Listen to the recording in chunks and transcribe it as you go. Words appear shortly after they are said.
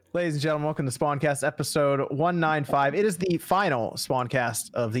Ladies and gentlemen, welcome to Spawncast episode 195. It is the final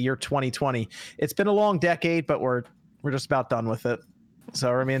Spawncast of the year 2020. It's been a long decade, but we're just about done with it.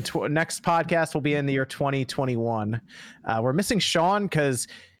 So I mean, next podcast will be in the year 2021. We're missing Sean because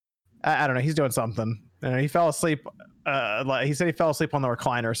I don't know, he's doing something. He fell asleep. He said he fell asleep on the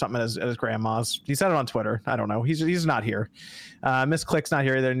recliner or something at his grandma's. He said it on Twitter. I don't know. He's not here. Miss Click's not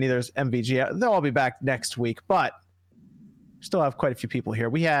here either. Neither is MVG. They'll all be back next week, but still have quite a few people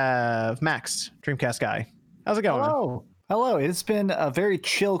here. We have Max, Dreamcast guy. How's it going? Hello. It's been a very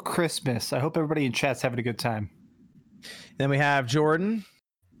chill Christmas. I hope everybody in chat's having a good time. Then we have Jordan.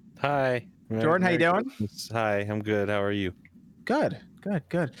 Hi. Jordan, how you doing? Hi, I'm good. How are you? Good. Then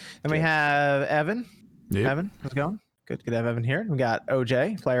we have Evan. Yep. Evan, how's it going? Good to have Evan here. We got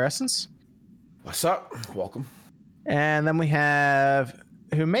OJ, Player Essence. What's up? Welcome. And then we have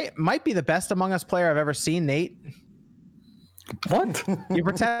who might be the best Among Us player I've ever seen, Nate. What? You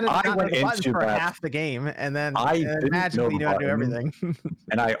pretended to I not went hit the button into for that. half the game, and then didn't magically know you know how to do button. everything.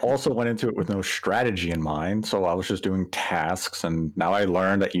 And I also went into it with no strategy in mind, so I was just doing tasks. And now I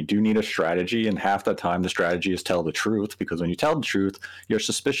learned that you do need a strategy, and half the time the strategy is tell the truth, because when you tell the truth, you're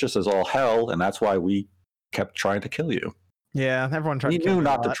suspicious as all hell, and that's why we kept trying to kill you. Yeah, everyone tried We to kill knew me a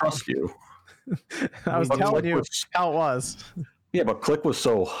not to lot. trust you. I was But telling Click you was- how it was. Yeah, but Click was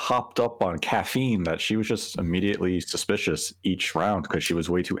so hopped up on caffeine that she was just immediately suspicious each round because she was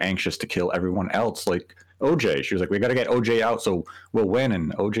way too anxious to kill everyone else. Like OJ, she was like, "We got to get OJ out so we'll win."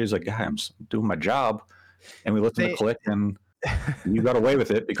 And OJ's like, "Yeah, I'm doing my job." And we listened to Click, and you got away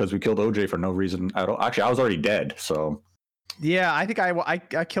with it because we killed OJ for no reason at all. Actually, I was already dead, so. Yeah, I think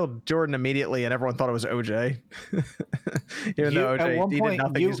I killed Jordan immediately, and everyone thought it was OJ. Even though at OJ one he did point,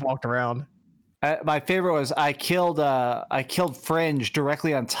 nothing, he just walked around. My favorite was I killed Fringe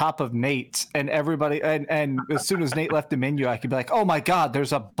directly on top of Nate, and everybody and as soon as Nate left the menu, I could be like, "Oh my God,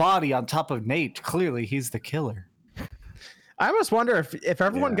 there's a body on top of Nate. Clearly, he's the killer." I almost wonder if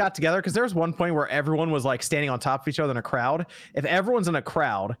everyone got together, because there was one point where everyone was like standing on top of each other in a crowd. If everyone's in a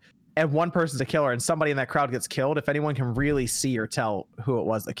crowd and one person's a killer and somebody in that crowd gets killed, if anyone can really see or tell who it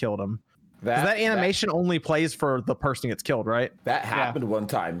was that killed him. That animation only plays for the person who gets killed, right? That happened one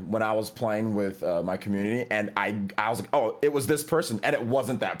time when I was playing with my community, and I was like, "Oh, it was this person," and it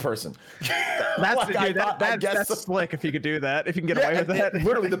wasn't that person. That's slick if you could do that. If you can get away with that.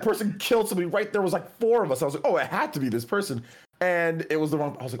 Literally, the person killed somebody right there. Was like 4 of us. I was like, "Oh, it had to be this person," and it was the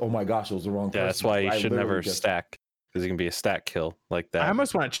wrong. I was like, "Oh my gosh, it was the wrong person." Yeah, that's why you I should literally never just- stack, because it can be a stack kill like that. I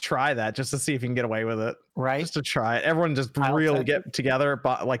almost want to try that just to see if you can get away with it. Right? Just to try it. Everyone just really get together,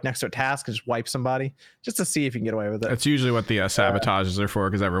 but like next to a task and just wipe somebody, just to see if you can get away with it. That's usually what the sabotages are for,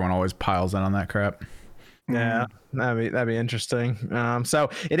 because everyone always piles in on that crap. Yeah, that'd be interesting. So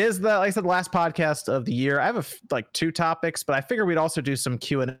it is like I said, the last podcast of the year. I have like 2 topics, but I figured we'd also do some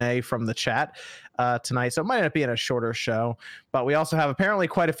Q&A from the chat tonight. So it might end up being a shorter show, but we also have apparently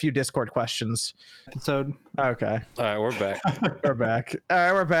quite a few Discord questions. Episode. Okay, All right, we're back. we're back. All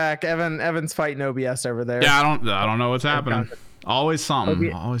right, we're back. Evan's fighting OBS over there. Yeah, I don't know what's happening. Always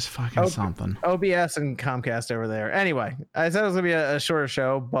something. Always fucking something. OBS and Comcast over there. Anyway, I said it was gonna be a shorter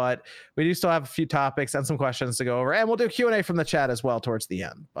show, but we do still have a few topics and some questions to go over, and we'll do Q&A from the chat as well towards the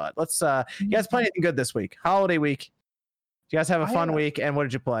end. But let's you guys play anything good this week? Holiday week. You guys have a fun week, and what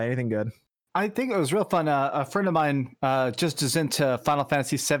did you play? Anything good? I think it was real fun. A friend of mine just is into Final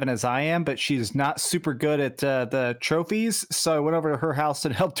Fantasy VII as I am, but she's not super good at the trophies. So I went over to her house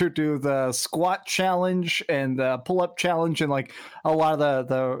and helped her do the squat challenge and the pull-up challenge and like a lot of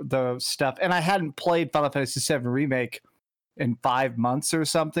the stuff. And I hadn't played Final Fantasy VII Remake in 5 months or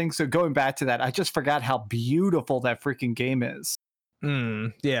something. So going back to that, I just forgot how beautiful that freaking game is.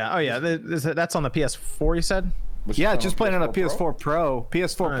 Yeah. Oh yeah. That's on the PS4. You said. Yeah, just playing on a PS4 Pro,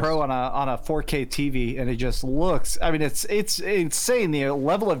 Nice. Pro on a 4K TV, and it just looks. I mean, it's insane. The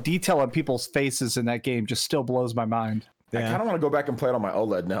level of detail on people's faces in that game just still blows my mind. I kind of want to go back and play it on my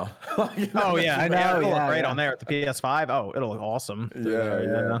OLED now. Oh yeah, I know. It'll look great yeah. on there at the PS5. Oh, it'll look awesome.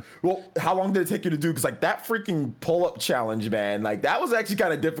 Yeah. Well, how long did it take you to do? Because like that freaking pull-up challenge, man, like that was actually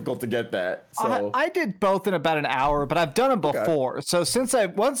kind of difficult to get that. So I did both in about an hour, but I've done them before. Okay. So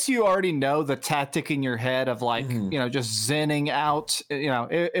once you already know the tactic in your head of like just zenning out,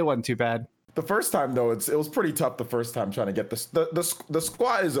 it wasn't too bad. The first time though, it was pretty tough. The first time trying to get the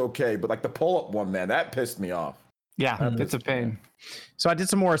squat is okay, but like the pull-up one, man, that pissed me off. Yeah, it's a pain. So I did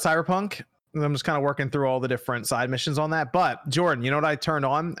some more Cyberpunk. I'm just kind of working through all the different side missions on that. But Jordan, you know what I turned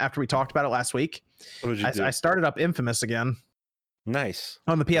on after we talked about it last week? What did you do? I started up Infamous again. Nice.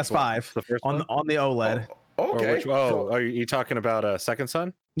 On the PS5. The first one? On the OLED. Okay. Which, are you talking about Second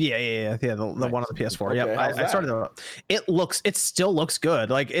Son? Yeah. The one on the PS4. Okay, Yep. how's I started it still looks good.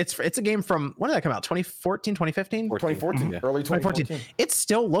 Like it's a game from, when did that come out? 2014, 2015? 2014, Yeah. early 2014. 2014. It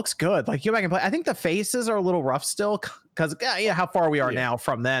still looks good. Like you go back and play. I think the faces are a little rough still because how far we are now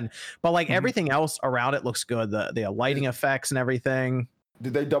from then. But like everything else around it looks good. The lighting effects and everything.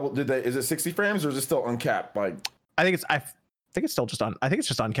 Is it 60 frames or is it still uncapped? Like I think it's still just I think it's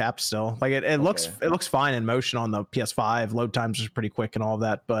just uncapped still. Like it looks fine in motion on the PS5. Load times are pretty quick and all of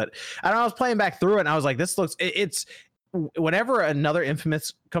that. But I don't know, I was playing back through it and I was like, this looks it's whenever another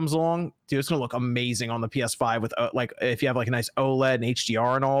Infamous comes along, dude, it's gonna look amazing on the PS5 with like if you have like a nice OLED and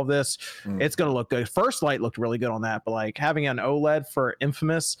HDR and all of this, it's gonna look good. First Light looked really good on that, but like having an OLED for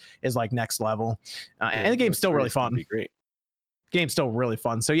Infamous is like next level. And the game's still really fun. Be great. Game's still really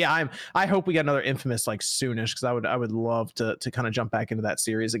fun. So yeah, I hope we get another Infamous like soonish because I would love to kind of jump back into that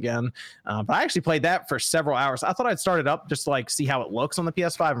series again. But I actually played that for several hours. I thought I'd start it up just to like see how it looks on the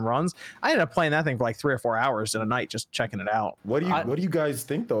PS5 and runs. I ended up playing that thing for like 3 or 4 hours in a night just checking it out. what do you guys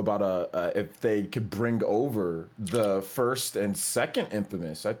think though about if they could bring over the first and second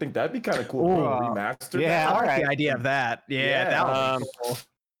Infamous? I think that'd be kind of cool. Remastered. Yeah, I all like right. the idea of that. Yeah, that would be cool.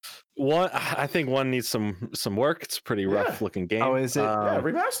 I think one needs some work. It's a pretty rough looking game. Oh, is it? Yeah,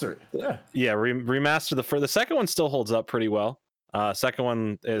 remaster it. Yeah. Remaster the second one still holds up pretty well. Second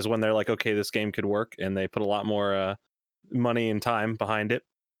one is when they're like, okay, this game could work, and they put a lot more money and time behind it.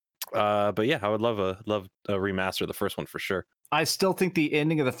 But yeah, I would love a remaster of the first one for sure. I still think the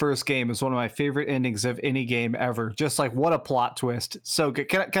ending of the first game is one of my favorite endings of any game ever. Just like what a plot twist. So good.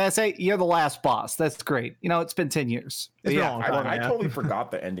 Can I say you're the last boss? That's great. You know, it's been 10 years. It's been a long time, I yeah. totally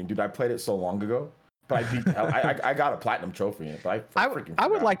forgot the ending, dude. I played it so long ago, but I got a platinum trophy in it. But I freaking I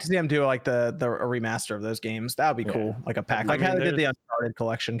would forgot. like to see them do like a remaster of those games. That would be cool. Like a pack, like how they did the Uncharted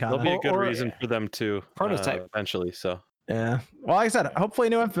collection kind There'll of. be a good reason for them to Prototype. eventually. So Yeah. Well, like I said, hopefully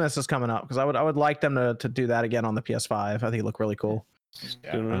new Infamous is coming up because I would like them to do that again on the PS5. I think it looked really cool.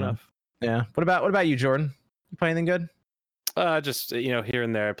 soon enough. Yeah. What about you, Jordan? You play anything good? Just here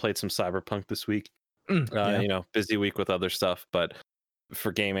and there. I played some Cyberpunk this week. Yeah. Busy week with other stuff, but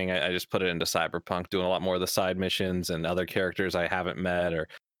for gaming, I just put it into Cyberpunk, doing a lot more of the side missions and other characters I haven't met, or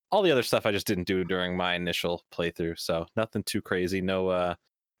all the other stuff I just didn't do during my initial playthrough. So nothing too crazy.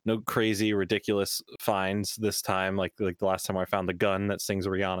 No crazy ridiculous finds this time. Like the last time I found the gun that sings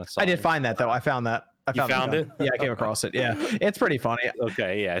Rihanna song. I did find that though. I found that. You found it? Yeah, I came across it. Yeah, it's pretty funny.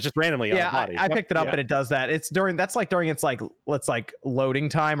 Okay, yeah, it's just randomly. Yeah, on the body. I picked it up Yeah. and it does that. It's during it's like loading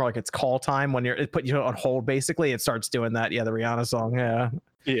time or like it's call time when it put you on hold. Basically, it starts doing that. Yeah, the Rihanna song. Yeah,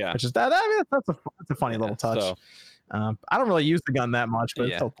 Yeah. which is that. I mean, that's a funny little touch. So, I don't really use the gun that much, but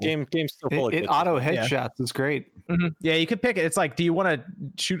it's still cool. game's still full of It glitches. auto headshots is great. Mhm. Yeah, you could pick it. It's like, do you want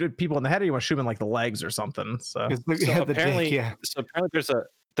to shoot at people in the head or you want to shoot them in like the legs or something? So So apparently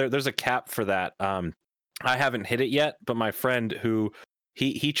there's a cap for that. I haven't hit it yet, but my friend who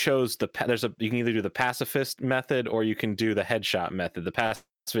he chose you can either do the pacifist method or you can do the headshot method. The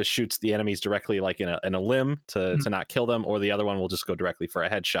pacifist shoots the enemies directly like in a limb to not kill them, or the other one will just go directly for a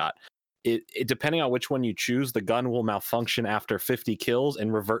headshot. It depending on which one you choose, the gun will malfunction after 50 kills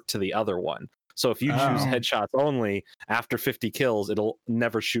and revert to the other one. So if you choose headshots only after 50 kills, it'll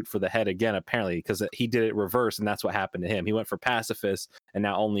never shoot for the head again, apparently, because he did it reverse, and that's what happened to him. He went for pacifist, and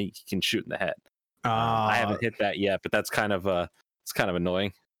now only he can shoot in the head. I haven't hit that yet, but that's kind of it's kind of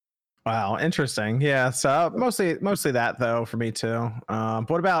annoying. Wow, interesting. Yeah, so mostly that though for me too.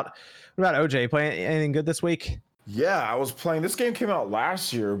 What about OJ? Playing anything good this week? Yeah, I was playing. This game came out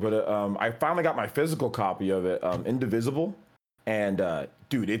last year, but I finally got my physical copy of it, Indivisible, and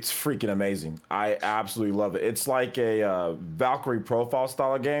dude, it's freaking amazing. I absolutely love it. It's like a Valkyrie profile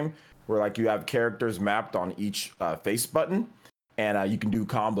style of game where like you have characters mapped on each face button, and you can do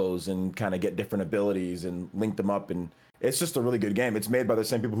combos and kind of get different abilities and link them up, and it's just a really good game. It's made by the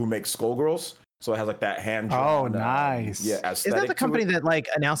same people who make Skullgirls, so it has like that hand. Oh, nice. Yeah, Is that the company that like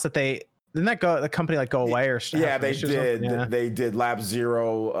announced that they didn't that go the company like go away or stuff? Yeah, they did. Yeah. They did Lab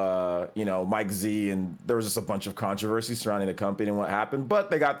Zero, Mike Z, and there was just a bunch of controversy surrounding the company and what happened. But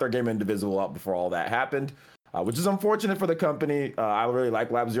they got their game Indivisible out before all that happened, which is unfortunate for the company. I really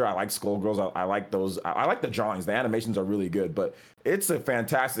like Lab Zero. I like Skullgirls. I like those. I like the drawings. The animations are really good, but it's a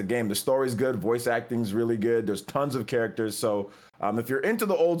fantastic game. The story's good. Voice acting's really good. There's tons of characters. So if you're into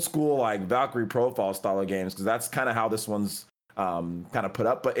the old school like Valkyrie profile style of games, because that's kind of how this one's kind of put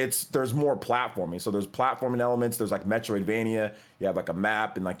up, but there's more platforming. So there's platforming elements. There's like Metroidvania. You have like a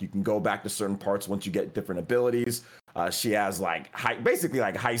map, and like you can go back to certain parts once you get different abilities. She has like basically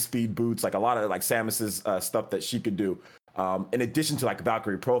like high speed boots, like a lot of like Samus's stuff that she could do. in addition to like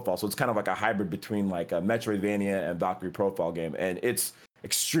Valkyrie Profile. So it's kind of like a hybrid between like a Metroidvania and Valkyrie Profile game, and it's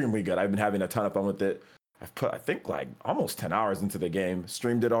extremely good. I've been having a ton of fun with it. I've put, I think, like almost 10 hours into the game.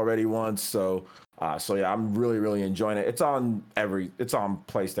 Streamed it already once, so yeah, I'm really enjoying it. It's on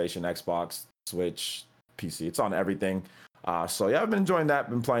PlayStation, Xbox, Switch, PC. It's on everything. So yeah, I've been enjoying that.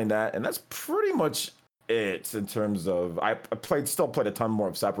 Been playing that, and that's pretty much it in terms of. I still played a ton more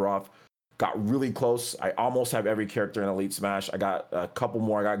of Sephiroth. Got really close. I almost have every character in Elite Smash. I got a couple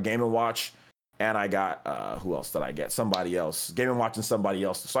more. I got Game & Watch, and I got who else did I get? Somebody else. Game & Watch and somebody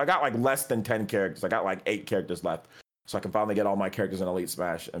else. So I got like less than 10 characters. I got like 8 characters left. So I can finally get all my characters in Elite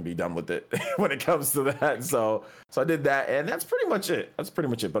Smash and be done with it when it comes to that. So I did that, and that's pretty much it.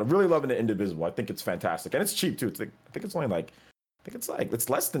 But I'm really loving the Indivisible. I think it's fantastic, and it's cheap too. I think it's only like, it's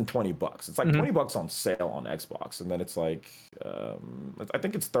less than $20. It's like $20 on sale on Xbox, and then it's like I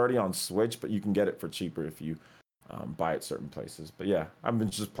think it's 30 on Switch, but you can get it for cheaper if you buy it certain places. But yeah, I've been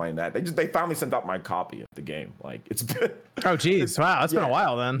just playing that. They finally sent out my copy of the game. Like, it's been oh geez, wow, that's been a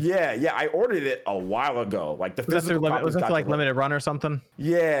while then. Yeah, I ordered it a while ago. Like the was that like limited run or something?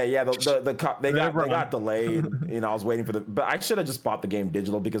 Yeah, they got delayed. You know, I was waiting for but I should have just bought the game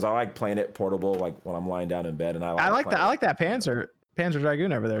digital because I like playing it portable, like when I'm lying down in bed, and I like that Panzer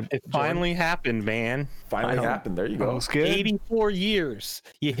Dragoon over there. It finally happened, man. Finally happened. There you go. It's good. 84 years.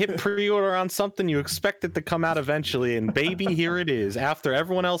 You hit pre-order on something, you expect it to come out eventually, and baby, here it is. After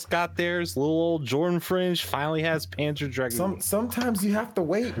everyone else got theirs, little old Jordan Fringe finally has Panzer Dragoon. Sometimes you have to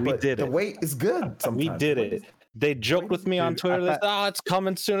wait, but the wait is good. Sometimes we did it. They joked with me on Twitter. It's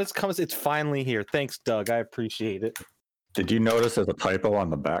coming soon. It's coming. It's finally here. Thanks, Doug. I appreciate it. Did you notice there's a typo on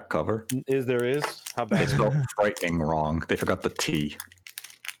the back cover? There is? How bad? It's spelled frightening wrong. They forgot the T.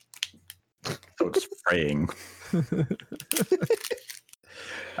 So it's fraying.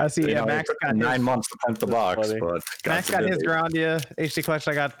 I see. Yeah, Max got 9 months to print the box, but Max got his Grandia HD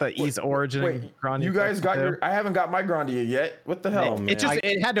collection. I got the East Origin Grandia. You guys got your? I haven't got my Grandia yet. What the hell? It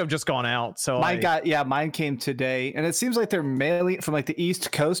had to have just gone out. So mine came today, and it seems like they're mailing from like the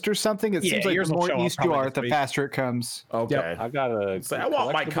East Coast or something. It seems like the more east you are, the faster it comes. Okay, I got I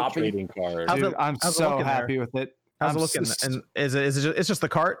want my copy. Trading card. Dude, I'm so happy with it. How's it looking? And it's just the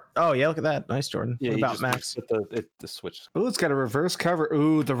cart? Oh yeah, look at that. Nice, Jordan. Yeah, what about Max? The Switch. Ooh, it's got a reverse cover.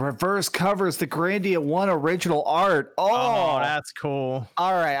 Ooh, the reverse cover is the Grandia 1 original art. Oh, that's cool.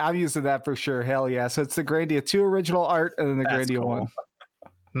 All right, I'm using that for sure. Hell yeah. So it's the Grandia 2 original art and then the Grandia 1.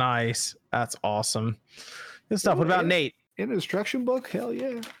 Nice. That's awesome. Good stuff. What about Nate? An instruction book? Hell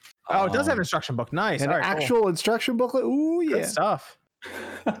yeah. Oh, it does have an instruction book. Nice. An actual instruction booklet? Ooh, yeah. Good stuff.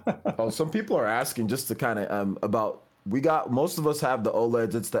 Some people are asking just to kind of about. Most of us have the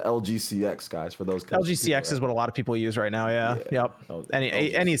OLEDs. It's the LG CX, guys. For those LG CX is what a lot of people use right now. Yeah. Yep.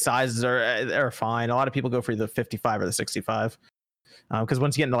 Any sizes are fine. A lot of people go for the 55 or the 65. Because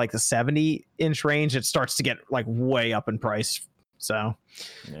once you get into like the 70-inch range, it starts to get like way up in price. So,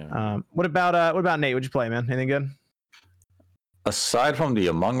 what about Nate? What'd you play, man? Anything good? Aside from the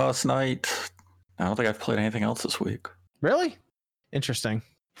Among Us night, I don't think I've played anything else this week. Really? Interesting.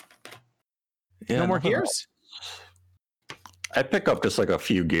 Yeah, no more Gears? I pick up just like a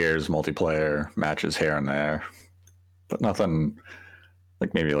few Gears multiplayer matches here and there, but nothing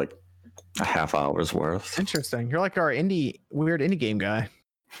like maybe like a half hour's worth. Interesting. You're like our weird indie game guy.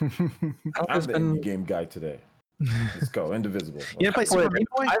 I'm the indie game guy today. Let's go. Indivisible. You play Super Meat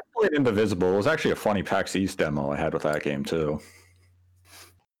Boy? I played Indivisible. It was actually a funny PAX East demo I had with that game too.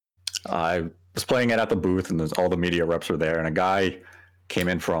 I was playing it at the booth, and all the media reps were there, and a guy came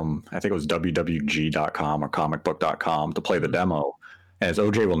in from, I think it was WWG.com or comicbook.com to play the demo. And as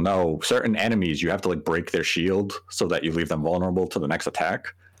OJ will know, certain enemies, you have to like break their shield so that you leave them vulnerable to the next attack.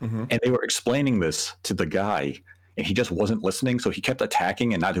 Mm-hmm. And they were explaining this to the guy, and he just wasn't listening. So he kept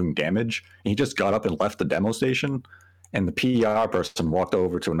attacking and not doing damage. And he just got up and left the demo station. And the PR person walked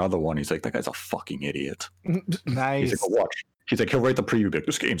over to another one. He's like, that guy's a fucking idiot. Nice. He's like, watch. He's like, he'll write the preview, like,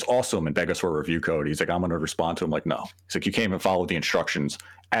 this game's awesome, and beg us for a review code. He's like, I'm going to respond to him like, no. He's like, you can't even follow the instructions.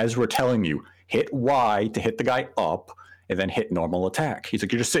 As we're telling you, hit Y to hit the guy up, and then hit normal attack. He's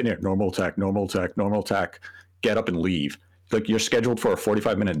like, you're just sitting there, normal attack, normal attack, normal attack. Get up and leave. Like, you're scheduled for a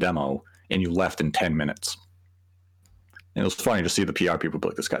 45-minute demo, and you left in 10 minutes. And it was funny to see the PR people be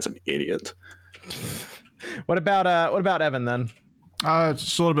like, this guy's an idiot. What about Evan then?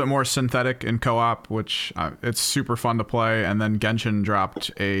 Just a little bit more synthetic in co-op, which it's super fun to play. And then Genshin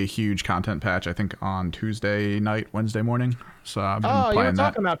dropped a huge content patch, I think on Tuesday night, Wednesday morning. So I've been playing that. You were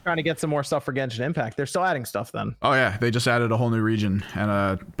talking about trying to get some more stuff for Genshin Impact. They're still adding stuff then. Oh yeah, they just added a whole new region and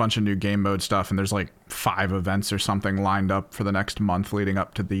a bunch of new game mode stuff. And there's like 5 events or something lined up for the next month leading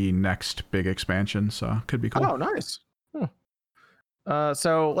up to the next big expansion. So could be cool. Oh, nice.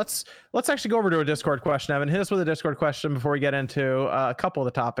 So let's actually go over to a Discord question. Evan, hit us with a Discord question before we get into a couple of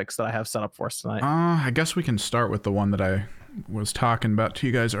the topics that I have set up for us tonight. I guess we can start with the one that I was talking about to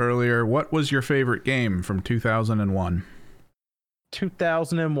you guys earlier. What was your favorite game from 2001?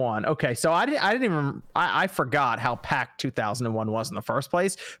 2001. Okay, so I forgot how packed 2001 was in the first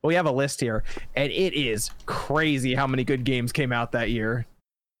place. But we have a list here, and it is crazy how many good games came out that year.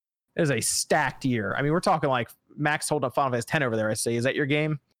 It is a stacked year. I mean, we're talking like Max holding up Final Fantasy 10 over there. I see. Is that your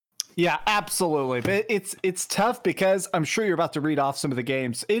game? Yeah, absolutely. But it's tough because I'm sure you're about to read off some of the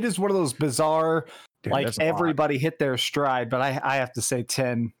games. It is one of those bizarre, Dude, like everybody hit their stride. But I have to say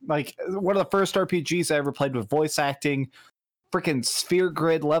 10. Like one of the first RPGs I ever played with voice acting, freaking sphere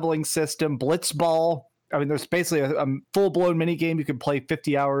grid leveling system, Blitzball. I mean, there's basically a full-blown mini game you can play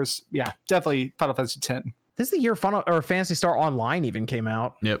 50 hours. Yeah, definitely Final Fantasy 10. This is the year Phantasy Star Online even came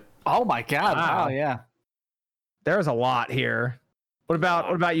out. Yep. Oh my God! Wow, yeah. There's a lot here. What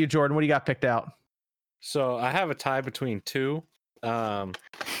about you, Jordan? What do you got picked out? So I have a tie between two.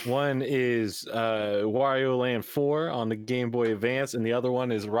 One is Wario Land 4 on the Game Boy Advance, and the other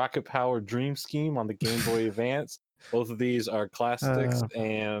one is Rocket Power Dream Scheme on the Game Boy Advance. Both of these are classics,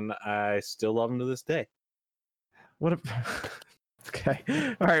 and I still love them to this day. Okay.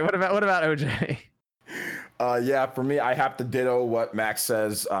 All right. What about OJ? Yeah, for me, I have to ditto what Max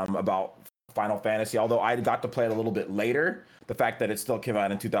says about Final Fantasy. Although I got to play it a little bit later, the fact that it still came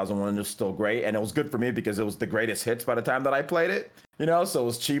out in 2001 is still great, and it was good for me because it was the greatest hits by the time that I played it. You know, so it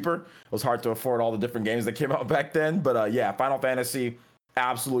was cheaper. It was hard to afford all the different games that came out back then. But yeah, Final Fantasy,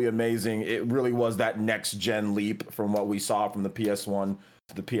 absolutely amazing. It really was that next gen leap from what we saw from the PS1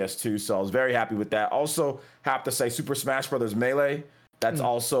 to the PS2. So I was very happy with that. Also, have to say Super Smash Bros. Melee. That's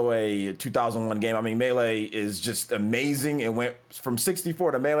also a 2001 game. I mean, Melee is just amazing. It went from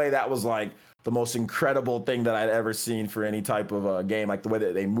 64 to Melee. That was like the most incredible thing that I'd ever seen for any type of game. Like the way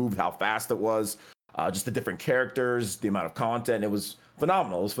that they moved, how fast it was, just the different characters, the amount of content. It was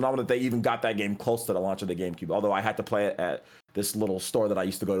phenomenal. It was phenomenal that they even got that game close to the launch of the GameCube. Although I had to play it at this little store that I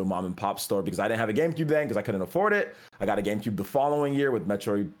used to go to, mom and pop store, because I didn't have a GameCube then because I couldn't afford it. I got a GameCube the following year with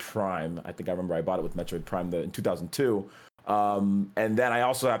Metroid Prime. I think I remember I bought it with Metroid Prime in 2002. And then I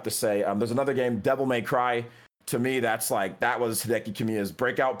also have to say, there's another game, Devil May Cry. To me, that was Hideki Kamiya's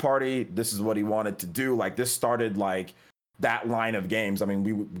breakout party. This is what he wanted to do. Like, this started like that line of games. I mean,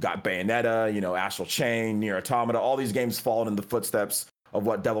 we got Bayonetta, Astral Chain, Nier Automata, all these games followed in the footsteps of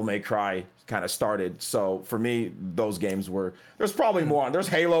what Devil May Cry kind of started. So for me, those games there's probably more on. There's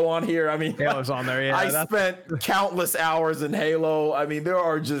Halo on here. I mean, Halo's on there. Yeah, I spent countless hours in Halo. I mean, there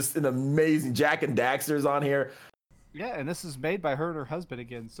are just an amazing Jak and Daxter's on here. Yeah, and this is made by her and her husband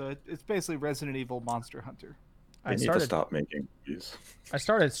again, so it's basically Resident Evil Monster Hunter. I need to stop making these. I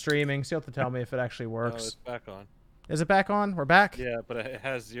started streaming, so you have to tell me if it actually No, works. it's back on. Is it back on? We're back? Yeah, but it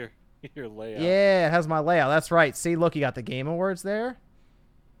has your layout. Yeah, it has my layout. That's right. See, look, you got the Game Awards there.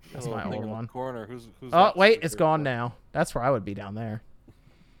 That's Little my thing old in the one. corner. Who's Oh, wait, it's gone now. That's where I would be down there.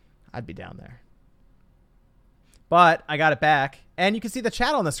 I'd be down there. But I got it back. And you can see the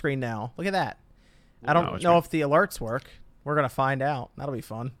chat on the screen now. Look at that. I don't know if the alerts work. We're going to find out. That'll be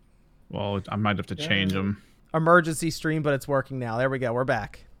fun. Well, I might have to change them. Emergency stream, but it's working now. There we go. We're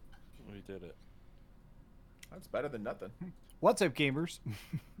back. We did it. That's better than nothing. What's up, gamers?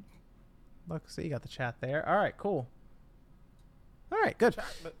 Look, see, you got the chat there. All right, cool. All right, good.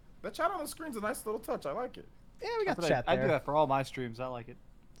 The chat on the screen's a nice little touch. I like it. Yeah, we got the I chat there. do that for all my streams. I like it.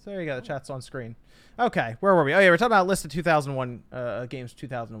 So there you go. The chat's on screen. Okay, where were we? Oh, yeah, we're talking about a list of 2001 games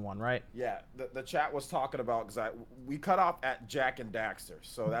 2001, right? Yeah, the chat was talking about, because we cut off at Jak and Daxter,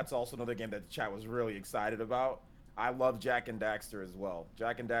 so that's also another game that the chat was really excited about. I love Jak and Daxter as well.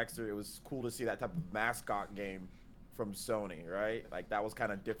 Jak and Daxter, it was cool to see that type of mascot game from Sony, right? Like, that was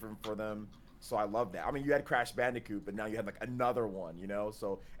kind of different for them, so I love that. I mean, you had Crash Bandicoot, but now you had like another one,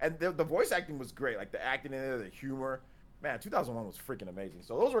 So, and the voice acting was great, like the acting in there, the humor. Man, 2001 was freaking amazing.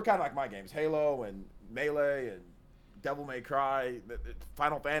 So those were kind of like my games. Halo and Melee and Devil May Cry,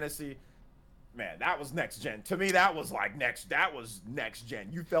 Final Fantasy. Man, that was next gen. To me, that was next gen.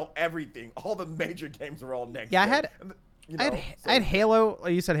 You felt everything. All the major games were all next gen. I had Halo.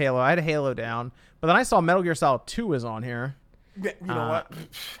 Like you said Halo. I had Halo down. But then I saw Metal Gear Solid 2 was on here. Yeah, you know what?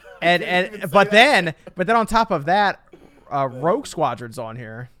 But then on top of that, Rogue Squadron's on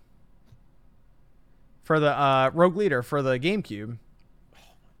here. For the Rogue Leader for the GameCube.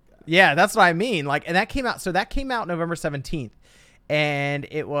 Yeah, that's what I mean. And that came out. So that came out November 17th. And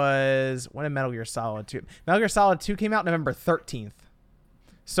it was, when did Metal Gear Solid 2? Metal Gear Solid 2 came out November 13th.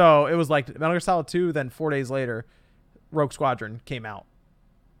 So it was like Metal Gear Solid 2, then 4 days later, Rogue Squadron came out.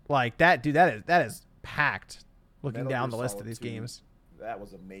 Like that, dude, that is packed looking down the list of these games. That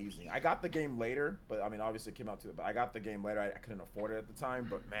was amazing. I got the game later, but I mean, obviously it came out too. But I got the game later. I couldn't afford it at the time,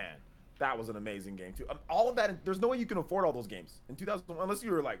 but man, that was an amazing game too. All of that. There's no way you can afford all those games in 2001 unless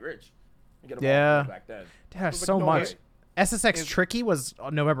you were like rich. You get them all back then. There's so no much. way. SSX Tricky was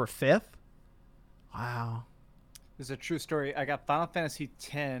on November 5th. Wow. This is a true story. I got Final Fantasy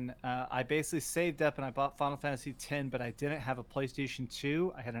X. I basically saved up and I bought Final Fantasy X, but I didn't have a PlayStation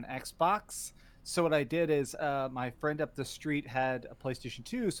 2. I had an Xbox. So what I did is my friend up the street had a PlayStation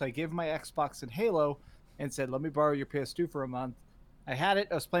 2, so I gave him my Xbox and Halo and said, let me borrow your PS2 for a month. I had it.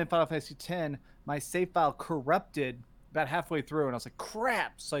 I was playing Final Fantasy X. My save file corrupted about halfway through, and I was like,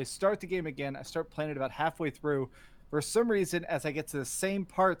 crap. So I start the game again. I start playing it about halfway through. For some reason, as I get to the same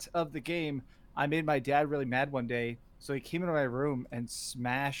part of the game, I made my dad really mad one day. So he came into my room and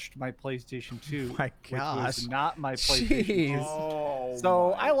smashed my PlayStation 2, My which gosh. was not my PlayStation 2. Jeez. Oh,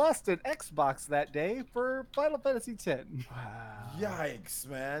 So my. I lost an Xbox that day for Final Fantasy X. Yikes,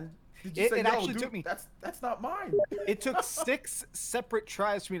 man. Did you It- say, it yo, actually dude, took me- That's not mine. It took 6 separate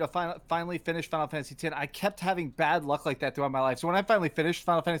tries for me to finally finish Final Fantasy X. I kept having bad luck like that throughout my life. So when I finally finished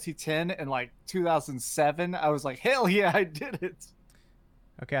Final Fantasy X in like 2007, I was like, hell yeah, I did it.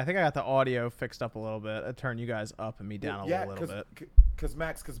 Okay, I think I got the audio fixed up a little bit. I turned you guys up and me down a little bit. Because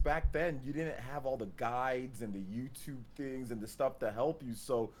Max, back then you didn't have all the guides and the YouTube things and the stuff to help you.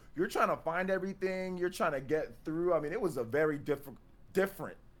 So you're trying to find everything. You're trying to get through. I mean, it was a very different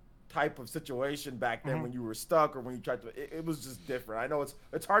type of situation back then when you were stuck or when you tried to. It was just different. I know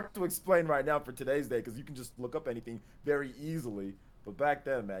it's hard to explain right now for today's day because you can just look up anything very easily. But back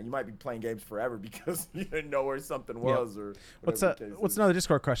then, man, you might be playing games forever because you didn't know where something was or. What's whatever the case is. another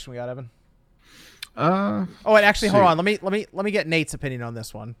Discord question we got, Evan? Uh, Oh, and actually, hold on. Let me get Nate's opinion on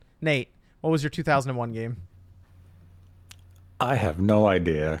this one. Nate, what was your 2001 game? I have no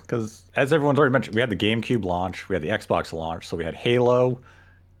idea because, as everyone's already mentioned, we had the GameCube launch, we had the Xbox launch, so we had Halo,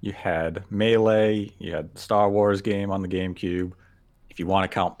 you had Melee, you had the Star Wars game on the GameCube. If you want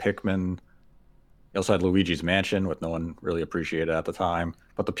to count Pikmin, you also had Luigi's Mansion, which no one really appreciated at the time.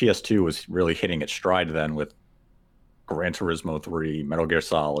 But the PS2 was really hitting its stride then with Gran Turismo 3, Metal Gear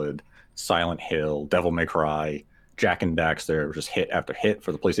Solid, Silent Hill, Devil May Cry, Jak and Daxter, just hit after hit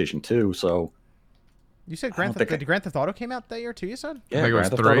for the PlayStation 2. So You said I Grand don't Theft, think did Grand Theft Auto came out that year too? You said? yeah, think it was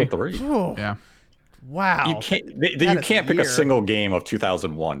Grand Theft Auto 3. Ooh, yeah. wow. You can't. You That is can't pick weird. a single game of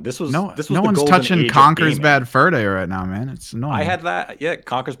 2001. This was No, This was no the one's golden touching age of Conker's gaming. Bad Fur Day right now, man. It's annoying. I had that. Yeah,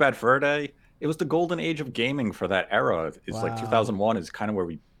 Conker's Bad Fur Day. It was the golden age of gaming for that era. It's like Wow. 2001 is kind of where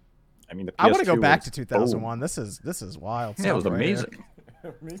we. I mean, the I want to go PS2 back was to 2001. This is wild. boom. Yeah, it was stuff right here. amazing.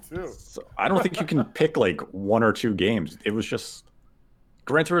 Me too. So I don't think you can pick like one or two games. It was just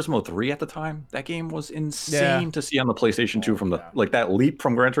Gran Turismo 3 at the time. That game was insane to see on the PlayStation 2 from the like that leap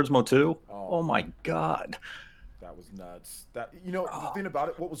from Gran Turismo 2. Oh my god. That was nuts. That the thing about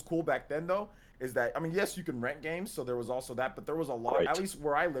it, what was cool back then though, is that I mean, yes, you can rent games, so there was also that, but there was a lot. Right. At least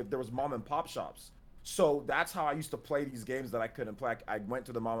where I lived, there was mom and pop shops. So that's how I used to play these games that I couldn't play. I went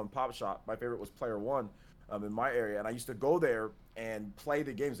to the mom and pop shop. My favorite was Player One, in my area, and I used to go there and play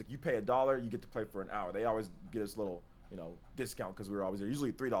the games. Like you pay $1, you get to play for an hour. They always get us little, discount because we were always there.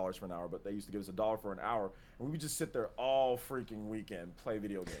 Usually $3 for an hour, but they used to give us $1 for an hour, and we would just sit there all freaking weekend play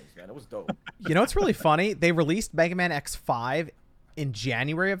video games. Man, it was dope. You know what's really funny? They released Mega Man X5 in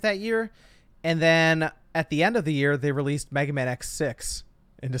January of that year, and then at the end of the year, they released Mega Man X6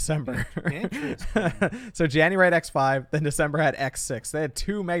 in December. So January had X5, then December had X6. They had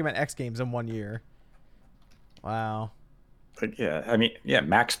 2 Mega Man X games in 1 year. Wow. But yeah, I mean, yeah,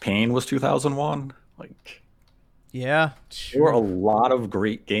 Max Payne was 2001. Like Yeah. there were a lot of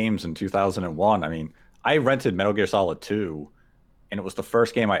great games in 2001. I mean, I rented Metal Gear Solid 2, and it was the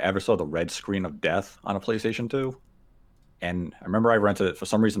first game I ever saw the red screen of death on a PlayStation 2. And I remember I rented it. For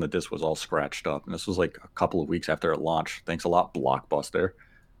some reason, the disc was all scratched up. And this was like a couple of weeks after it launched. Thanks a lot, Blockbuster.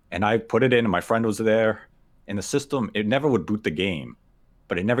 And I put it in, and my friend was there. And the system, it never would boot the game,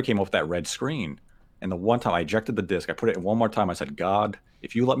 but it never came off that red screen. And the one time I ejected the disc, I put it in one more time. I said, God,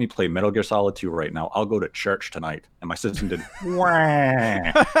 if you let me play Metal Gear Solid 2 right now, I'll go to church tonight. And my system did, wah,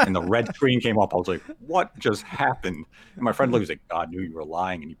 and the red screen came up. I was like, what just happened? And my friend looked, he was like, God knew you were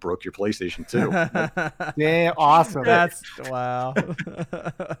lying, and he broke your PlayStation 2. Yeah, awesome. That's wow.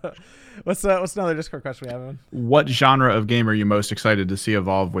 What's another Discord question we have? Evan? What genre of game are you most excited to see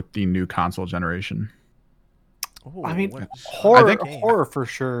evolve with the new console generation? Ooh, I mean, what- horror, think- horror for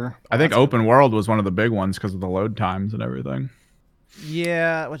sure. I think open world was one of the big ones because of the load times and everything.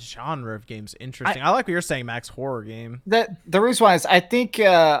 Yeah, what genre of games? Interesting. I like what you're saying, Max. Horror game. The reason why is I think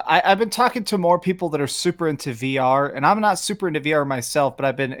I've been talking to more people that are super into VR, and I'm not super into VR myself, but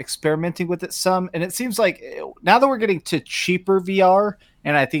I've been experimenting with it some, and it seems like now that we're getting to cheaper VR,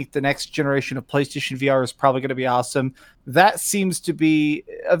 and I think the next generation of PlayStation VR is probably going to be awesome. That seems to be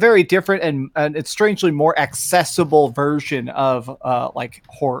a very different and it's strangely more accessible version of like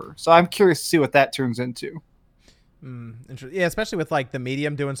horror. So I'm curious to see what that turns into. Yeah, especially with like the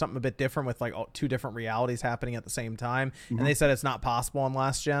medium doing something a bit different with like two different realities happening at the same time. And they said it's not possible on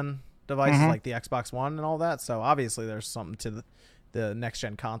last gen devices like the Xbox One and all that. So obviously there's something to the next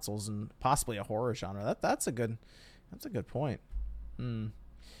gen consoles and possibly a horror genre. That's a good point.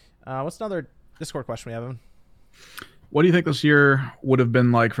 What's another Discord question we have, Evan? What do you think this year would have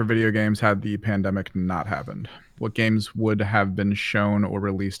been like for video games had the pandemic not happened? What games would have been shown or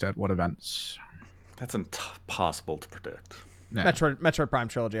released at what events? That's impossible to predict. Yeah. Metroid Prime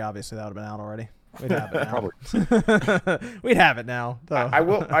Trilogy, obviously that would have been out already. We'd have it now. We'd have it now. Though.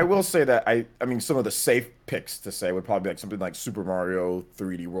 I will say that I mean some of the safe picks to say would probably be like something like Super Mario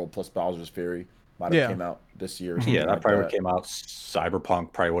 3D World plus Bowser's Fury might have came out this year. Yeah, that like probably came out.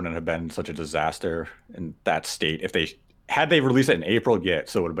 Cyberpunk probably wouldn't have been such a disaster in that state if they released it in April. Yeah,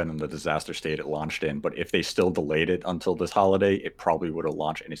 so it would have been in the disaster state it launched in. But if they still delayed it until this holiday, it probably would have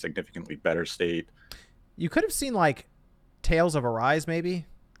launched in a significantly better state. You could have seen like Tales of Arise maybe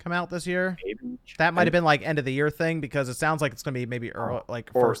come out this year. Maybe. That might have been like end of the year thing because it sounds like it's going to be maybe early,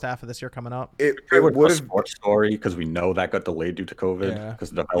 like first half of this year coming up. It would would a have sports story because we know that got delayed due to COVID Yeah. because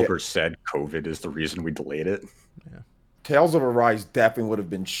the developers said COVID is the reason we delayed it. Tales of Arise definitely would have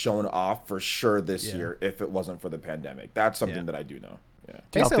been shown off for sure this year if it wasn't for the pandemic. That's something that I do know. Yeah.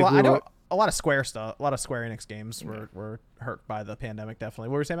 Basically, I know a lot of Square stuff, a lot of Square Enix games were hurt by the pandemic. Definitely.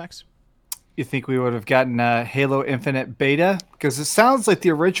 What were you saying, Max? You think we would have gotten Halo Infinite beta? Because it sounds like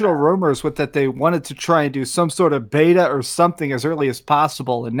the original rumors with that they wanted to try and do some sort of beta or something as early as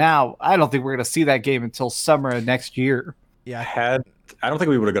possible. And now I don't think we're going to see that game until summer of next year. Yeah. I don't think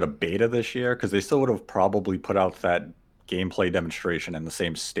we would have got a beta this year because they still would have probably put out that gameplay demonstration in the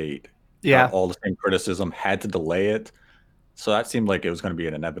same state. Yeah. All the same criticism, had to delay it. So that seemed like it was going to be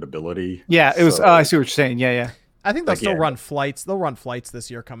an inevitability. Yeah, it was. I see what you're saying. Yeah. I think they'll still run flights. They'll run flights this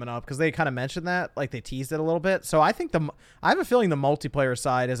year coming up because they kind of mentioned that, like they teased it a little bit. So I think I have a feeling the multiplayer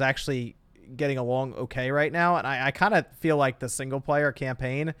side is actually getting along okay right now, and I kind of feel like the single player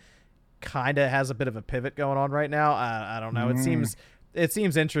campaign kind of has a bit of a pivot going on right now. I don't know. It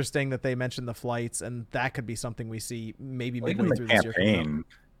seems interesting that they mentioned the flights, and that could be something we see maybe midway through this year.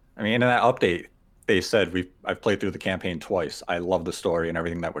 I mean, in that update, they said I've played through the campaign twice. I love the story and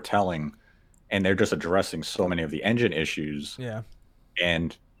everything that we're telling. And they're just addressing so many of the engine issues. Yeah.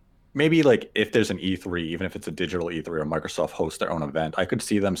 And maybe like if there's an E3, even if it's a digital E3 or Microsoft hosts their own event, I could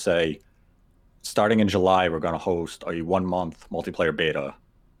see them say, starting in July, we're going to host a 1-month multiplayer beta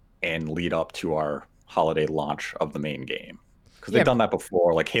and lead up to our holiday launch of the main game. Because they've done that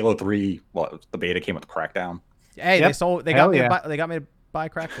before. Like Halo 3, the beta came with Crackdown. Hey, they got me to buy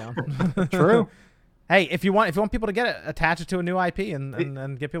Crackdown. True. Hey, if you want people to get it, attach it to a new IP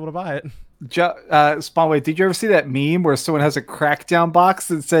and get people to buy it. Spawnway, did you ever see that meme where someone has a Crackdown box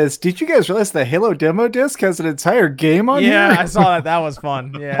that says, "Did you guys realize the Halo demo disc has an entire game on here?" Yeah, I saw that. That was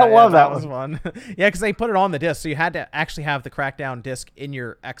fun. Yeah, I love that was fun. Yeah, because they put it on the disc, so you had to actually have the Crackdown disc in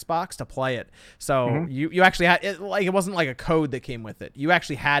your Xbox to play it. So you actually had it. Like it wasn't like a code that came with it. You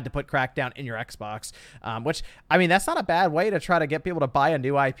actually had to put Crackdown in your Xbox, which I mean that's not a bad way to try to get people to buy a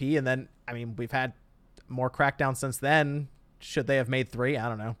new IP. And then I mean we've had more Crackdown since then. Should they have made 3? I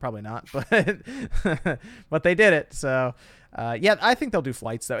don't know. Probably not. But they did it. So, yeah, I think they'll do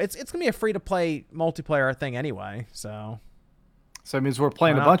flights, though. It's going to be a free-to-play multiplayer thing anyway. So it means we're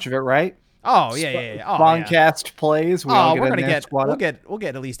playing a bunch of it, right? Oh, yeah. Oh, Spancast plays. We're going to we'll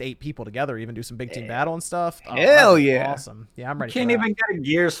get at least 8 people together, even do some big team battle and stuff. Oh, hell yeah. Awesome. Yeah, I'm ready Can't even get a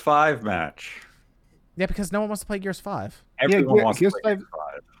Gears 5 match. Yeah, because no one wants to play Gears 5. Everyone wants to play Gears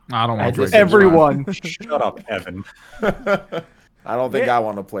 5. I don't want to play everyone. Shut up, Evan. I don't think I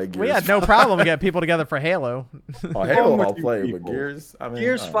want to play Gears. We had no problem getting people together for Halo. Oh, Halo I'll play, but Gears, I mean,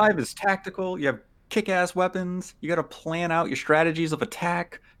 Gears 5 is tactical. You have kick-ass weapons. You got to plan out your strategies of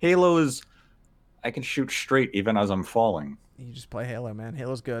attack. Halo is, I can shoot straight even as I'm falling. You just play Halo, man.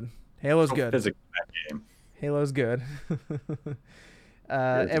 Halo's good. Halo's good. Physics in that game. Halo's good.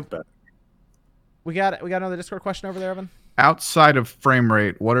 We got another Discord question over there, Evan. Outside of frame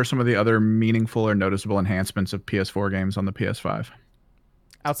rate, what are some of the other meaningful or noticeable enhancements of PS4 games on the PS5?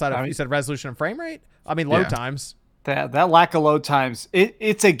 Outside of, you said resolution and frame rate? I mean, load times. That lack of load times,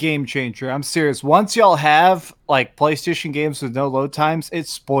 it's a game changer. I'm serious. Once y'all have like PlayStation games with no load times, it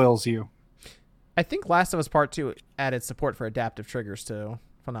spoils you. I think Last of Us Part 2 added support for adaptive triggers too,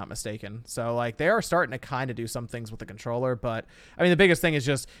 if I'm not mistaken. So like they are starting to kind of do some things with the controller, but I mean the biggest thing is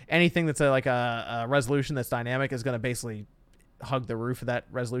just anything that's a resolution that's dynamic is going to basically hug the roof of that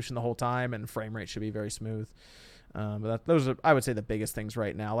resolution the whole time, and frame rate should be very smooth. But those are, I would say, the biggest things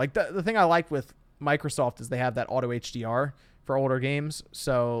right now. Like the thing I liked with Microsoft is they have that auto HDR for older games.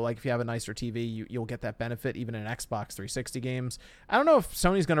 So like if you have a nicer TV, you'll get that benefit even in Xbox 360 games. I don't know if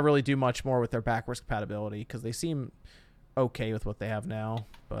Sony's going to really do much more with their backwards compatibility because they seem okay with what they have now.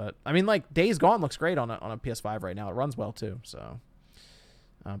 But I mean, like Days Gone looks great on a PS5 right now. It runs well too. So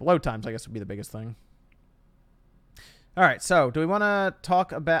but load times, I guess, would be the biggest thing. All right. So do we want to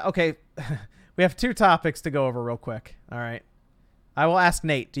talk about? Okay, we have 2 topics to go over real quick. All right. I will ask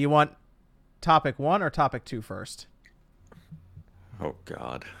Nate. Do you want topic 1 or topic 2 first? Oh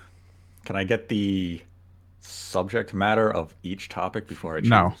God, can I get the subject matter of each topic before I choose?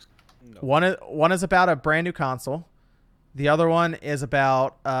 No. One is about a brand new console. The other one is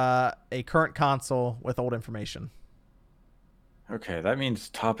about a current console with old information. Okay, that means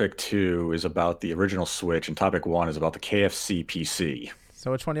topic 2 is about the original Switch, and topic 1 is about the KFC PC. So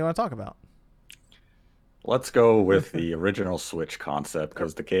which one do you want to talk about? Let's go with the original Switch concept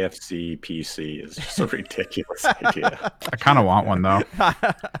because the KFC PC is just a ridiculous idea. I kind of want one though.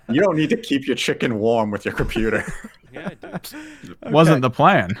 You don't need to keep your chicken warm with your computer. Yeah, dude. Wasn't the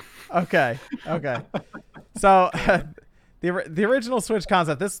plan. Okay. So the original Switch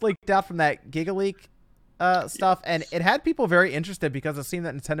concept, this leaked out from that GigaLeak stuff, and it had people very interested because it seemed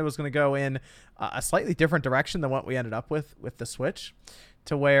that Nintendo was going to go in a slightly different direction than what we ended up with the Switch,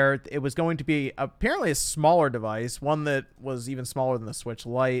 to where it was going to be apparently a smaller device, one that was even smaller than the Switch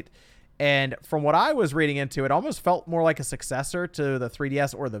Lite. And from what I was reading into, it almost felt more like a successor to the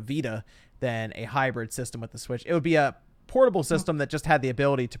 3DS or the Vita than a hybrid system with the Switch. It would be a portable system that just had the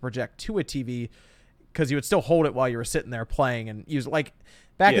ability to project to a TV, because you would still hold it while you were sitting there playing and use it. Like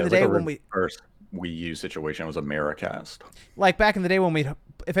back in the day when we first Wii U situation was a Miracast. Like back in the day when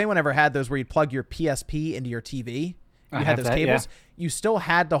if anyone ever had those where you'd plug your PSP into your TV, you had those cables. Yeah. You still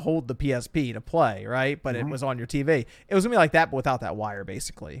had to hold the PSP to play, right? But it was on your TV. It was gonna be like that, but without that wire,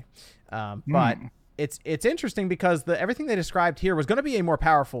 basically. But it's interesting because everything they described here was going to be a more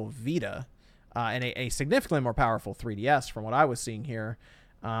powerful Vita and a significantly more powerful 3DS from what I was seeing here.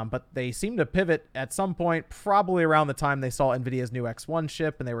 But they seemed to pivot at some point, probably around the time they saw NVIDIA's new X1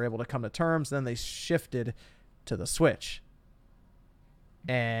 chip, and they were able to come to terms. And then they shifted to the Switch.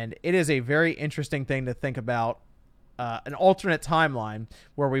 And it is a very interesting thing to think about. An alternate timeline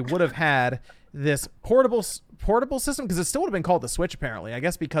where we would have had this portable system, because it still would have been called the Switch apparently, I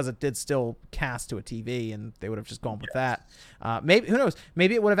guess, because it did still cast to a TV, and they would have just gone with that. Maybe, who knows,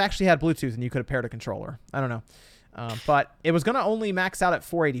 maybe it would have actually had Bluetooth and you could have paired a controller. I don't know. But it was going to only max out at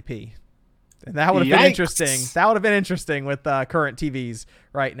 480p, and that would have been interesting. That would have been interesting with current TVs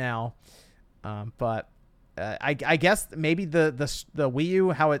right now. But I guess maybe the Wii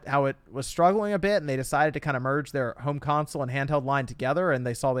U, how it was struggling a bit, and they decided to kind of merge their home console and handheld line together, and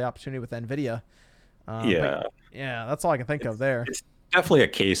they saw the opportunity with NVIDIA. Yeah, that's all I can think of there. It's definitely a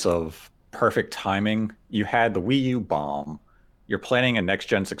case of perfect timing. You had the Wii U bomb. You're planning a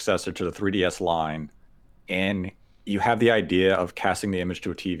next-gen successor to the 3DS line, and you have the idea of casting the image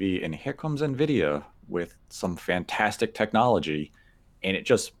to a TV, and here comes NVIDIA with some fantastic technology, and it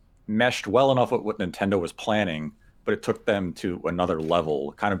just meshed well enough with what Nintendo was planning, but it took them to another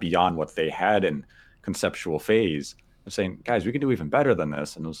level, kind of beyond what they had in conceptual phase. They're saying, guys, we can do even better than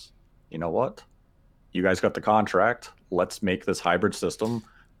this. And it was, you know what? You guys got the contract. Let's make this hybrid system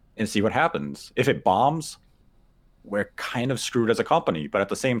and see what happens. If it bombs, we're kind of screwed as a company. But at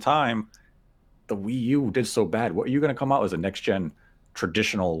the same time, the Wii U did so bad. What are you going to come out as a next-gen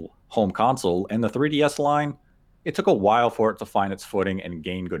traditional home console? And the 3DS line, it took a while for it to find its footing and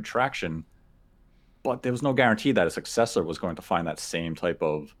gain good traction, but there was no guarantee that a successor was going to find that same type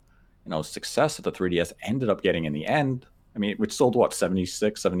of, success that the 3DS ended up getting in the end. I mean, it sold,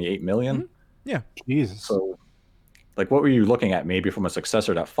 76, 78 million? Mm-hmm. Yeah. Jesus. So, what were you looking at maybe from a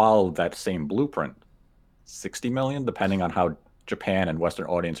successor that followed that same blueprint? 60 million, depending on how Japan and Western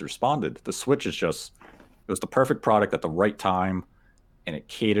audience responded. The Switch is it was the perfect product at the right time, and it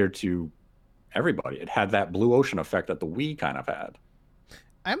catered to everybody. It had that blue ocean effect that the Wii kind of had.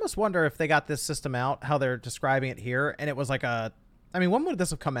 I almost wonder if they got this system out, how they're describing it here, and it was like when would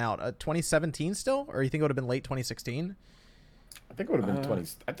this have come out? 2017 still? Or you think it would have been late 2016? I think it would have been 20.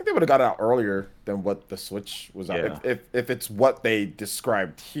 I think they would have got it out earlier than what the Switch was out. Yeah. If it's what they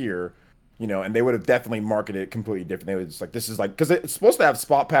described here, you know, and they would have definitely marketed it completely different. They would just like, this is like, because it's supposed to have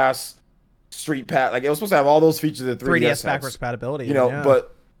Spot Pass, Street Pass, like it was supposed to have all those features that 3DS backwards compatibility, you know, yeah.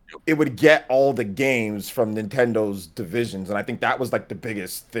 but it would get all the games from Nintendo's divisions, and I think that was like the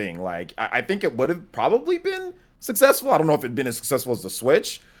biggest thing. Like, I think it would have probably been successful. I don't know if it'd been as successful as the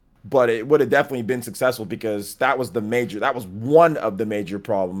Switch, but it would have definitely been successful because that was one of the major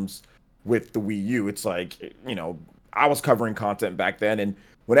problems with the Wii U. It's like, you know, I was covering content back then, and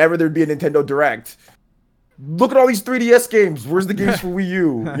whenever there'd be a Nintendo Direct, look at all these 3DS games. Where's the games for Wii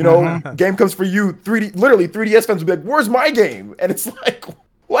U? You know, game comes for you. 3DS fans would be like, where's my game? And it's like,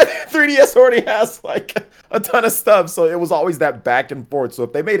 what? 3DS already has like a ton of stuff. So it was always that back and forth. So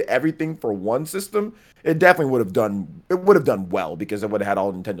if they made everything for one system, it definitely would have done well because it would have had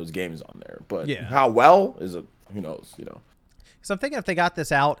all Nintendo's games on there. But how well is it? Who knows, you know? So I'm thinking if they got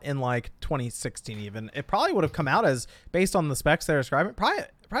this out in like 2016 even, it probably would have come out as, based on the specs they're describing, probably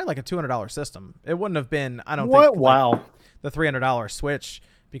like a $200 system. It wouldn't have been, I don't think, like the $300 Switch,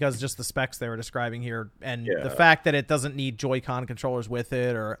 because just the specs they were describing here and the fact that it doesn't need Joy-Con controllers with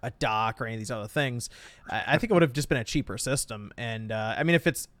it or a dock or any of these other things. I think it would have just been a cheaper system. And I mean, if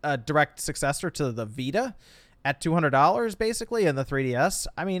it's a direct successor to the Vita at $200 basically and the 3DS,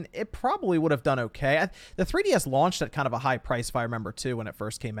 I mean, it probably would have done okay. The 3DS launched at kind of a high price, if I remember too, when it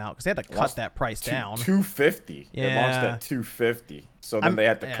first came out, because they had to cut that price down. $250. Yeah. It launched at $250. So then they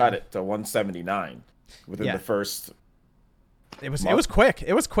had to cut it to $179 within the first. It was quick.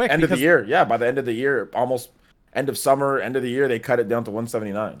 It was quick. End of the year. Yeah, by the end of the year, almost end of summer, end of the year, they cut it down to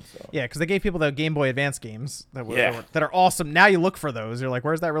 $179. So. Yeah, because they gave people the Game Boy Advance games that are awesome. Now you look for those. You're like,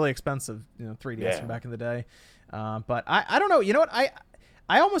 where's that really expensive 3DS from back in the day? But I don't know. You know what?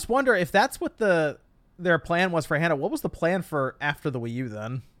 I almost wonder if that's what their plan was for handheld. What was the plan for after the Wii U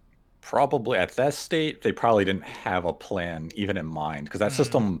then? Probably at that state, they probably didn't have a plan even in mind, because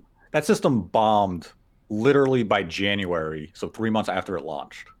that system bombed literally by January. So 3 months after it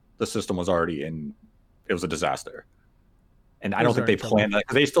launched, the system was already in. It was a disaster. And I don't think they planned that,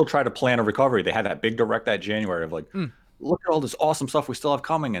 because they still tried to plan a recovery. They had that big direct that January of like, look at all this awesome stuff we still have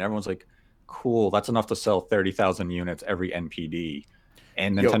coming. And everyone's like, cool, that's enough to sell 30,000 units every NPD.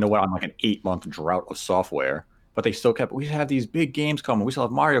 And Nintendo went on like an 8-month drought of software, but they still kept, we have these big games coming. We still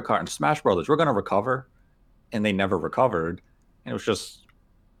have Mario Kart and Smash Brothers. We're going to recover. And they never recovered. And it was just,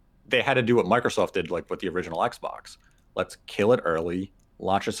 they had to do what Microsoft did, like with the original Xbox. Let's kill it early,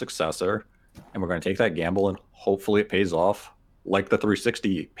 launch a successor, and we're going to take that gamble, and hopefully it pays off. Like the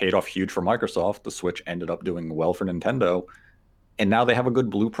 360 paid off huge for Microsoft, the Switch ended up doing well for Nintendo, and now they have a good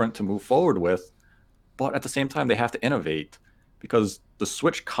blueprint to move forward with. But at the same time, they have to innovate, because the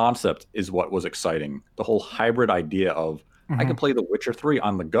Switch concept is what was exciting. The whole hybrid idea of I can play The Witcher 3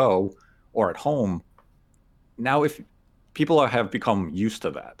 on the go or at home. Now, if people have become used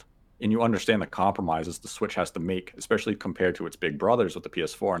to that, and you understand the compromises the Switch has to make, especially compared to its big brothers with the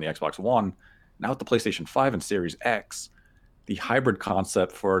PS4 and the Xbox One, now with the PlayStation 5 and Series X, the hybrid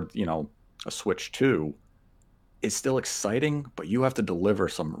concept for, a Switch 2 is still exciting, but you have to deliver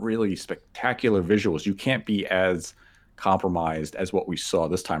some really spectacular visuals. You can't be as compromised as what we saw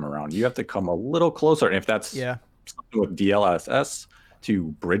this time around. You have to come a little closer. And if that's something with DLSS to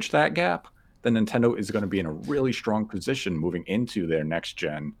bridge that gap, then Nintendo is going to be in a really strong position moving into their next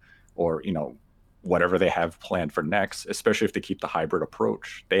gen, or whatever they have planned for next, especially if they keep the hybrid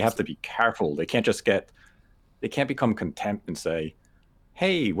approach. They have to be careful. They can't become content and say,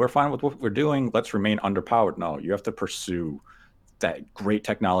 hey, we're fine with what we're doing, let's remain underpowered. No, you have to pursue that great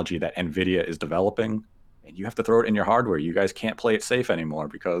technology that NVIDIA is developing, and you have to throw it in your hardware. You guys can't play it safe anymore,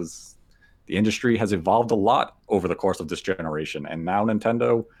 because the industry has evolved a lot over the course of this generation. And now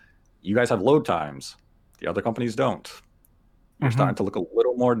Nintendo, you guys have load times. The other companies don't. You're starting to look a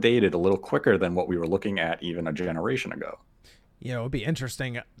little more dated, a little quicker than what we were looking at even a generation ago. It would be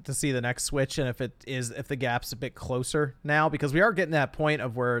interesting to see the next Switch, and if the gap's a bit closer now, because we are getting that point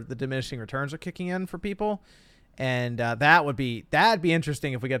of where the diminishing returns are kicking in for people, and that'd be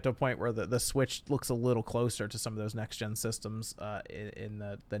interesting if we get to a point where the Switch looks a little closer to some of those next gen systems in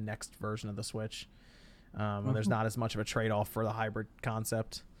the next version of the Switch, when there's not as much of a trade off for the hybrid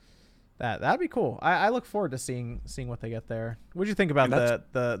concept. That'd be cool. I look forward to seeing what they get there. What'd you think about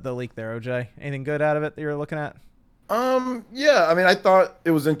the leak there, OJ? Anything good out of it that you're looking at? Yeah, I mean, I thought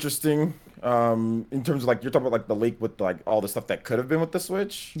it was interesting. In terms of like, you're talking about like the leak with like all the stuff that could have been with the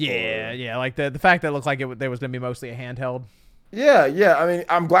Switch. Yeah, like the fact that it looked like there was gonna be mostly a handheld. Yeah. I mean,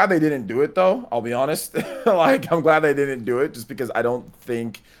 I'm glad they didn't do it though. I'll be honest. Like, I'm glad they didn't do it, just because I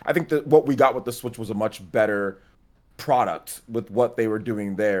think that what we got with the Switch was a much better product with what they were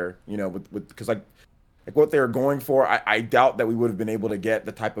doing there. Because like like what they were going for, I doubt that we would have been able to get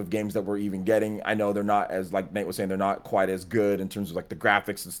the type of games that we're even getting. I know they're not, as like Nate was saying, they're not quite as good in terms of like the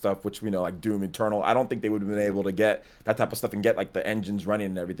graphics and stuff, which we know, like Doom Eternal. I don't think they would have been able to get that type of stuff and get like the engines running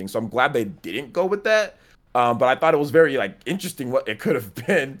and everything. So I'm glad they didn't go with that. But I thought it was very like interesting what it could have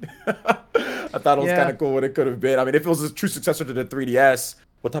been. I thought it was kind of cool what it could have been. I mean, if it was a true successor to the 3DS,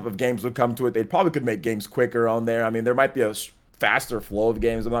 what type of games would come to it? They probably could make games quicker on there. I mean, there might be a faster flow of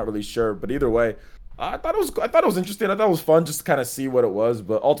games. I'm not really sure, but either way, I thought it was interesting. I thought it was fun just to kind of see what it was.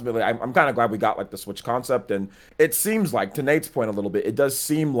 But ultimately, I'm kind of glad we got like the Switch concept, and it seems like, to Nate's point a little bit, it does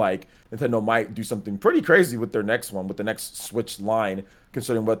seem like Nintendo might do something pretty crazy with their next one, with the next Switch line,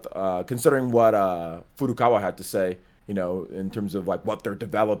 considering what Furukawa had to say, you know, in terms of like what they're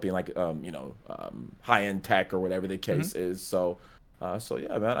developing, like high-end tech or whatever the case is. So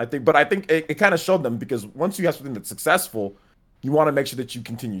yeah, man, I think it kind of showed them, because once you have something that's successful, you want to make sure that you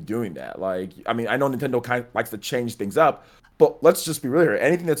continue doing that. Like, I mean, I know Nintendo kind of likes to change things up, but let's just be real here.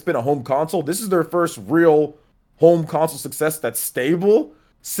 Anything that's been a home console, this is their first real home console success that's stable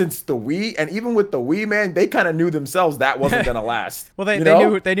since the Wii. And even with the Wii, man, they kind of knew themselves that wasn't gonna last. Well, they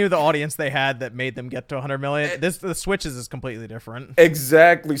knew the audience they had that made them get to 100 million. The Switches is completely different.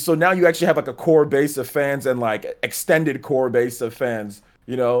 Exactly. So now you actually have like a core base of fans, and like extended core base of fans,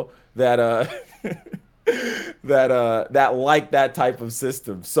 you know, that that like that type of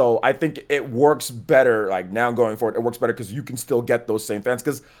system. So I think it works better, like now going forward, it works better because you can still get those same fans,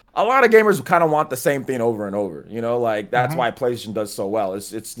 because a lot of gamers kind of want the same thing over and over, you know, like that's why PlayStation does so well.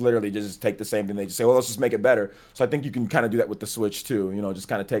 It's literally just take the same thing, they just say, well, let's just make it better. So I think you can kind of do that with the Switch too, you know, just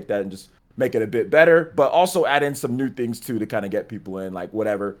kind of take that and just make it a bit better, but also add in some new things too to kind of get people in, like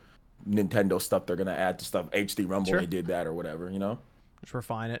whatever Nintendo stuff they're gonna add to stuff. HD Rumble, they did that or whatever, you know. Just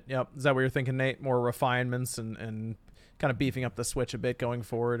refine it. Yep. Is that what you're thinking, Nate? More refinements and kind of beefing up the Switch a bit going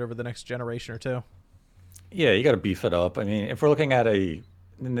forward over the next generation or two? Yeah, you got to beef it up. I mean, if we're looking at the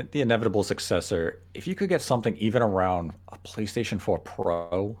inevitable successor, if you could get something even around a PlayStation 4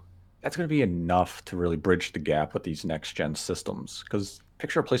 Pro, that's going to be enough to really bridge the gap with these next-gen systems. Because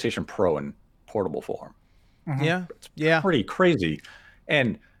picture a PlayStation Pro in portable form. Yeah. It's pretty crazy.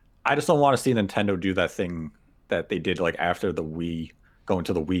 And I just don't want to see Nintendo do that thing that they did like after the Wii, going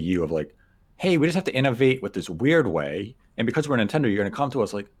to the Wii U, of like, hey, we just have to innovate with this weird way. And because we're Nintendo, you're going to come to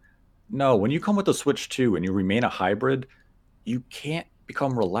us like, no, when you come with the Switch 2 and you remain a hybrid, you can't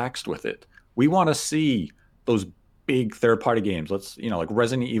become relaxed with it. We want to see those big third-party games. Let's, you know, like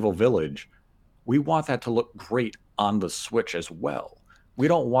Resident Evil Village. We want that to look great on the Switch as well. We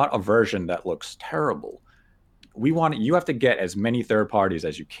don't want a version that looks terrible. We want you have to get as many third parties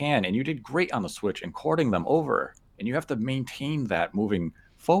as you can, and you did great on the Switch in courting them over, and you have to maintain that moving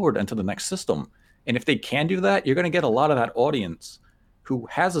forward into the next system. And if they can do that, you're going to get a lot of that audience who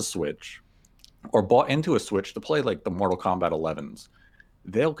has a Switch or bought into a Switch to play like the Mortal Kombat 11s.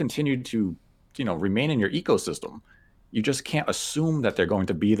 They'll continue to, you know, remain in your ecosystem. You just can't assume that they're going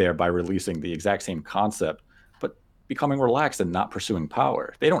to be there by releasing the exact same concept, but becoming relaxed and not pursuing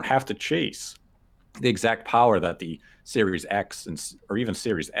power. They don't have to chase the exact power that the Series X or even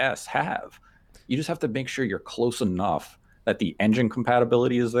Series S have. You just have to make sure you're close enough that the engine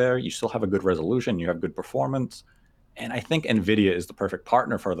compatibility is there. You still have a good resolution. You have good performance. And I think NVIDIA is the perfect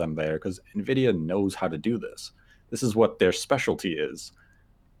partner for them there, because NVIDIA knows how to do this. This is what their specialty is.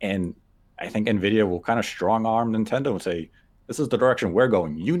 And I think NVIDIA will kind of strong arm Nintendo and say, this is the direction we're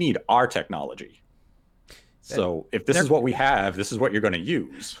going. You need our technology. So if this is what we have, this is what you're going to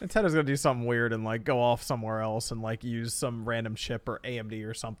use. Nintendo's going to do something weird and like go off somewhere else and like use some random chip or AMD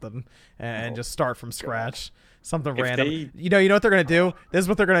or something and just start from scratch. Something random. You know what they're going to do? This is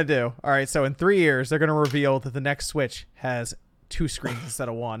what they're going to do. All right. So in 3 years, they're going to reveal that the next Switch has 2 screens instead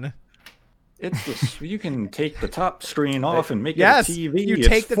of 1. You can take the top screen off and make it a TV. You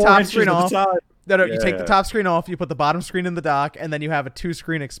take the top screen off. You take the top screen off, you put the bottom screen in the dock, and then you have a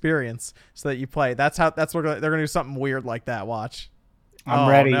 2-screen experience so that you play. That's what they're gonna do, something weird like that. Watch. I'm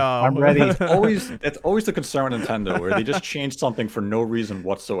ready. No. I'm ready. It's always the concern with Nintendo, where they just change something for no reason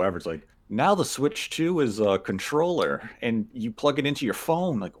whatsoever. It's like, now the Switch 2 is a controller and you plug it into your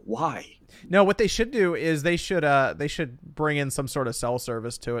phone. Like, why? No, what they should do is they should bring in some sort of cell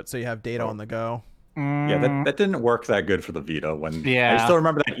service to it so you have data on the go. Yeah, that didn't work that good for the Vita. I still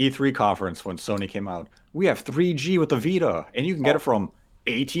remember that E3 conference when Sony came out. We have 3G with the Vita, and you can get it from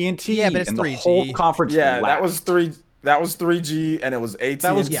AT&T. Yeah, but it's and 3G. The whole conference. Yeah, that was 3G, and it was AT&T.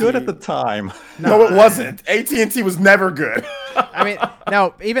 That was good at the time. No, it wasn't. AT&T was never good. I mean,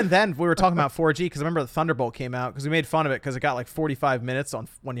 now even then we were talking about 4G because I remember the Thunderbolt came out because we made fun of it because it got like 45 minutes on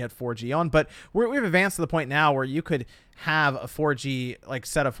when you had 4G on. But we've advanced to the point now where you could have a 4G like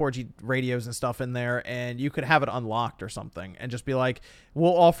set of 4G radios and stuff in there, and you could have it unlocked or something, and just be like,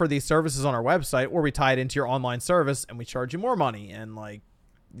 we'll offer these services on our website, or we tie it into your online service and we charge you more money, and like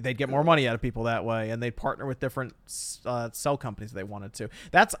they'd get more money out of people that way, and they'd partner with different cell companies if they wanted to.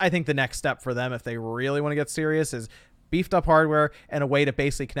 That's, I think, the next step for them if they really want to get serious is beefed up hardware and a way to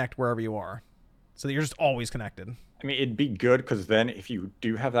basically connect wherever you are so that you're just always connected. I mean, it'd be good because then if you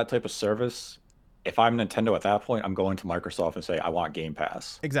do have that type of service, if I'm Nintendo at that point, I'm going to Microsoft and say, I want Game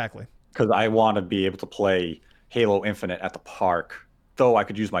Pass. Exactly. Because I want to be able to play Halo Infinite at the park. Though I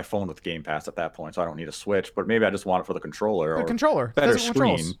could use my phone with Game Pass at that point, so I don't need a Switch. But maybe I just want it for the controller. The controller. Better Physical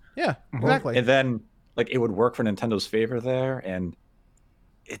screen. Controls. Yeah, exactly. And then, like, it would work for Nintendo's favor there. And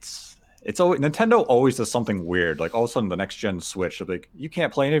it's always, Nintendo always does something weird. Like, all of a sudden, the next gen Switch, they're like, you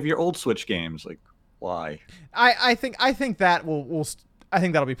can't play any of your old Switch games. Like, why? I think that I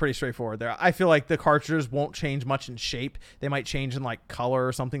think that'll be pretty straightforward there. I feel like the cartridges won't change much in shape. They might change in like color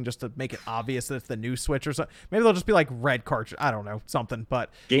or something just to make it obvious that it's the new Switch or something. Maybe they'll just be like red cartridge. I don't know, something.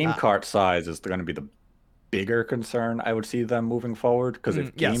 But game cart size is going to be the bigger concern I would see them moving forward. Because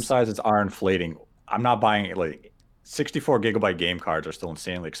if game sizes are inflating, I'm not buying it. Like 64 gigabyte game cards are still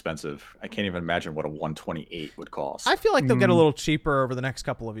insanely expensive. I can't even imagine what a 128 would cost. I feel like they'll get a little cheaper over the next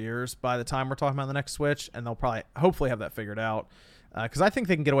couple of years by the time we're talking about the next Switch, and they'll probably hopefully have that figured out. Because I think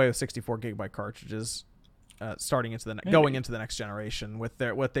they can get away with 64 gigabyte cartridges, starting into going into the next generation with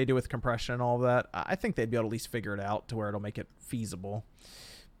what they do with compression and all of that. I think they'd be able to at least figure it out to where it'll make it feasible.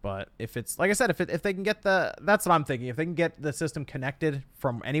 But if it's like I said, if they can get that's what I'm thinking. If they can get the system connected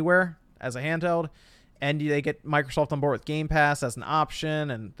from anywhere as a handheld, and they get Microsoft on board with Game Pass as an option,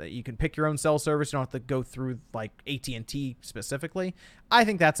 and that you can pick your own cell service, you don't have to go through like AT&T specifically. I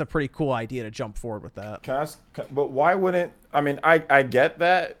think that's a pretty cool idea to jump forward with that. But why wouldn't, I mean, I get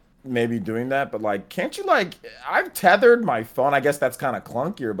that, maybe doing that, but like, can't you like, I've tethered my phone. I guess that's kind of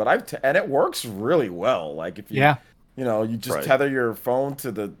clunkier, but and it works really well. Like if you, you know, you just tether your phone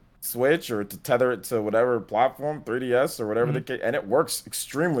to the Switch or to tether it to whatever platform, 3DS or whatever the case, and it works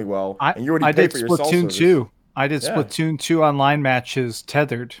extremely well. And you already pay for your cell service. I did Splatoon 2 online matches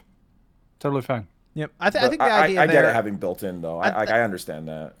tethered. Totally fine. Yep. I think the idea I get it having built in though. I understand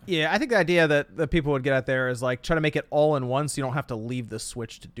that. Yeah, I think the idea that people would get out there is like try to make it all in one so you don't have to leave the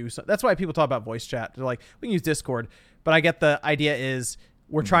Switch to do so. That's why people talk about voice chat. They're like, we can use Discord, but I get the idea is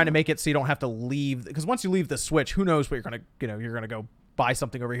we're trying to make it so you don't have to leave, because once you leave the Switch, who knows what you're going to, you're going to go buy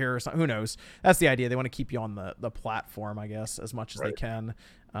something over here or something. Who knows? That's the idea. They want to keep you on the platform, I guess, as much as they can.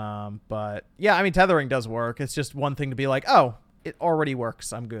 But yeah, I mean, tethering does work. It's just one thing to be like, oh, it already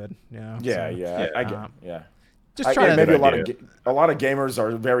works. I'm good. You know? I get it. Just try to maybe a lot of gamers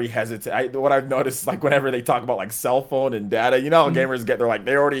are very hesitant. What I've noticed, like whenever they talk about like cell phone and data, you know, how gamers get, they're like,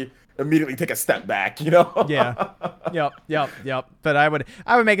 they already immediately take a step back, you know? Yep. But I would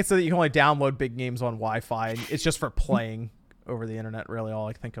make it so that you can only download big games on Wi-Fi. It's just for playing over the internet, really all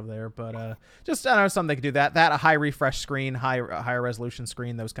I think of there. But just, I don't know, something they could do that a high refresh screen, higher resolution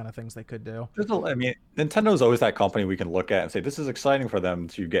screen, those kind of things they could do. I mean, Nintendo's always that company we can look at and say this is exciting for them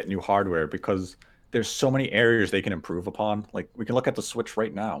to get new hardware because there's so many areas they can improve upon. Like we can look at the Switch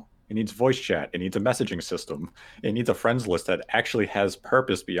right now. It needs voice chat. It needs a messaging system. It needs a friends list that actually has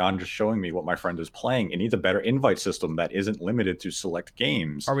purpose beyond just showing me what my friend is playing. It needs a better invite system that isn't limited to select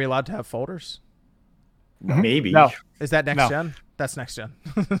games. Are we allowed to have folders? Maybe. No. Is that next gen? That's next gen.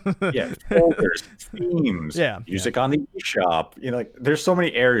 Yeah, folders, themes, music on the eShop. You know, like there's so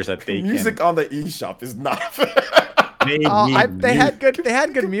many areas that they music on the eShop is not. They had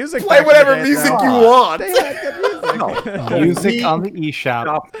good music. Play whatever music you want. They had good music. Music on the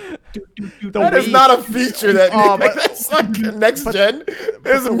eShop. That is not a feature that that's like next gen.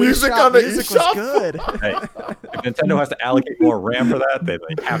 There's music on the eShop. Good. Hey, if Nintendo has to allocate more RAM for that, they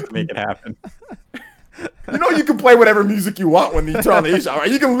have to make it happen. You know, you can play whatever music you want when you turn on the eShop, right?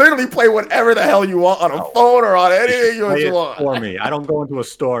 You can literally play whatever the hell you want on a phone or on anything you want. For me, I don't go into a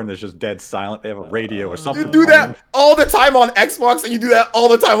store and there's just dead silent. They have a radio or something. You do that all the time on Xbox, and you do that all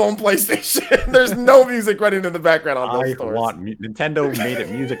the time on PlayStation. There's no music running in the background on those stores. Nintendo made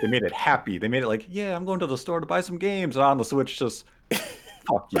it music. They made it happy. They made it like, yeah, I'm going to the store to buy some games. And on the Switch, just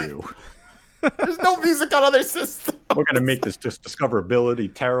fuck you. There's no music on other systems. We're gonna make this just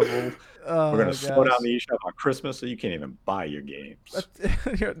discoverability terrible. We're gonna slow down the eShop on Christmas, so you can't even buy your games.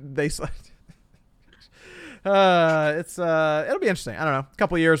 It'll be interesting. I don't know. A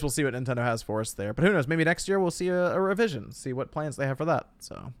couple of years, we'll see what Nintendo has for us there. But who knows? Maybe next year we'll see a revision. See what plans they have for that.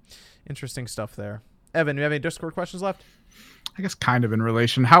 So, interesting stuff there. Evan, do you have any Discord questions left? I guess kind of in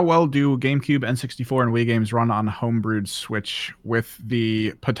relation. How well do GameCube, N64, and Wii games run on homebrewed Switch? With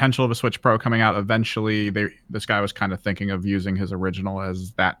the potential of a Switch Pro coming out eventually, this guy was kind of thinking of using his original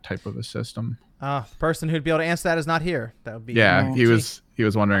as that type of a system. The person who'd be able to answer that is not here. That would be he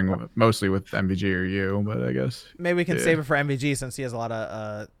was wondering mostly with MVG or you, but I guess maybe we can save it for MVG since he has a lot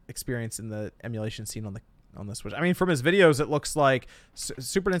of experience in the emulation scene on the Switch. I mean, from his videos, it looks like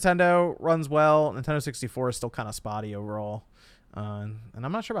Super Nintendo runs well. Nintendo 64 is still kind of spotty overall. And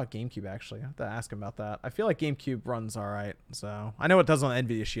I'm not sure about GameCube, actually. I have to ask him about that. I feel like GameCube runs all right. So I know it does on the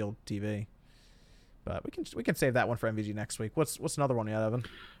NVIDIA Shield TV. But we can save that one for MVG next week. What's another one you had, Evan?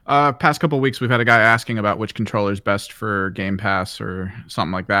 Past couple of weeks, we've had a guy asking about which controller is best for Game Pass or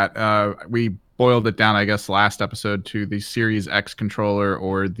something like that. We boiled it down, I guess, last episode to the Series X controller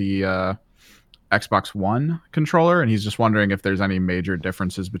or the Xbox One controller, and he's just wondering if there's any major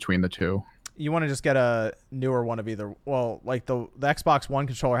differences between the two. You want to just get a newer one of either. Well, like the Xbox One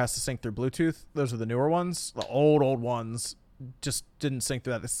controller has to sync through Bluetooth. Those are the newer ones. The old ones just didn't sync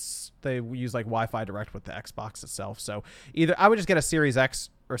through that. They use like Wi-Fi direct with the Xbox itself. So either I would just get a Series X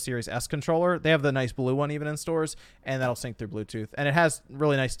or Series S controller. They have the nice blue one even in stores, and that'll sync through Bluetooth. And it has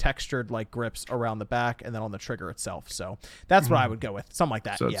really nice textured like grips around the back and then on the trigger itself. So that's what I would go with. Something like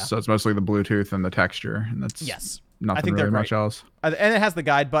that. So it's mostly the Bluetooth and the texture, and that's nothing I think really much else. And it has the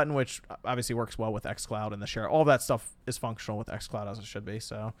guide button, which obviously works well with xCloud and the share. All that stuff is functional with xCloud as it should be.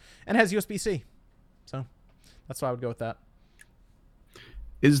 So, and it has USB-C. So that's why I would go with that.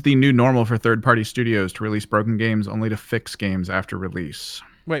 Is the new normal for third-party studios to release broken games only to fix games after release?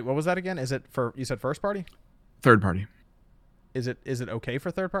 Wait, what was that again? Is it for, you said first party? Third party. Is it okay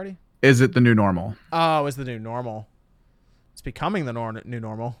for third party? Is it the new normal? Oh, is the new normal. It's becoming the new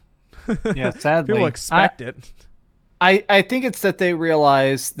normal. Yeah, sadly. People expect it. I think it's that they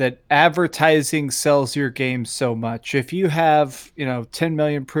realize that advertising sells your game so much. If you have, 10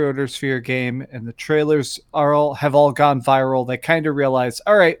 million pre-orders for your game and the trailers have all gone viral, they kind of realize,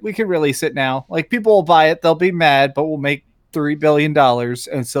 all right, we can release it now. Like, people will buy it, they'll be mad, but we'll make $3 billion,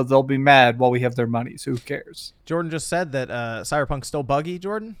 and so they'll be mad while we have their money. So who cares? Jordan just said that Cyberpunk's still buggy,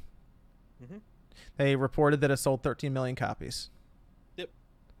 Jordan. Mm-hmm. They reported that it sold 13 million copies. Yep.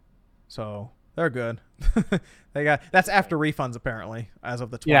 So they're good. That's after refunds apparently as of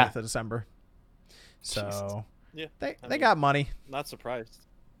the 20th of December. So yeah, they got money. Not surprised.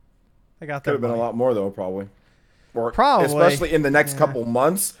 They got Could have been a lot more though, probably. Or probably, especially in the next couple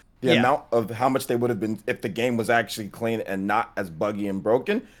months, the amount of how much they would have been if the game was actually clean and not as buggy and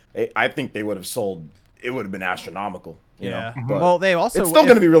broken. I think they would have sold. It would have been astronomical. You know? Well, they also it's still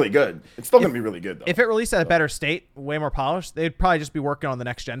going to be really good. It's still going to be really good though. If it released at a better state, way more polished, they'd probably just be working on the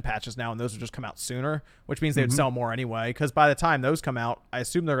next gen patches now, and those would just come out sooner, which means they would sell more anyway. Because by the time those come out, I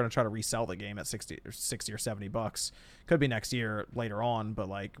assume they're going to try to resell the game at $60 or $70. Could be next year later on, but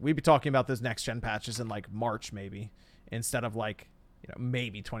like we'd be talking about those next gen patches in like March maybe, instead of like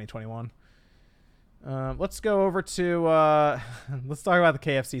maybe 2021. Let's go over to let's talk about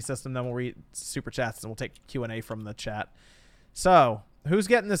the KFC system, then we'll read super chats and we'll take Q&A from the chat. So who's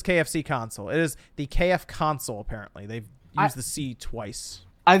getting this KFC console? It is the KF console. Apparently they've used the C twice.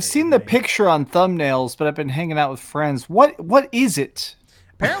 I've seen the picture on thumbnails, but I've been hanging out with friends. What is it?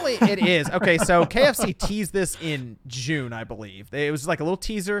 Apparently it is. Okay, so KFC teased this in June, I believe. It was like a little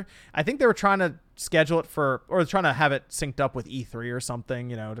teaser. I think they were trying to schedule it or trying to have it synced up with E3 or something,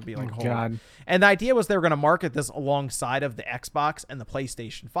 to be like, God. And the idea was they were going to market this alongside of the Xbox and the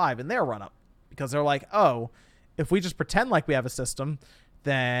PlayStation 5 in their run-up. Because they're like, oh, if we just pretend like we have a system,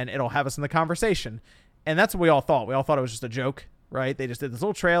 then it'll have us in the conversation. And that's what we all thought. We all thought it was just a joke, right? They just did this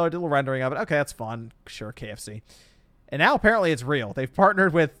little trailer, did a little rendering of it. Okay, that's fun. Sure, KFC. And now apparently it's real. They've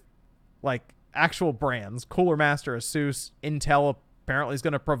partnered with like actual brands. Cooler Master, Asus, Intel apparently is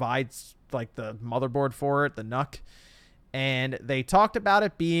going to provide like the motherboard for it, the NUC. And they talked about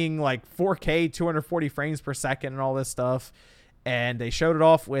it being like 4K, 240 frames per second and all this stuff. And they showed it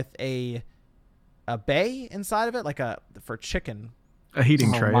off with a bay inside of it, like for chicken. A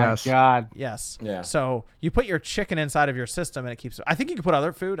heating tray, yes. Oh my God. Yes. Yeah. So you put your chicken inside of your system and it keeps, I think you can put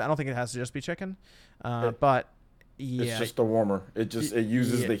other food. I don't think it has to just be chicken. But yeah, it's just a warmer. It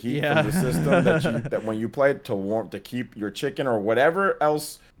uses the heat from the system that when you play it to keep your chicken or whatever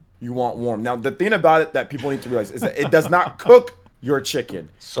else you want warm. Now the thing about it that people need to realize is that it does not cook your chicken.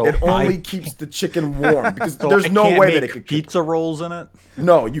 So it only keeps the chicken warm because there's no way that it could pizza rolls in it.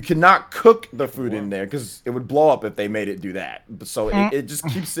 No, you cannot cook the food in there because it would blow up if they made it do that. So it just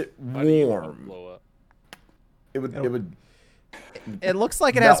keeps it warm. Blow up. It would. It looks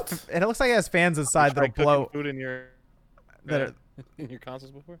like it melt. has. It looks like it has fans inside that'll blow. Food in your That in your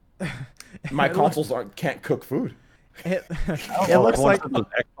consoles before? My consoles can't cook food. It, Oh, it looks everyone like said the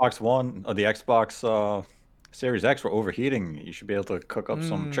Xbox One or the Xbox Series X were overheating. You should be able to cook up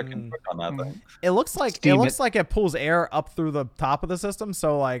some chicken quick on that thing. it looks like Steam it. it pulls air up through the top of the system,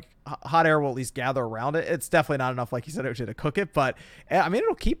 so like hot air will at least gather around it. It's definitely not enough, like you said, to cook it, but I mean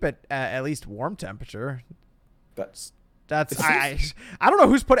it'll keep it at least warm temperature. That's I don't know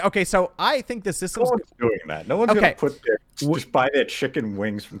who's putting. Okay, so I think the No system's one's doing that. No one's Okay. gonna put their just buy their chicken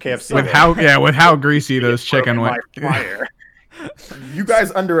wings from KFC. with how greasy those chicken wings. you guys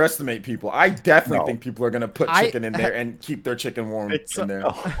underestimate people. I definitely No. think people are gonna put chicken in there and keep their chicken warm in there.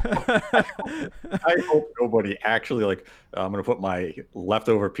 I hope nobody actually I'm gonna put my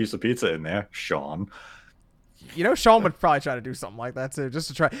leftover piece of pizza in there, Sean. You know, Sean would probably try to do something like that too, just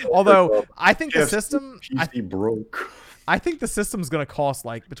to try. Although I think the system, PC broke. I think the system's gonna cost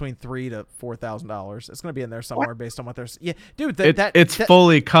like between $3,000 to $4,000. It's gonna be in there somewhere based on what there's. Yeah, dude, It's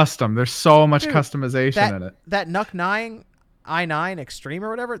fully custom. There's so much Dude, customization in it. That NUC 9 i9 Extreme or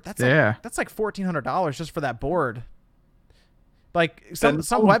whatever. That's like $1,400 just for that board. Like some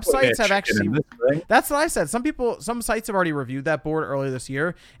websites have actually. That's what I said. Some sites have already reviewed that board earlier this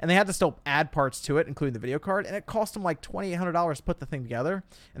year, and they had to still add parts to it, including the video card, and it cost them like $2,800 to put the thing together,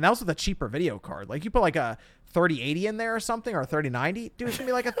 and that was with a cheaper video card. Like you put like a 3080 in there or something, or a 3090, dude, it's gonna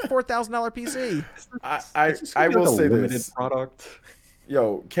be like a $4,000 PC. I will say this. Product.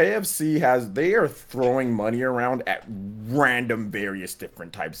 Yo, KFC they are throwing money around at random various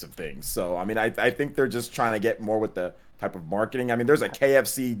different types of things. So I mean, I think they're just trying to get more with the type of marketing. I mean, there's a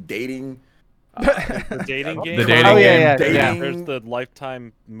KFC dating The dating game. The dating Oh, game. yeah. Dating, There's the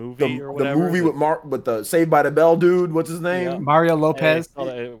Lifetime movie or the whatever. movie with the Saved by the Bell dude. What's his name? Yeah. Mario Lopez.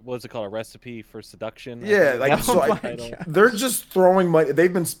 What's it called? A Recipe for Seduction. Yeah, like Oh my title. God. they're just throwing money.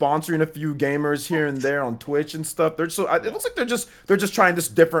 They've been sponsoring a few gamers here and there on Twitch and stuff. It looks like they're just trying this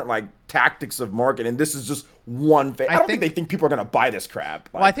different like tactics of marketing. This is just one thing. I don't think they think people are gonna buy this crap.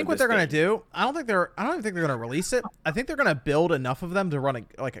 Well, I think what they're gonna do, I don't even think they're gonna release it. I think they're gonna build enough of them to run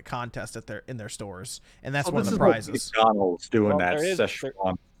a contest in their stores, and that's one of the prizes. McDonald's doing Well, that there is-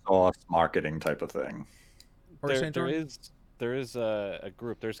 Szechuan sauce marketing type of thing. There is a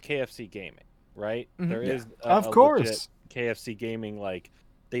group. There's KFC Gaming, right? Mhm. There is Of a course. legit KFC Gaming.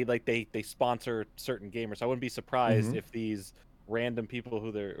 They sponsor certain gamers. I wouldn't be surprised if these random people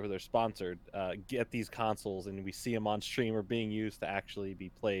who they're sponsored get these consoles and we see them on stream or being used to actually be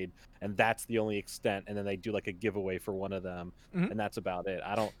played, and that's the only extent. And then they do like a giveaway for one of them, and that's about it.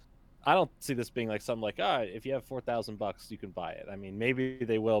 I don't see this being like something like, if you have $4,000, you can buy it. I mean, maybe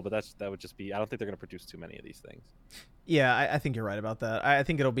they will, but that would just be. I don't think they're going to produce too many of these things. Yeah, I think you're right about that. I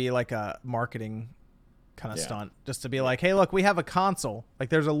think it'll be like a marketing kind of stunt, just to be like, hey, look, we have a console. Like,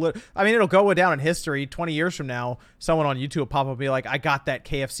 there's I mean, it'll go down in history. 20 years from now, someone on YouTube will pop up and be like, I got that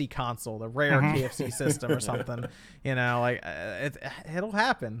KFC console, the rare KFC system or something. You know, like it'll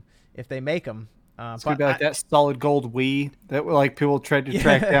happen if they make them. It's gonna be like that solid gold Wii that like people tried to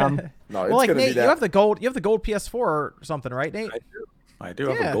track down. No, it's well, like gonna Nate, be that. you have the gold PS4 or something, right, Nate? I do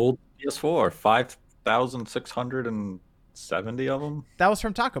have Yeah. a gold PS4, 5,670 of them. That was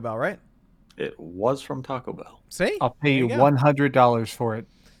from Taco Bell, right? It was from Taco Bell. See, I'll pay you There go. $100 for it.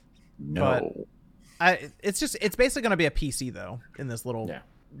 No. It's basically gonna be a PC though in this little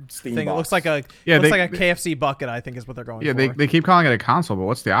Steam thing. It box. looks like a Yeah, looks they- like a KFC bucket. I think is what they're going Yeah, for. they keep calling it a console, but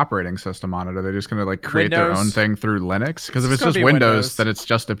what's the operating system on it? Are they just gonna like create their own Windows. thing through Linux? Because if It's it's gonna just be Windows, Windows. then it's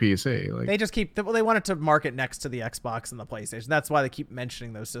just a PC. Like They just keep. Well, they wanted to market next to the Xbox and the PlayStation. That's why they keep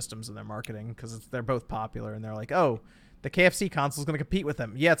mentioning those systems in their marketing because they're both popular and they're like, oh, the KFC console is going to compete with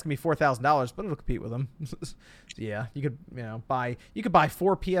them. Yeah, it's going to be $4,000, but it'll compete with them. Yeah, you could buy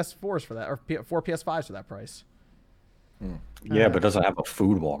 4 PS4s for that or 4 PS5s for that price. Yeah, but it doesn't have a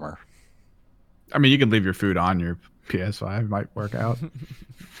food warmer. I mean, you can leave your food on your PS5. It might work out.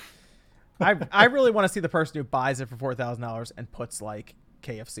 I really want to see the person who buys it for $4,000 and puts like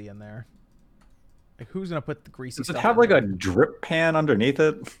KFC in there. Like, who's going to put the greasy Does it stuff have in like there? a drip pan underneath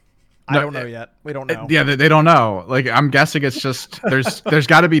it? I don't know yet. We don't know. Yeah, they don't know. Like, I'm guessing it's just there's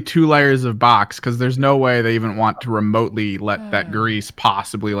got to be 2 layers of box because there's no way they even want to remotely let that grease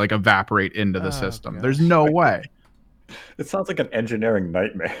possibly like evaporate into the system. There's no way. It sounds like an engineering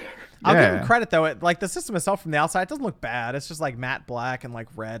nightmare. I'll give Yeah. them credit though. Like the system itself from the outside, it doesn't look bad. It's just like matte black and like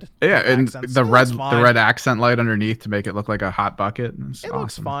red. Yeah, and accents. the It looks fine. red accent light underneath to make it look like a hot bucket. It's It awesome.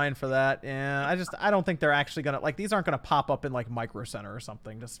 looks fine for that. Yeah, I don't think they're actually gonna like these aren't gonna pop up in like Micro Center or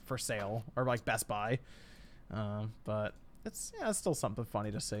something just for sale or like Best Buy. But it's still something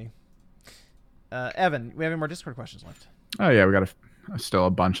funny to see. Evan, we have any more Discord questions left? Oh yeah, we got still a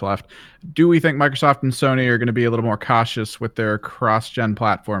bunch left. Do we think Microsoft and Sony are going to be a little more cautious with their cross-gen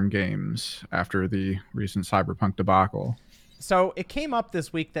platform games after the recent Cyberpunk debacle? So it came up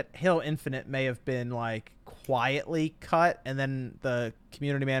this week that Halo Infinite may have been like quietly cut, and then the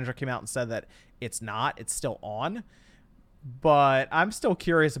community manager came out and said that it's not, it's still on. But I'm still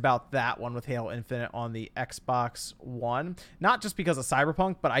curious about that one with Halo Infinite on the Xbox One. Not just because of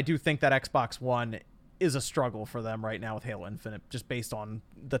Cyberpunk, but I do think that Xbox One is a struggle for them right now with Halo Infinite, just based on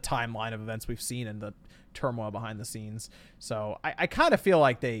the timeline of events we've seen and the turmoil behind the scenes. So I kind of feel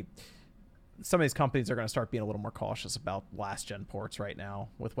like some of these companies are going to start being a little more cautious about last-gen ports right now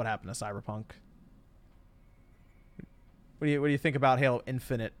with what happened to Cyberpunk. What do you think about Halo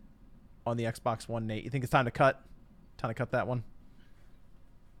Infinite on the Xbox One, Nate? You think it's time to cut that one?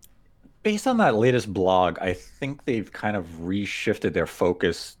 Based on that latest blog, I think they've kind of reshifted their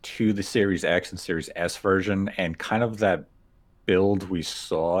focus to the Series X and Series S version, and kind of that build we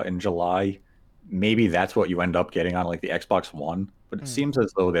saw in July. Maybe that's what you end up getting on like the Xbox One, but it seems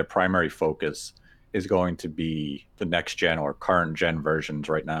as though their primary focus is going to be the next gen or current gen versions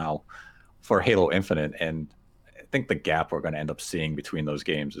right now for Halo Infinite. And I think the gap we're going to end up seeing between those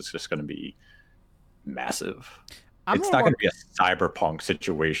games is just going to be massive. It's not going to be a Cyberpunk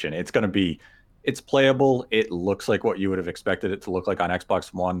situation. It's going to be, it's playable. It looks like what you would have expected it to look like on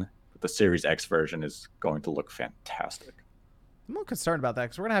Xbox One, but the Series X version is going to look fantastic. I'm a little concerned about that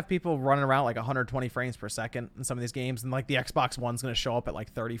because we're going to have people running around like 120 frames per second in some of these games, and like the Xbox One's going to show up at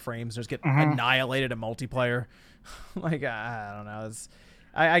like 30 frames. Just get annihilated in multiplayer. Like, I don't know.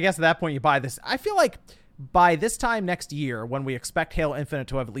 I guess at that point you buy this. I feel like by this time next year, when we expect Halo Infinite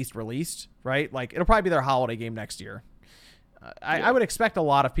to have at least released, right? Like, it'll probably be their holiday game next year. I would expect a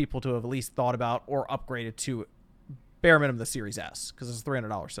lot of people to have at least thought about or upgraded to bare minimum the Series S, because it's a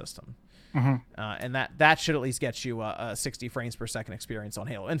 $300 system. And that should at least get you a 60 frames per second experience on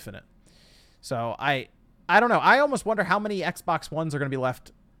Halo Infinite. So I don't know. I almost wonder how many Xbox Ones are going to be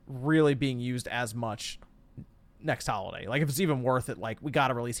left really being used as much next holiday. Like, if it's even worth it, like, we got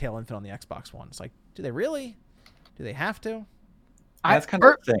to release Halo Infinite on the Xbox One. It's like, do they really? Do they have to? That's kind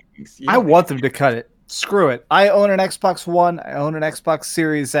of the thing. I want them to cut it. Screw it. I own an Xbox One. I own an Xbox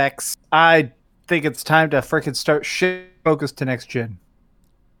Series X. I think it's time to freaking start focus to next gen.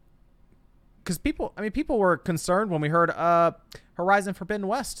 Because people were concerned when we heard Horizon Forbidden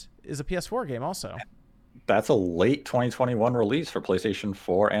West is a PS4 game also. That's a late 2021 release for PlayStation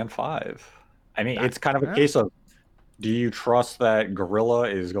 4 and 5. I mean, it's kind of a case of, do you trust that Guerrilla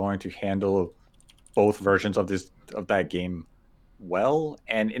is going to handle both versions of that game well?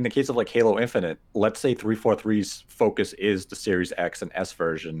 And in the case of like Halo Infinite, let's say 343's focus is the Series X and S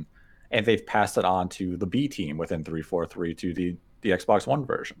version, and they've passed it on to the B team within 343 to the Xbox One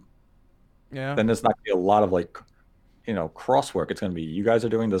version. Yeah. Then there's not going to be a lot of like, crosswork. It's going to be, you guys are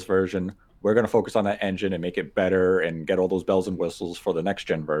doing this version. We're going to focus on that engine and make it better and get all those bells and whistles for the next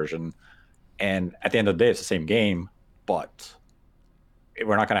gen version. And at the end of the day, it's the same game, but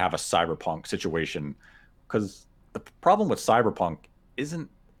we're not going to have a Cyberpunk situation, because the problem with Cyberpunk isn't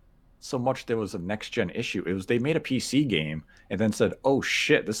so much there was a next gen issue. It was they made a PC game and then said, "Oh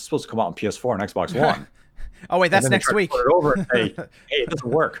shit, this is supposed to come out on PS4 and Xbox One." Oh wait, that's next week. Put it over and say, "Hey, it doesn't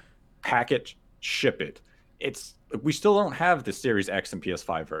work. Package, ship it." We still don't have the Series X and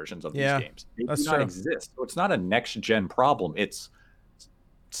PS5 versions of these games. They do not exist. So it's not a next gen problem. It's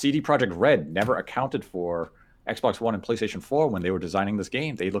CD Projekt Red never accounted for Xbox One and PlayStation 4 when they were designing this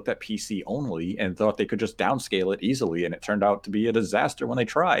game. They looked at PC only and thought they could just downscale it easily, and it turned out to be a disaster when they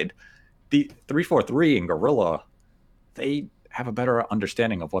tried. The 343 and Guerrilla, they have a better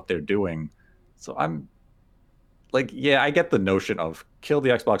understanding of what they're doing. So I'm like, yeah, I get the notion of kill the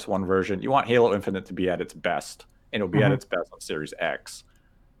Xbox One version. You want Halo Infinite to be at its best, and it'll be at its best on Series X.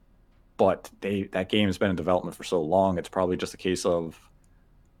 But that game has been in development for so long, it's probably just a case of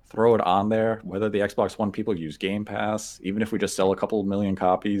throw it on there. Whether the Xbox One people use Game Pass, even if we just sell a couple million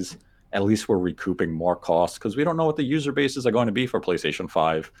copies, at least we're recouping more costs, because we don't know what the user bases are going to be for PlayStation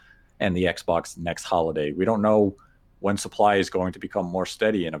 5 and the Xbox next holiday. We don't know when supply is going to become more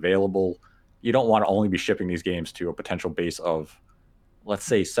steady and available. You don't want to only be shipping these games to a potential base of, let's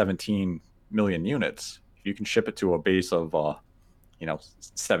say, 17 million units. If you can ship it to a base of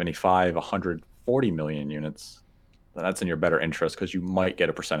 75, 140 million units, then that's in your better interest, because you might get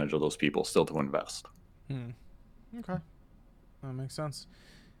a percentage of those people still to invest. Okay. That makes sense.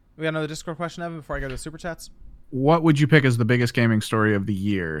 We got another Discord question, Evan, before I go to the Super Chats? What would you pick as the biggest gaming story of the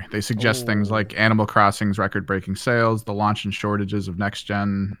year? They suggest things like Animal Crossing's record-breaking sales, the launch and shortages of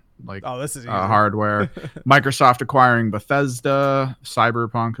next-gen this is hardware, Microsoft acquiring Bethesda,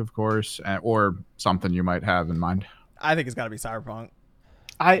 Cyberpunk, of course, or something you might have in mind. I think it's got to be Cyberpunk.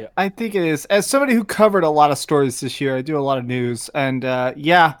 I think it is. As somebody who covered a lot of stories this year, I do a lot of news, and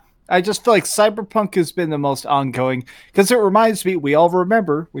yeah, I just feel like Cyberpunk has been the most ongoing because it reminds me. We all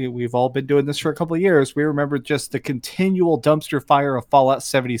remember we've all been doing this for a couple of years. We remember just the continual dumpster fire of Fallout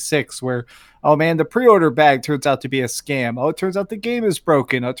 76, where oh man, the pre-order bag turns out to be a scam. Oh, it turns out the game is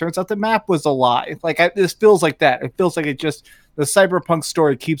broken. Oh, it turns out the map was a lie. Like this feels like that. It feels like the Cyberpunk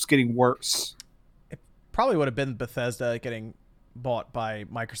story keeps getting worse. It probably would have been Bethesda getting bought by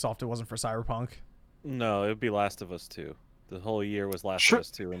Microsoft if it wasn't for Cyberpunk. No, it would be Last of Us 2. The whole year was Last of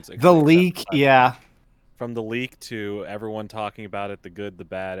Us 2. And the leak, yeah. From the leak to everyone talking about it, the good, the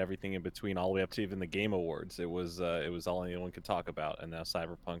bad, everything in between, all the way up to even the Game Awards. It was all anyone could talk about, and now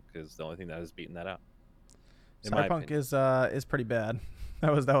Cyberpunk is the only thing that has beaten that out. Cyberpunk is pretty bad.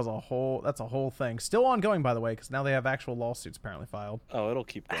 That's a whole thing. Still ongoing, by the way, because now they have actual lawsuits apparently filed. Oh, it'll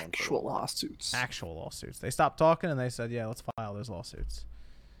keep going. Actual lawsuits. They stopped talking and they said, yeah, let's file those lawsuits.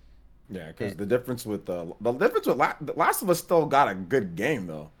 Yeah, because the difference with Last of Us still got a good game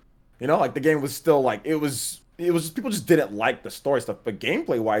though. You know, like the game was still like it was people just didn't like the story stuff, but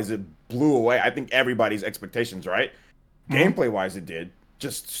gameplay wise it blew away I think everybody's expectations, right? Gameplay wise it did.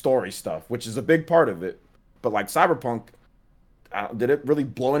 Just story stuff, which is a big part of it. But like Cyberpunk, did it really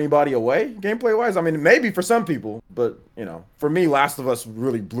blow anybody away gameplay wise? I mean, maybe for some people, but you know, for me, Last of Us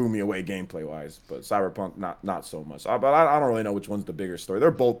really blew me away gameplay wise. But Cyberpunk, not so much. But I don't really know which one's the bigger story.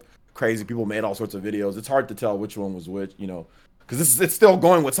 They're both crazy. People made all sorts of videos. It's hard to tell which one was which, you know, because it's still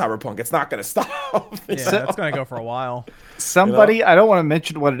going with Cyberpunk. It's not going to stop. Yeah, it's going to go for a while. Somebody, you know? I don't want to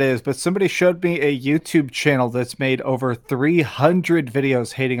mention what it is, but somebody showed me a YouTube channel that's made over 300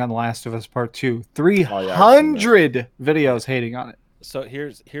 videos hating on Last of Us Part 2. 300 videos hating on it. So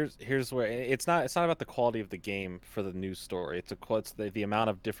here's where it's not about the quality of the game for the news story. It's the amount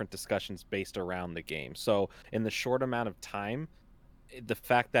of different discussions based around the game. So in the short amount of time, the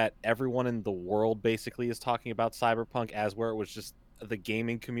fact that everyone in the world basically is talking about Cyberpunk as where it was just the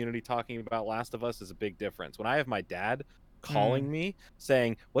gaming community talking about Last of Us is a big difference. When I have my dad calling me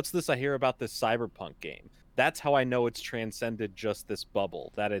saying, "What's this I hear about this Cyberpunk game?" That's how I know it's transcended just this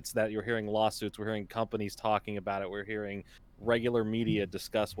bubble. That you're hearing lawsuits, we're hearing companies talking about it, we're hearing regular media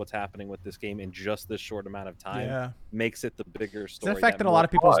discuss what's happening with this game in just this short amount of time. Yeah. Makes it the bigger story. It's affected a lot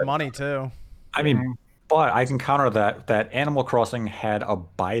of people's money too. I mean, but I can counter that Animal Crossing had a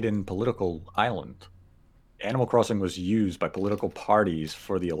Biden political island. Animal Crossing was used by political parties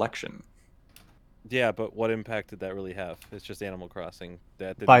for the election. Yeah, but what impact did that really have? It's just Animal Crossing.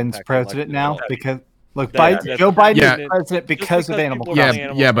 Biden's president now because look, Joe Biden is president because of Animal Crossing.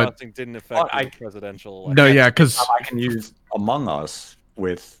 Animal Crossing didn't affect the presidential election. No, yeah, because I can use Among Us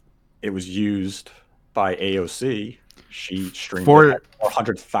it was used by AOC. She streamed it,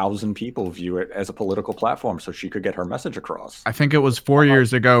 400,000 people view it as a political platform so she could get her message across. I think it was 4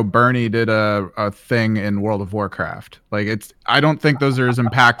 years ago, Bernie did a thing in World of Warcraft. Like I don't think those are as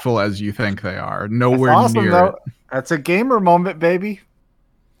impactful as you think they are. Nowhere awesome, near though. it. That's a gamer moment, baby.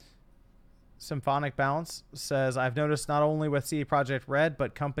 Symphonic Balance says, I've noticed not only with CD Projekt Red,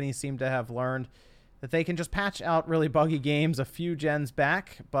 but companies seem to have learned that they can just patch out really buggy games a few gens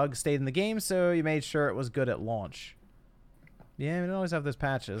back. Bugs stayed in the game, so you made sure it was good at launch. Yeah, we don't always have those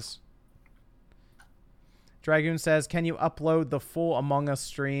patches. Dragoon says, can you upload the full Among Us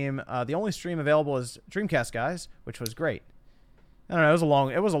stream? The only stream available is Dreamcast Guys, which was great. I don't know,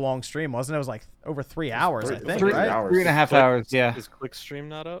 it was a long stream, wasn't it? It was like over 3 hours, I think, right? 3.5 hours, yeah. Is Clickstream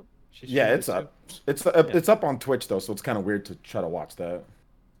not up? Yeah, it's up. It's up on Twitch though, so it's kind of weird to try to watch that.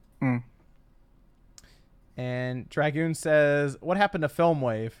 And Dragoon says, what happened to Film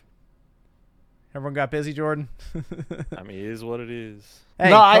Wave? Everyone got busy, Jordan? I mean, it is what it is. Hey,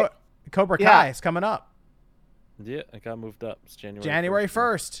 no, Cobra Kai is coming up. Yeah, it got moved up. It's January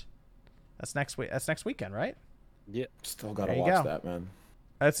 1st. That's next week. That's next weekend, right? Yeah. Still gotta watch that, man.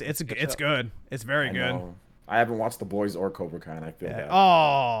 It's good. It's very good. I haven't watched The Boys or Cobra Kai, and I feel bad.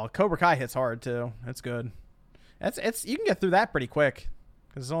 Oh, Cobra Kai hits hard too. It's good. It's you can get through that pretty quick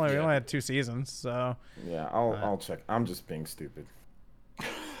because we only had 2 seasons. So yeah, I'll check. I'm just being stupid.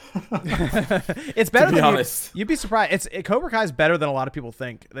 It's better to be honest. You'd be surprised. Cobra Kai is better than a lot of people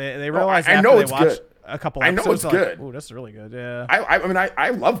think. They realize I know it's good. A couple. I know it's good. Oh, that's really good. Yeah. I mean, I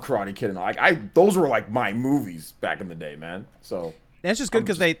love Karate Kid and those were like my movies back in the day, man. So. And it's just good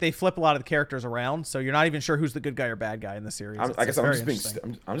because they flip a lot of the characters around, so you're not even sure who's the good guy or bad guy in the series. I guess I'm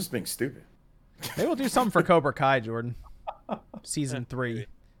just being stupid. Maybe we'll do something for Cobra Kai, Jordan. Season 3.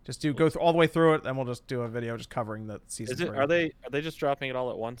 Just go all the way through it, and we'll just do a video just covering the season. Is it? 3. Are they just dropping it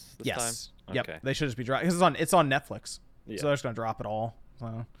all at once this time? Yep. They should just be dropping because it's on Netflix, so they're just gonna drop it all.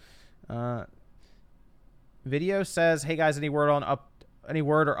 So, Video says, "Hey guys, any word or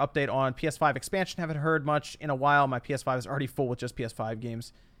update on PS5 expansion? Haven't heard much in a while. My PS5 is already full with just PS5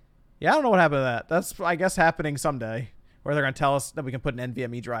 games." Yeah, I don't know what happened to that. That's, I guess, happening someday, where they're going to tell us that we can put an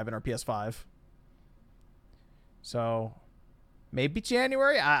NVMe drive in our PS5. So maybe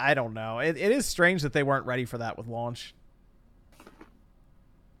January? I don't know. It is strange that they weren't ready for that with launch.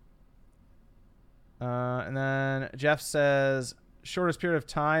 And then Jeff says, shortest period of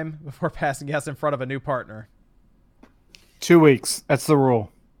time before passing gas in front of a new partner. 2 weeks. That's the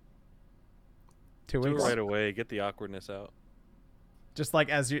rule. 2 Do it weeks. right away. Get the awkwardness out. Just like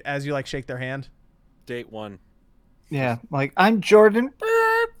as you like shake their hand. Date 1. Yeah, like, I'm Jordan.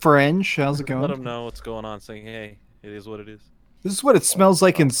 Fringe. How's it Let going? them know what's going on. Saying, hey, it is what it is. This is what it smells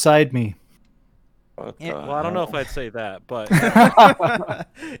like inside me. Well, I don't know if I'd say that, but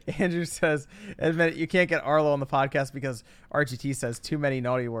Andrew says, admit it, you can't get Arlo on the podcast because RGT says too many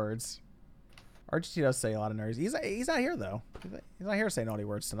naughty words. RGT does say a lot of nerds. He's not here, though. He's not here to say naughty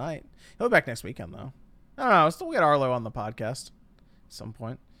words tonight. He'll be back next weekend, though. I don't know. We'll still get Arlo on the podcast at some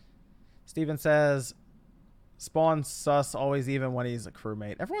point. Steven says, Spawn sus always even when he's a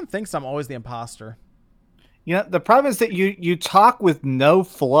crewmate. Everyone thinks I'm always the imposter. You know, the problem is that you talk with no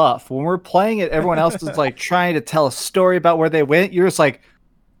fluff. When we're playing it, everyone else is like trying to tell a story about where they went. You're just like,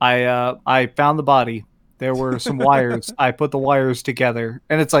 I found the body. There were some wires. I put the wires together.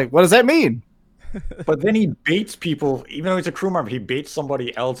 And it's like, what does that mean? But then he baits people, even though he's a crew member, he baits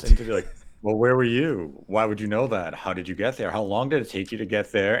somebody else into be like, well, where were you? Why would you know that? How did you get there? How long did it take you to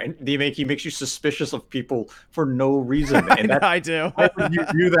get there? And he makes you suspicious of people for no reason. And I do. Why would you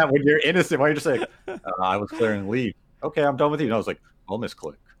do that when you're innocent? Why are you just like, I was clearing leave. Okay, I'm done with you. And I was like, well,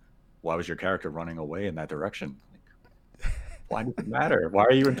 misclick. Why was your character running away in that direction? Like, why does it matter? Why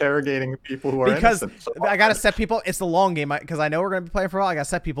are you interrogating people who are innocent? I got to set people. It's the long game because I know we're going to be playing for a while. I got to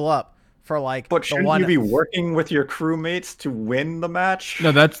set people up for like. But shouldn't you be working with your crewmates to win the match?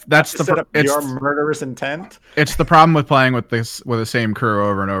 No, that's your murderous intent. It's the problem with playing with the same crew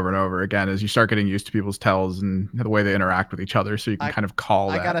over and over and over again is you start getting used to people's tells and the way they interact with each other, so you can kind of call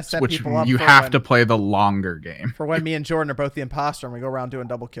that. Gotta set which people up you have to play the longer game. For when me and Jordan are both the imposter and we go around doing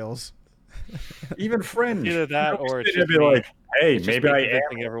double kills. Even Fringe. either that or it's just be like, hey, it's maybe just I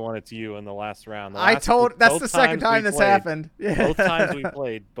convincing everyone it's you in the last round. That's the second time this happened. Yeah. Both times we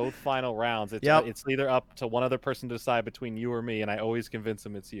played, both final rounds, it's either up to one other person to decide between you or me, and I always convince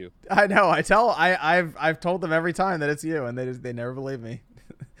them it's you. I know. I've told them every time that it's you, and they never believe me.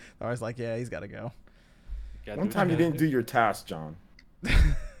 They're always like, yeah, he's got to go. One time you didn't do your task, John.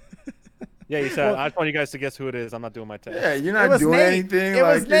 Yeah, you said, I just want you guys to guess who it is. I'm not doing my task. Yeah, you're not doing anything. It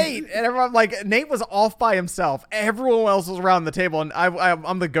was Nate. And everyone, like, Nate was off by himself. Everyone else was around the table. And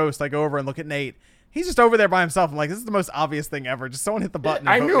I'm the ghost. I go over and look at Nate. He's just over there by himself. I'm like, this is the most obvious thing ever. Just someone hit the button.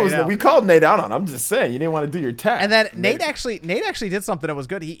 I knew it was. We called Nate out on it. I'm just saying. You didn't want to do your task. And then Nate actually did something that was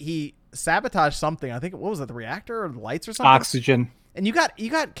good. He sabotaged something. I think, what was it, the reactor or the lights or something? Oxygen. And you got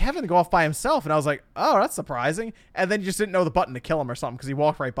Kevin to go off by himself, and I was like, "Oh, that's surprising." And then you just didn't know the button to kill him or something because he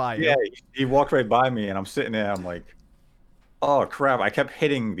walked right by you. Yeah, he walked right by me, and I'm sitting there. I'm like, "Oh crap!" I kept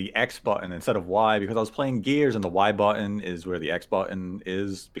hitting the X button instead of Y because I was playing Gears, and the Y button is where the X button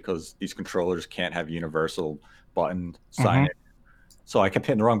is because these controllers can't have universal button signage. So I kept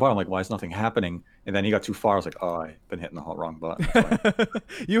hitting the wrong button. I'm like, "Why is nothing happening?" And then he got too far. I was like, "Oh, I've been hitting the wrong button."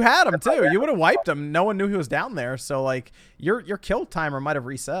 You had him too. You would have wiped him. No one knew he was down there. So like your kill timer might have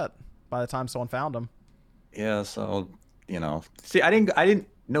reset by the time someone found him. Yeah. So see, I didn't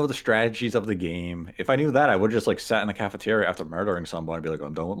know the strategies of the game. If I knew that, I would just like sat in the cafeteria after murdering someone and be like,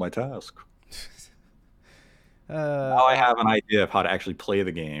 "I'm done with my task." Now I have an idea of how to actually play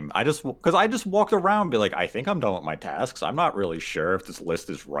the game. I just walked around and be like, I think I'm done with my tasks. I'm not really sure if this list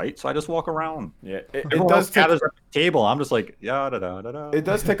is right, so I just walk around. Yeah, it does gathers at the table. I'm just like, yeah, da da da da. It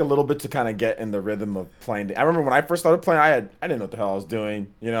does take a little bit to kind of get in the rhythm of playing. I remember when I first started playing, I didn't know what the hell I was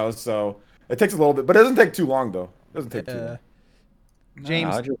doing, so it takes a little bit, but it doesn't take too long though. It doesn't take too long.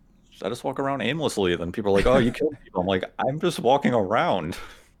 James, I just walk around aimlessly. Then people are like, "Oh, you killed people." I'm like, I'm just walking around.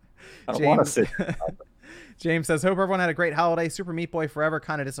 I don't want to sit. James says, hope everyone had a great holiday. Super Meat Boy Forever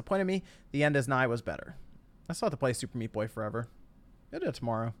kind of disappointed me. The end is nigh was better. I still have to play Super Meat Boy Forever. I'll do it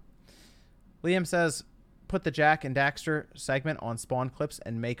tomorrow. Liam says, put the Jack and Daxter segment on Spawn Clips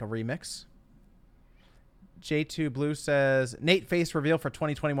and make a remix. J2 Blue says, Nate face reveal for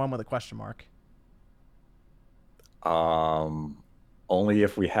 2021 with a question mark. Only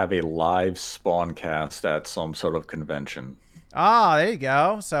if we have a live Spawn cast at some sort of convention. Ah, there you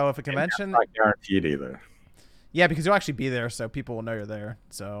go. So if a convention... Not guaranteed either. Yeah, because you'll actually be there, so people will know you're there.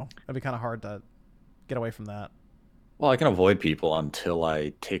 So it'll be kind of hard to get away from that. Well, I can avoid people until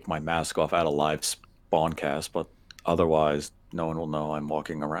I take my mask off at a live Spawncast, but otherwise, no one will know I'm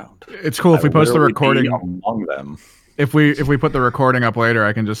walking around. It's cool if I we post the literally be recording. among them. If we put the recording up later,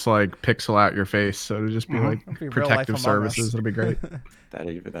 I can just like pixel out your face, so it'll just be like It'll be real life protective Among services. Us. It'll be great. That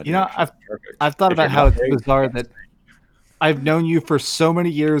You know, is perfect. I've thought If about you're how not it's big, bizarre that I've known you for so many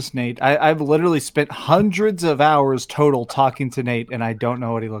years, Nate. I've literally spent hundreds of hours total talking to Nate, and I don't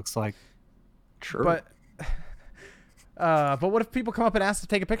know what he looks like. True. But what if people come up and ask to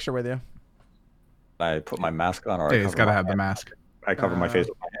take a picture with you? I put my mask on, or Hey, I he's cover got to my have the hand. mask. I cover my face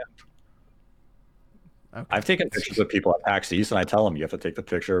with my hand. Okay. I've taken pictures of people at PAX East, and I tell them you have to take the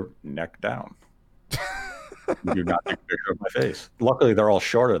picture neck down. You do not take a picture of my face. Luckily, they're all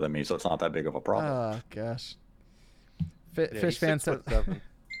shorter than me, so it's not that big of a problem. Oh gosh. Yeah, Fish he's fan says. 6'7".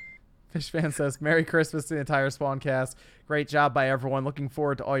 Fish fan says, "Merry Christmas to the entire Spawncast. Great job by everyone. Looking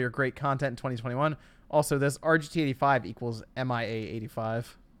forward to all your great content in 2021. Also, this RGT85 equals MIA85.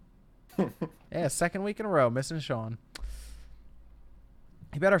 Yeah, second week in a row, missing Sean.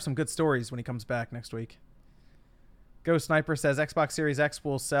 He better have some good stories when he comes back next week." Ghost Sniper says Xbox Series X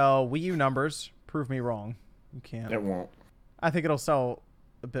will sell Wii U numbers. Prove me wrong. You can't. It won't. I think it'll sell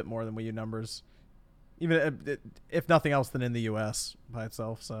a bit more than Wii U numbers, even if nothing else than in the US by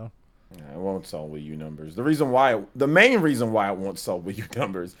itself. So Yeah, it won't sell Wii U numbers. The main reason why it won't sell Wii U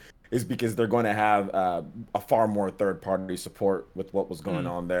numbers is because they're going to have a far more third-party support with what was going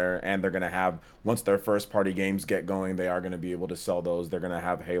on there, and they're going to have, once their first-party games get going, they are going to be able to sell those. They're going to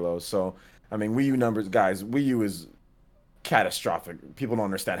have Halo. So, I mean, Wii U numbers, guys, Wii U is catastrophic. People don't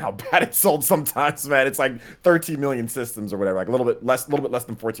understand how bad it's sold sometimes, man. It's like 13 million systems or whatever, like a little bit less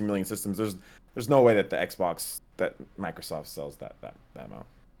than 14 million systems. There's no way that the Xbox, that Microsoft sells that amount.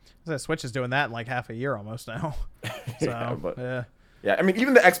 the Switch is doing that in like half a year almost now. So Yeah, I mean,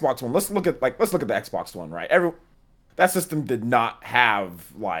 even the Xbox One. Let's look at the Xbox One, right? That system did not have,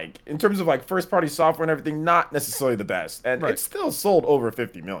 like, in terms of like first party software and everything, not necessarily the best, and Right. it still sold over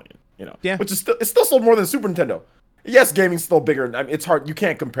 50 million. Yeah. Which is it's still sold more than Super Nintendo. Yes, gaming's still bigger. I mean, it's hard. You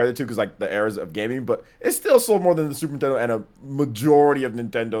can't compare the two because like the eras of gaming, but it still sold more than the Super Nintendo and a majority of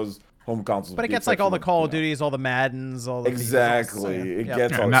Nintendo's home consoles. but it with the gets like all the exception Call of Duties, all the Maddens, all the Exactly. It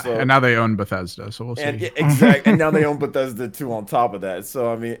gets all And now they own Bethesda, so we'll see. and exactly, and now they own Bethesda too on top of that.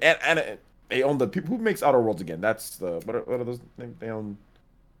 So I mean, and they own the people who makes Outer Worlds again. That's the what are those? They own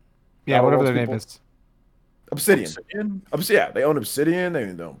Yeah, Outer whatever Worlds their name people. is. Obsidian. Yeah, they own Obsidian. They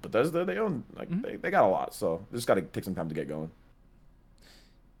own Bethesda. They own they got a lot. So they just got to take some time to get going.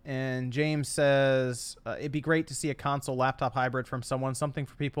 And James says it'd be great to see a console laptop hybrid from someone, something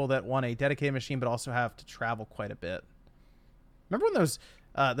for people that want a dedicated machine but also have to travel quite a bit. Remember when those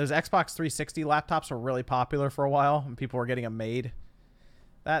Xbox 360 laptops were really popular for a while and people were getting them made?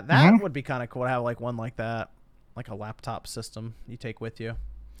 That would be kind of cool to have like one like that, like a laptop system you take with you.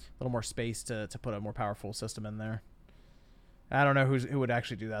 A little more space to put a more powerful system in there. I don't know who would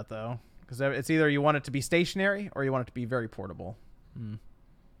actually do that though, because it's either you want it to be stationary or you want it to be very portable.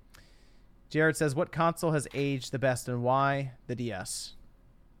 Jared says, what console has aged the best and why? The DS.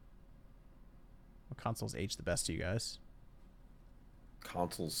 What consoles aged the best to you guys?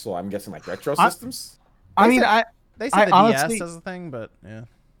 Consoles. So I'm guessing like retro systems. I mean, They say the honestly- DS as a thing, but yeah.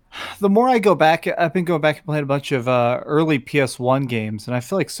 the more I go back, I've been going back and playing a bunch of early PS1 games, and I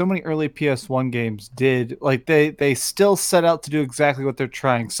feel like so many early PS1 games did, like, they still set out to do exactly what they're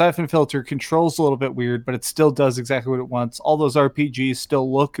trying. Siphon Filter controls a little bit weird, but it still does exactly what it wants. All those RPGs still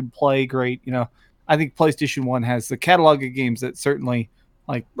look and play great. You know, I think PlayStation 1 has the catalog of games that certainly,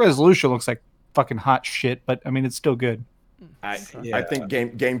 like, resolution looks like fucking hot shit, but I mean, it's still good. I think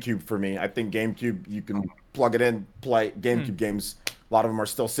GameCube for me. I think GameCube, you can plug it in, play GameCube games. A lot of them are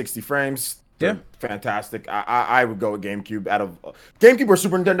still 60 frames. They're fantastic. I would go with GameCube out of GameCube or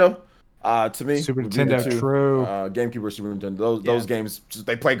Super Nintendo. To me, Super would be the Nintendo, two. true. GameCube or Super Nintendo. Those games,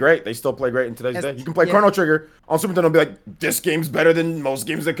 they play great. They still play great in today's day. You can play yeah. Chrono Trigger on Super Nintendo and be like, this game's better than most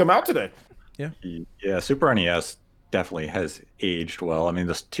games that come out today. Yeah, Super NES definitely has aged well. I mean,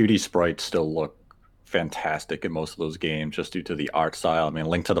 the 2D sprites still look fantastic in most of those games just due to the art style. I mean,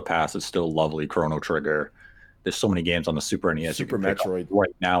 Link to the Past is still lovely. Chrono Trigger. There's so many games on the Super NES. Super you can pick up Metroid.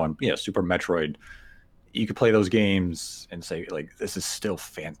 right now, and Super Metroid. You could play those games and say like, this is still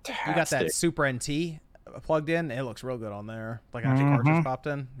fantastic. You got that Super NT plugged in. It looks real good on there. Like actually cartridge popped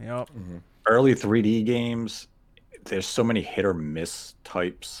in. Yep. Early 3D games. There's so many hit or miss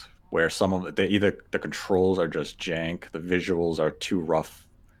types where some of either the controls are just jank, the visuals are too rough.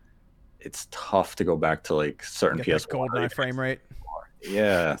 It's tough to go back to like certain Get that PS1. GoldenEye frame rate.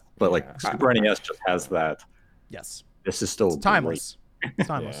 Yeah, but like Super NES just has that. Yes. This is still It's timeless. It's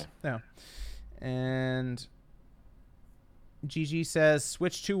timeless. Yeah. And GG says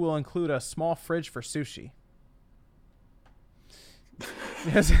Switch 2 will include a small fridge for sushi.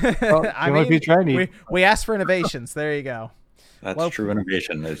 We asked for innovations. There you go. That's true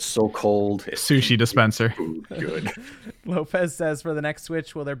innovation. It's so cold. It's Sushi dispenser. food good. Lopez says for the next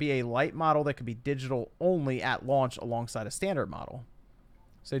Switch, will there be a light model that could be digital only at launch alongside a standard model?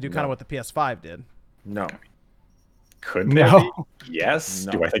 So they do kind of what the PS5 did. No. Could No. be? Yes.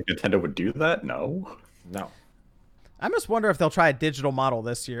 No. Do I think Nintendo would do that? No. No. I just wonder if they'll try a digital model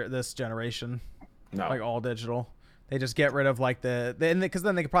this generation, No. like all digital. They just get rid of like because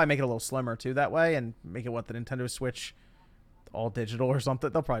then they could probably make it a little slimmer too that way and make it what the Nintendo Switch all digital or something.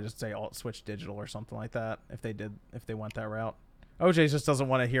 They'll probably just say all Switch digital or something like that if they went that route. OJ just doesn't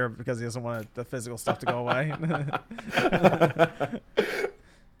want to hear it because he doesn't want the physical stuff to go away.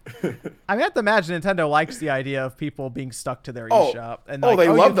 I have to imagine Nintendo likes the idea of people being stuck to their eShop and they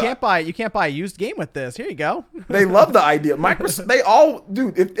love that. you can't buy a used game with this. Here you go. They love the idea. Microsoft, they all,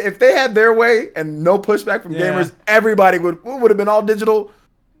 dude. If they had their way and no pushback from gamers, everybody would have been all digital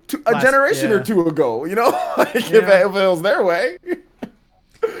a generation or two ago. You know, like if it was their way.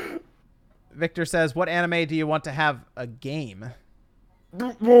 Victor says, "What anime do you want to have a game?"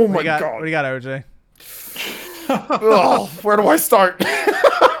 Oh my god! What do you got, OJ? Oh, where do I start?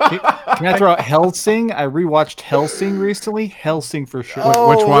 Can I throw out Hellsing? I rewatched Hellsing recently. Hellsing for sure.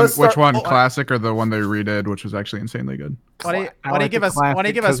 Which one? Classic or the one they redid, which was actually insanely good? Why don't you give us one? Why don't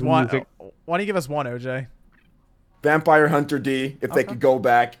you give us one, OJ? Vampire Hunter D. If they could go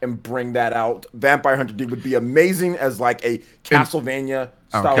back and bring that out, Vampire Hunter D would be amazing as like a Castlevania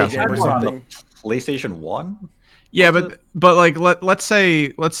style game or something. PlayStation 1? Yeah, but like let's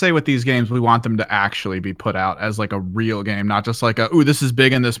say with these games we want them to actually be put out as like a real game, not just like this is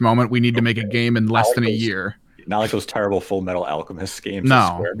big in this moment, we need to make a game in less than a year. Not like those terrible Full Metal Alchemist games.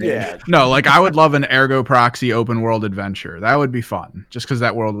 No. No, like I would love an Ergo Proxy open world adventure. That would be fun, just because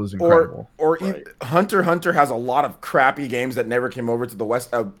that world was incredible. Or Hunter x Hunter has a lot of crappy games that never came over to the West.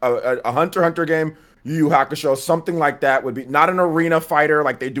 A Hunter x Hunter game, Yu Yu Hakusho, something like that would be not an arena fighter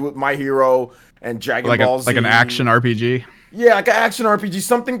like they do with My Hero and Dragon Ball Z. Like an action RPG. Yeah, like an action RPG,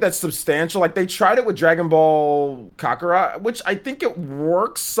 something that's substantial. Like they tried it with Dragon Ball Kakarot, which I think it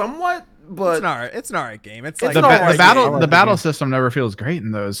works somewhat. But it's an alright game. It's like the battle system never feels great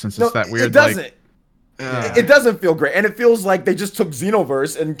in those since it's that weird. It doesn't. It doesn't feel great, and it feels like they just took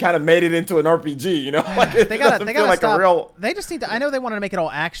Xenoverse and kind of made it into an RPG. You know, like they gotta stop. They just need to. I know they wanted to make it all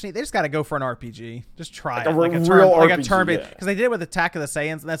actiony. They just got to go for an RPG. Just try it, like a real RPG, because they did it with Attack of the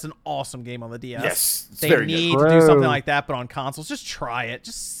Saiyans, and that's an awesome game on the DS. Yes, they need to do something like that, but on consoles. Just try it.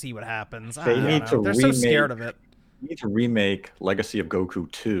 Just see what happens. They're so scared of it. They need to remake Legacy of Goku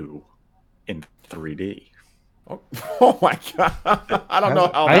 2 in 3D. Oh my god! I don't know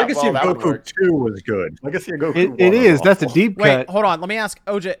how Legacy of Goku 2 was good. Legacy of Goku. It is. That's a deep cut. Wait, hold on. Let me ask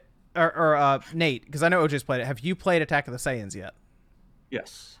OJ or Nate, because I know OJ's played it. Have you played Attack of the Saiyans yet?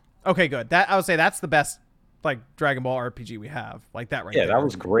 Yes. Okay, good. I would say that's the best like Dragon Ball RPG we have. Like that right there. Yeah, that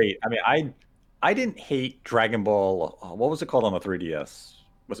was great. I mean, I didn't hate Dragon Ball. What was it called on the 3DS?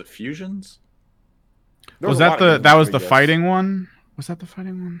 Was it Fusions? Was that the fighting one? Was that the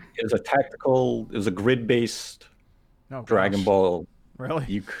fighting one? It was a tactical. It was a grid-based Dragon Ball. Really?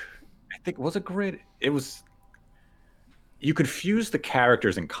 I think it was a grid. It was. You could fuse the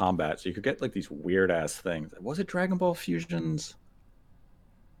characters in combat, so you could get like these weird ass things. Was it Dragon Ball Fusions?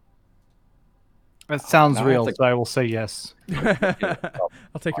 That sounds real, so I will say yes.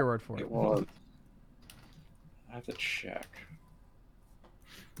 I'll take your word for it. It was. I have to check.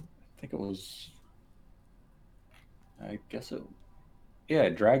 I think it was. I guess it. Yeah,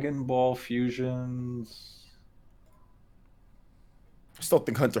 Dragon Ball Fusions. I still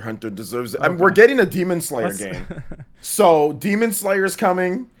think Hunter x Hunter deserves it. I mean, we're getting a Demon Slayer game, so Demon Slayer's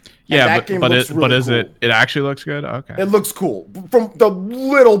coming. Yeah, but is cool. It actually looks good? Okay, it looks cool from the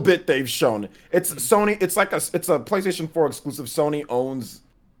little bit they've shown. It's Sony. It's a PlayStation 4 exclusive. Sony owns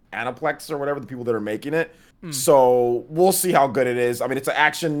Aniplex or whatever, the people that are making it. So we'll see how good it is. I mean, it's an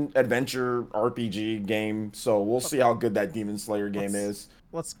action adventure RPG game, so we'll see how good that Demon Slayer game is.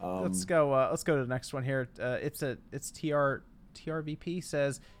 Let's go to the next one here. It's TRVP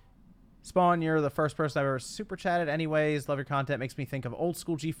says, Spawn, you're the first person I've ever super chatted. Anyways, love your content. Makes me think of old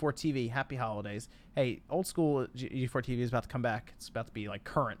school G4 TV. Happy holidays. Hey, old school G4 TV is about to come back. It's about to be like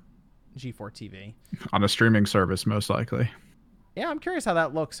current G4 TV on a streaming service, most likely. Yeah, I'm curious how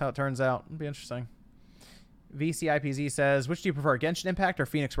that looks, how it turns out. It'll be interesting. VCIPZ says, which do you prefer, Genshin Impact or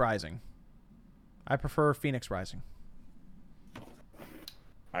Phoenix Rising? I prefer Phoenix Rising.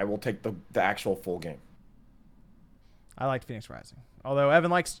 I will take the actual full game. I liked Phoenix Rising. Although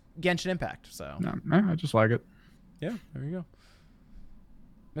Evan likes Genshin Impact, so. No, I just like it. Yeah, there you go.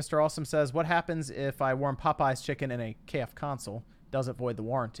 Mr. Awesome says, what happens if I warm Popeye's chicken in a KF console? Does it void the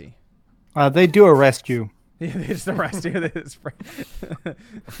warranty? They do arrest you. Yeah, they just arrest you. They just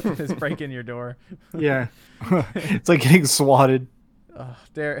break in your door. Yeah. It's like getting swatted.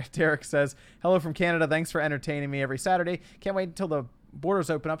 Derek says, hello from Canada. Thanks for entertaining me every Saturday. Can't wait until the borders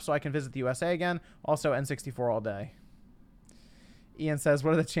open up so I can visit the USA again. Also, N64 all day. Ian says,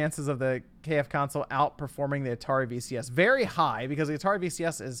 what are the chances of the KF console outperforming the Atari VCS? Very high, because the Atari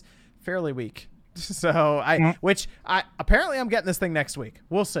VCS is fairly weak. So apparently I'm getting this thing next week.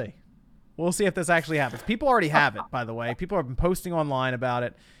 We'll see. We'll see if this actually happens. People already have it, by the way. People have been posting online about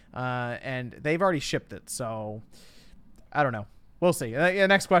it, and they've already shipped it. So I don't know. We'll see.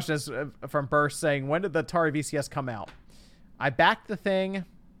 Next question is from Burst saying, when did the Atari VCS come out? I backed the thing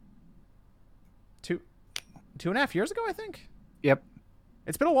 2.5 years ago, I think. Yep.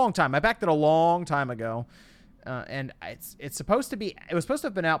 It's been a long time. I backed it a long time ago, and it's supposed to be. It was supposed to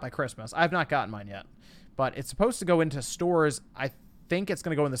have been out by Christmas. I've not gotten mine yet, but it's supposed to go into stores. I think it's going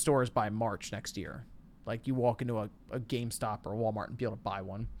to go in the stores by March next year. Like you walk into a GameStop or a Walmart and be able to buy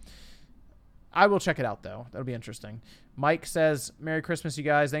one. I will check it out though. That'll be interesting. Mike says, Merry Christmas, you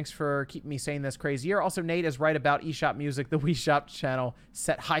guys. Thanks for keeping me sane this crazy year. Also, Nate is right about eShop Music. The Wii Shop channel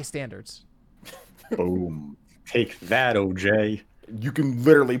set high standards. Boom. Take that, OJ. You can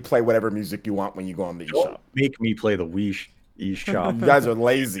literally play whatever music you want when you go on the eShop. Make me play the Wii eShop. You guys are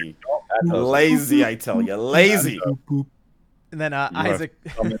lazy. Lazy, I tell you. Lazy. And then Isaac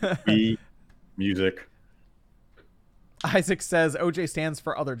Wii music. Isaac says OJ stands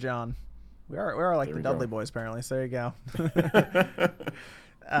for Other John. We are like There the we Dudley go. Boys, apparently. So there you go.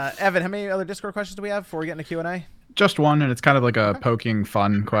 Evan, how many other Discord questions do we have before we get into Q&A? Just one, and it's kind of like a poking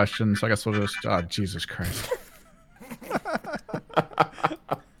fun question. So I guess we'll just. Oh, Jesus Christ.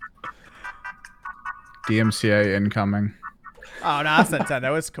 DMCA incoming. Oh, no, that's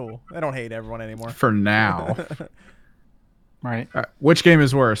Nintendo. It's cool. They don't hate everyone anymore. For now. Right. Which game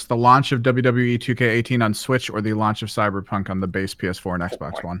is worse, the launch of WWE 2K18 on Switch or the launch of Cyberpunk on the base PS4 and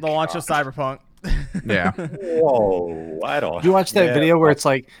Xbox One? The launch of Cyberpunk. Yeah. Whoa, I don't. Did you watch that video where it's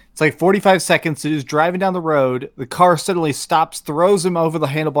like 45 seconds? He's driving down the road. The car suddenly stops, throws him over the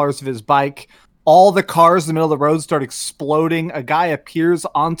handlebars of his bike. All the cars in the middle of the road start exploding. A guy appears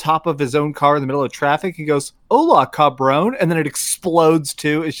on top of his own car in the middle of traffic. He goes, "Hola, cabron," and then it explodes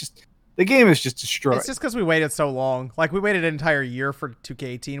too. It's just the game is just destroyed. It's just because we waited so long. Like, we waited an entire year for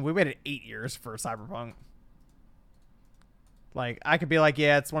 2K18. We waited 8 years for Cyberpunk. Like, I could be like,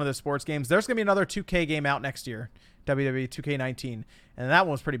 yeah, it's one of those sports games. There's going to be another 2K game out next year, WWE 2K19. And that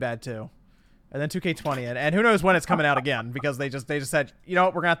one was pretty bad, too. And then 2K20. And who knows when it's coming out again, because they just said, you know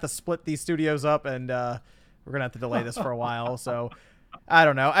what, we're going to have to split these studios up, and we're going to have to delay this for a while. So, I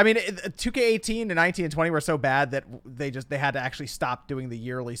don't know. I mean, 2K18 and 19 and 20 were so bad that they had to actually stop doing the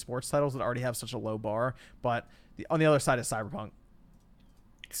yearly sports titles that already have such a low bar. But on the other side is Cyberpunk.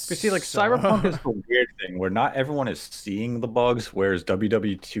 But see, like Cyberpunk is the weird thing where not everyone is seeing the bugs, whereas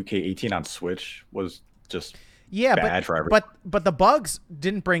WWE 2K18 on Switch was just bad for everyone. But the bugs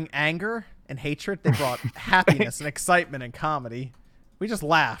didn't bring anger and hatred. They brought happiness and excitement and comedy. We just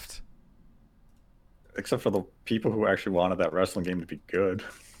laughed. Except for the people who actually wanted that wrestling game to be good.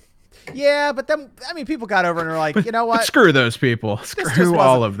 Yeah, but then, I mean, people got over and were like, you know But what? screw those people. Screw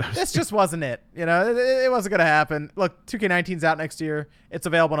all of those. This just wasn't it. You know, it wasn't going to happen. Look, 2K19's out next year. It's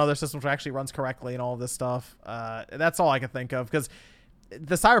available on other systems where it actually runs correctly and all of this stuff. That's all I could think of, because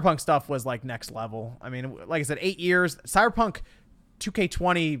the Cyberpunk stuff was like next level. I mean, like I said, 8 years. Cyberpunk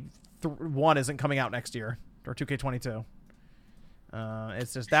 2K21 isn't coming out next year, or 2K22.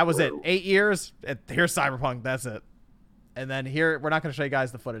 It's just, that was it. 8 years. Here's Cyberpunk. That's it. And then here, we're not going to show you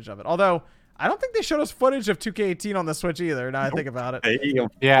guys the footage of it. Although, I don't think they showed us footage of 2K18 on the Switch either, now I think about it.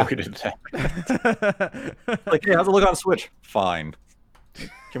 Yeah. Like, hey, how's it look on Switch? Fine.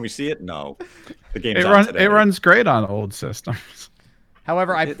 Can we see it? No. The game's It out today. runs great on old systems.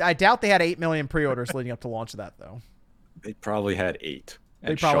 However, I doubt they had 8 million pre-orders leading up to launch of that, though. They probably had 8.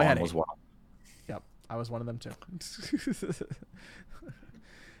 They And probably Sean had 8. was one. Yep, I was one of them too.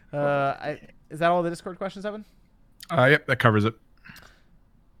 Is that all the Discord questions, Evan? Yep, that covers it.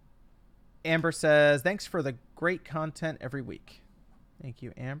 Amber says, thanks for the great content every week. Thank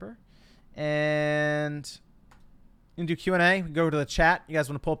you, Amber. And you can do Q&A. We can go to the chat. You guys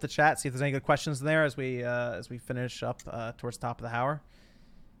want to pull up the chat, see if there's any good questions in there as we finish up towards the top of the hour.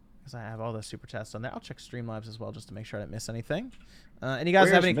 Because I have all the super chats on there. I'll check Streamlabs as well just to make sure I didn't miss anything. And you guys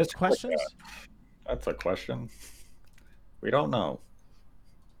have any questions? That's a question. We don't know.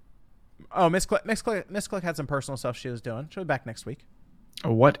 Oh, Miss Click had some personal stuff she was doing. She'll be back next week.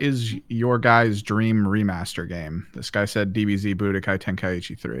 What is your guy's dream remaster game? This guy said DBZ Budokai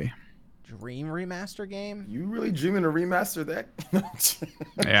Tenkaichi 3. Dream remaster game? You really dreaming to remaster that?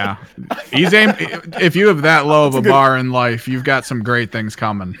 Yeah. He's aim if you have that low of a bar in life, you've got some great things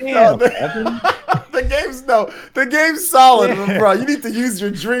coming. No, the game's solid, bro. You need to use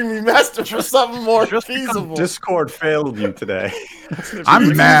your dream remaster for something more feasible. Discord failed you today.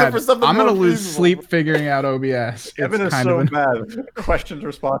 I'm mad. I'm more gonna lose feasible. sleep figuring out OBS. Evan is kind so of an- mad. Questions,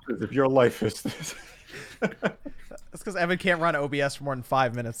 responses. If your life is this. That's because Evan can't run OBS for more than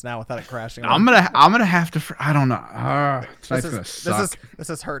 5 minutes now without it crashing. I'm gonna have to. I don't know. Tonight's gonna suck. This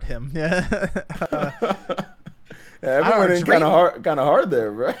has hurt him. Yeah. Everyone went in kind of hard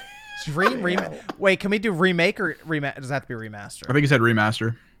there, bro. Dream remake. Wait, can we do remake or remake? Does it have to be remaster? I think he said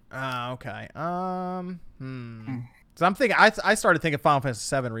remaster. Okay. So I'm thinking. I started thinking Final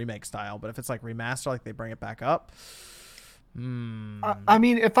Fantasy VII remake style, but if it's like remaster, like they bring it back up. I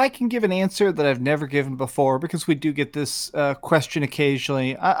mean, if I can give an answer that I've never given before, because we do get this question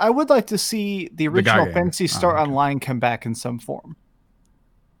occasionally, I would like to see the original game. Fantasy Star Online come back in some form.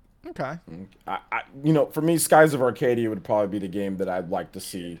 Okay. For me, Skies of Arcadia would probably be the game that I'd like to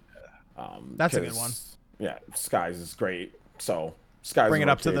see. That's a good 'cause, one. Yeah, Skies is great. So Skies Bring of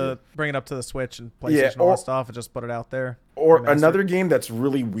it up to Arcadia. the Switch and PlayStation and all that stuff, and just put it out there. Or Remastered. another game that's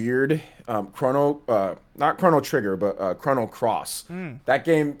really weird, not Chrono Trigger, but Chrono Cross. That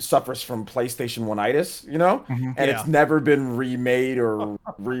game suffers from PlayStation 1-itis, and it's never been remade or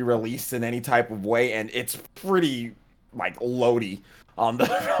re-released in any type of way, and it's pretty like loady on the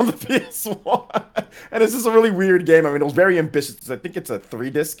PS1. And it's just a really weird game. I mean, it was very ambitious. I think it's a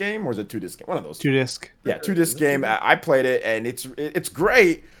 3-disc game, or is it 2-disc game? One of those. 2-disc. Yeah, 2-disc game. I played it, and it's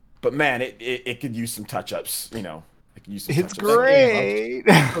great, but man, it could use some touch-ups, It could use some It's touch-ups. great.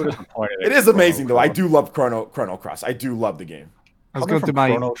 It is amazing, though. I do love Chrono Cross. I do love the game. I was Coming going to from my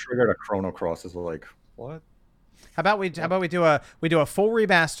Chrono Trigger to Chrono Cross is like, what? How about we do a full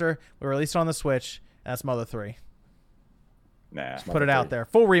remaster? We release it on the Switch. That's Mother 3. Nah. Put it out there.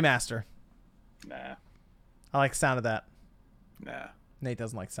 Full remaster. Nah. I like the sound of that. Nah. Nate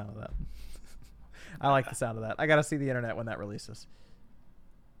doesn't like the sound of that. I like the sound of that. I gotta see the internet when that releases.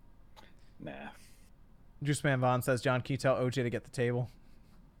 Nah. Juice Man Vaughn says, John, can you tell OJ to get the table?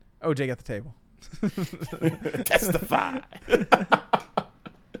 OJ, get the table. Testify.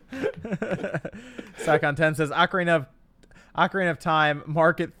 Sacon 10 says, Ocarina of Time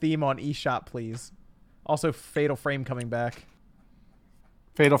market theme on eShop, please. Also, Fatal Frame coming back.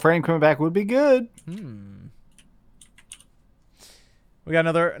 Fatal Frame coming back would be good. We got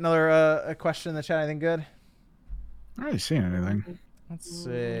another a question in the chat. Anything good? I don't really seen anything. Let's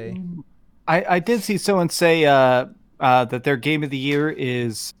see. I did see someone say that their game of the year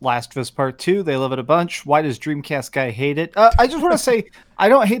is Last of Us Part 2. They love it a bunch. Why does Dreamcast guy hate it? I just want to say I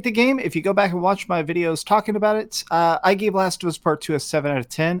don't hate the game. If you go back and watch my videos talking about it, I gave Last of Us Part 2 a 7 out of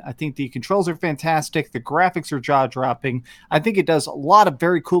 10. I think the controls are fantastic. The graphics are jaw-dropping. I think it does a lot of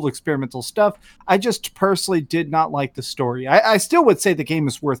very cool experimental stuff. I just personally did not like the story. I still would say the game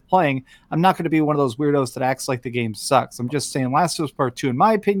is worth playing. I'm not going to be one of those weirdos that acts like the game sucks. I'm just saying Last of Us Part 2, in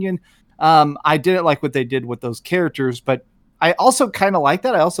my opinion, I didn't like what they did with those characters, but I also kind of like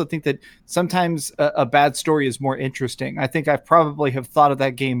that. I also think that sometimes a bad story is more interesting. I think I probably have thought of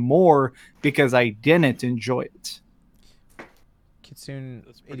that game more because I didn't enjoy it. Kitsune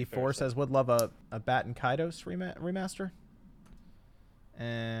 84 says, would love a Batten Kaidos remaster.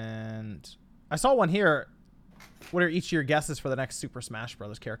 And I saw one here. What are each of your guesses for the next Super Smash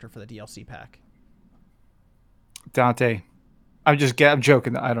Bros. Character for the DLC pack? Dante. I'm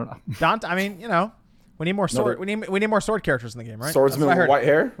joking. I don't know. Dante, I mean, we need more sword. We need more sword characters in the game, right? Swordsman with white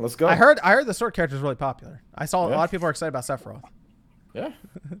hair. Let's go. I heard the sword character is really popular. I saw a lot of people are excited about Sephiroth. Yeah.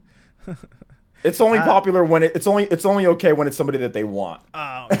 It's only popular when it's only okay when it's somebody that they want.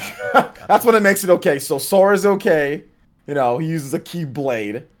 Oh, That's when it makes it okay. So Sora is okay. He uses a key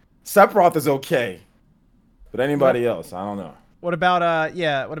blade. Sephiroth is okay. But anybody else, I don't know. What about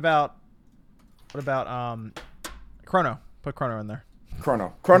Chrono? Put Chrono in there.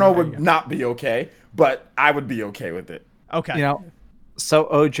 Chrono would not be okay, but I would be okay with it. Okay. So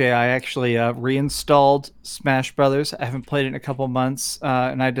OJ, I actually reinstalled Smash Brothers. I haven't played it in a couple months,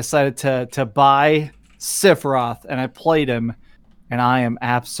 and I decided to buy Sephiroth, and I played him, and I am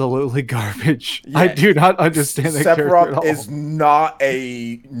absolutely garbage. Yeah, I do not understand that character at all. Sephiroth is not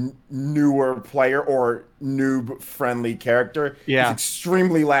a newer player or noob-friendly character. Yeah. He's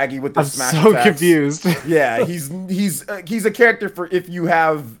extremely laggy with the I'm smash so attacks. confused. Yeah, he's a character for if you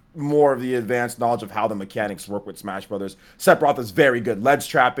have more of the advanced knowledge of how the mechanics work with Smash Brothers. Sephiroth is very good. Ledge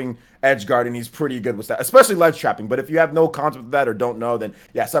trapping, edge guarding, he's pretty good with that, especially ledge trapping. But if you have no concept of that or don't know, then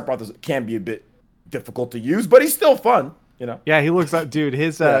yeah, Sephiroth can be a bit difficult to use, but he's still fun. You know? Yeah, he looks like, dude,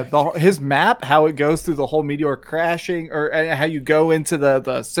 his his map, how it goes through the whole meteor crashing, or how you go into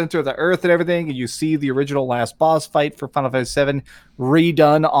the center of the earth and everything, and you see the original last boss fight for Final Fantasy VII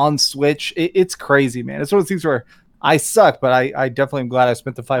redone on Switch. It's crazy, man. It's one of those things where I suck, but I definitely am glad I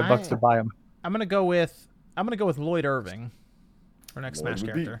spent the $5 to buy him. I'm gonna go with Lloyd Irving for next Smash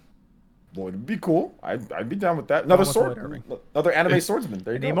character. Lloyd would be cool. I'd be down with that. Another another anime swordsman.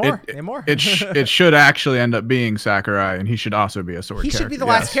 There you go. Need more. It should actually end up being Sakurai, and he should also be a sword. He character. should be the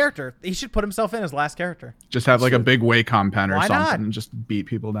last character. He should put himself in as last character. Just have like a big Wacom pen or Why something, not? and just beat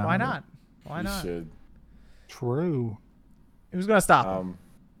people down. Why not? Why not? Should. True. Who's gonna stop him?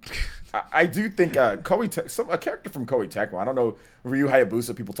 I do think a character from Koei Tecmo. I don't know, Ryu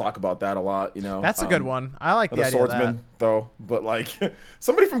Hayabusa. People talk about that a lot. You know, That's a good one. I like the idea swordsman, of that. though. But like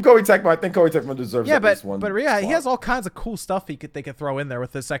somebody from Koei Tecmo, I think Koei Tecmo deserves at least one. But Ryu, slot. he has all kinds of cool stuff they could throw in there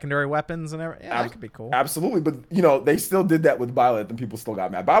with the secondary weapons and everything. Yeah, that could be cool. Absolutely, but you know they still did that with Byleth, and people still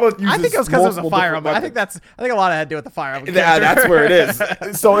got mad. Byleth uses I think it was because it was a multiple Fire different Emblem. I think a lot of it had to do with the Fire Emblem. Yeah, character. that's where it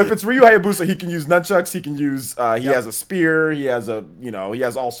is. So if it's Ryu Hayabusa, he can use nunchucks. He can use. He has a spear. He has he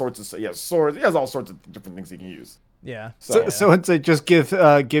has all sorts of. He has swords. He has all sorts of different things he can use. Yeah. So it's like just give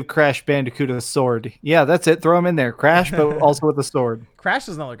Crash Bandicoot a sword. Yeah, that's it. Throw him in there, Crash, but also with a sword. Crash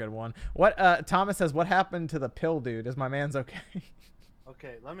is another good one. What Thomas says? What happened to the pill dude? Is my man's okay?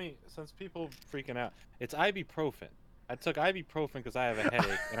 Okay, since people freaking out, it's ibuprofen. I took ibuprofen because I have a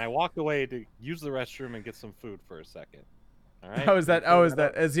headache, and I walked away to use the restroom and get some food for a second. All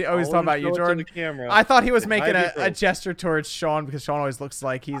right. Is he always talking about you, Jordan? I thought he was making a gesture towards Sean because Sean always looks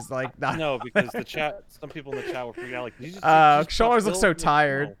like he's like not. No, because the chat, some people in the chat were freaking out like, Sean always looks so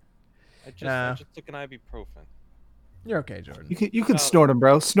tired. No, I just took an ibuprofen. You're okay, Jordan. You can snort them,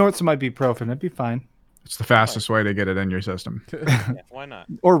 bro. Snort some ibuprofen. It'd be fine. It's the fastest way to get it in your system. Yeah, why not?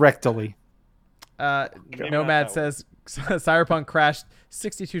 Or rectally. Nomad says Cyberpunk crashed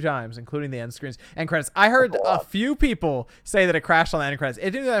 62 times, including the end screens and credits. I heard a few people say that it crashed on the end credits.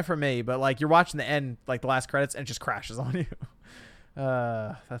 It didn't do that for me, but like you're watching the end, like the last credits, and it just crashes on you.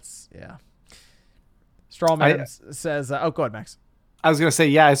 That's yeah. Strawman says, "Oh, go ahead, Max." I was gonna say,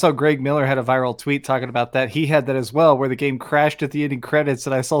 yeah, I saw Greg Miller had a viral tweet talking about that. He had that as well, where the game crashed at the ending credits,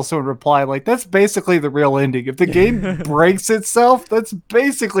 and I saw someone reply like, "That's basically the real ending. If the game breaks itself, that's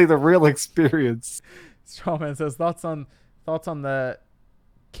basically the real experience." Strawman says, "Thoughts on the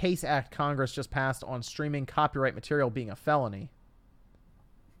Case Act Congress just passed on streaming copyright material being a felony?"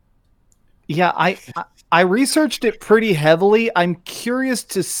 Yeah, I researched it pretty heavily. I'm curious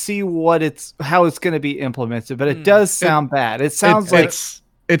to see how it's going to be implemented, but it does sound bad. It sounds like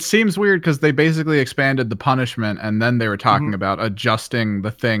it seems weird because they basically expanded the punishment, and then they were talking about adjusting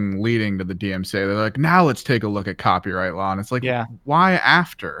the thing leading to the DMCA. They're like, now let's take a look at copyright law, and it's like, why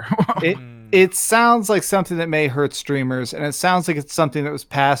after? It sounds like something that may hurt streamers, and it sounds like it's something that was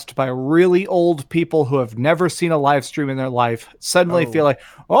passed by really old people who have never seen a live stream in their life. Suddenly feel like,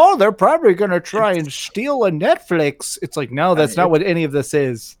 oh, they're probably going to try and steal a Netflix. It's like, no, that's not what any of this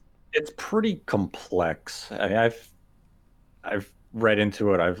is. It's pretty complex. I mean, I've read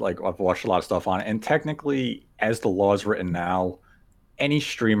into it. I've watched a lot of stuff on it, and technically, as the law is written now, any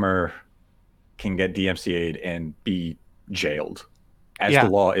streamer can get DMCA'd and be jailed. As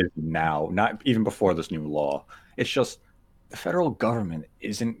the law is now, not even before this new law. It's just the federal government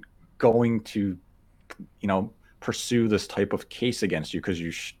isn't going to, pursue this type of case against you because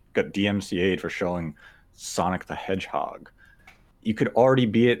you got DMCA'd for showing Sonic the Hedgehog. You could already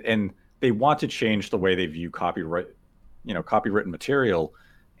be it, and they want to change the way they view copyrighted material,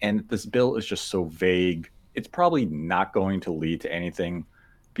 and this bill is just so vague. It's probably not going to lead to anything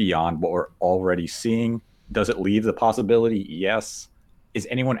beyond what we're already seeing. Does it leave the possibility? Yes. Is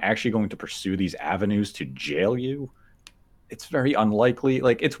anyone actually going to pursue these avenues to jail you? It's very unlikely.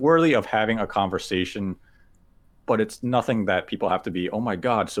 Like, it's worthy of having a conversation, but it's nothing that people have to be, oh my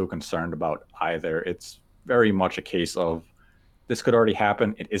God, so concerned about either. It's very much a case of this could already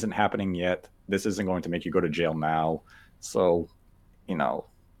happen. It isn't happening yet. This isn't going to make you go to jail now. So,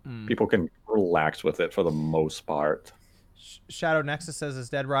 people can relax with it for the most part. Shadow Nexus says, is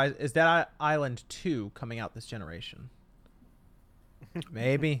Dead Island 2 coming out this generation?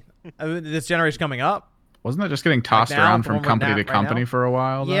 Maybe. This generation coming up? Wasn't that just getting tossed now, around the from one with company Nat to right company now? for a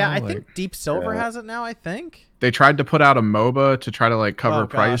while? Yeah, though? I Like, think Deep Silver Yeah. has it now. I think. they tried to put out a MOBA to try to like cover Oh,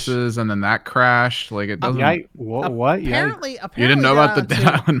 gosh. prices, and then that crashed. Like it doesn't. What? Apparently, You didn't know about the Dead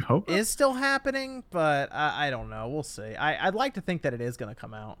Island 2 Island MOBA? is still happening, but I don't know. We'll see. I'd like to think that it is going to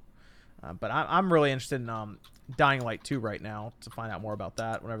come out, but I'm really interested in Dying Light 2 right now to find out more about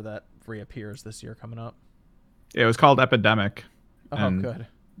that whenever that reappears this year coming up. Yeah, it was called Epidemic. Oh, And- good.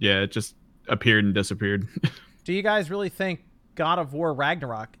 Yeah, it just appeared and disappeared. Do you guys really think God of War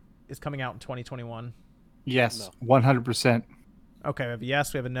Ragnarok is coming out in 2021? Yes, 100%. Okay, we have a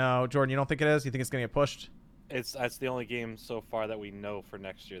yes, we have a no. Jordan, you don't think it is? You think it's going to get pushed? That's the only game so far that we know for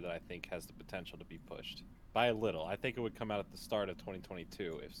next year that I think has the potential to be pushed by a little. I think it would come out at the start of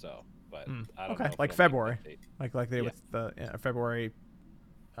 2022 if so, but I don't know. Okay, if like it'll make February. that date. Like they did Yeah. with the February,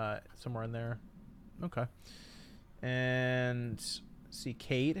 somewhere in there. Okay. And see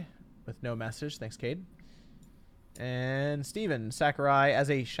Cade with no message. Thanks, Cade. And Steven Sakurai as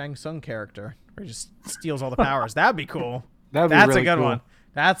a Shang Tsung character, where he just steals all the powers. That'd be cool. That'd be That's really a good cool. one.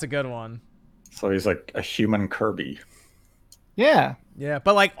 That's a good one. So he's like a human Kirby. Yeah. Yeah,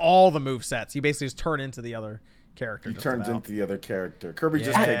 but like all the move sets, you basically just turn into the other character. He just turns about. into the other character. Kirby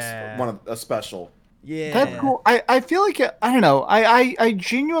just takes Yeah. a special. Yeah. That's cool. I feel like I don't know. I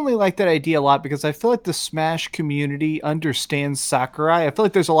genuinely like that idea a lot because I feel like the Smash community understands Sakurai. I feel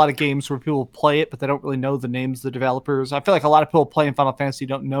like there's a lot of games where people play it, but they don't really know the names of the developers. I feel like a lot of people playing Final Fantasy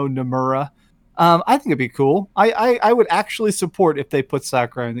don't know Nomura. I think it'd be cool. I would actually support if they put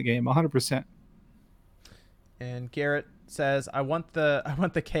Sakurai in the game 100%. And Garrett says, "I want the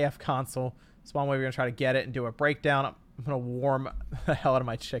KF console. Spawn Wave, we're gonna try to get it and do a breakdown. I'm gonna warm the hell out of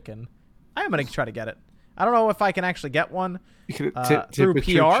my chicken. I am gonna try to get it. I don't know if I can actually get one You could through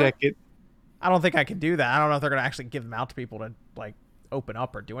PR. check it. I don't think I can do that. I don't know if they're gonna actually give them out to people to like open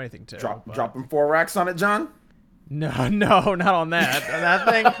up or do anything to. but- Dropping 4 racks on it, John. No, not on that. That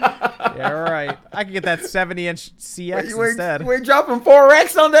thing. Yeah, right. I could get that 70-inch CX instead. You ain't dropping 4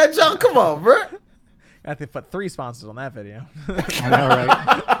 racks on that, John. Come on, bro. I have to put 3 sponsors on that video. I know, right?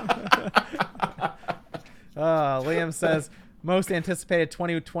 Liam says, most anticipated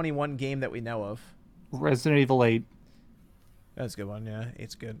 2021 game that we know of. Resident Evil 8. That's a good one, yeah.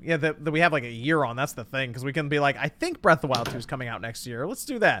 It's good. Yeah, we have like a year on. That's the thing, because we can be like, I think Breath of the Wild 2 is coming out next year. Let's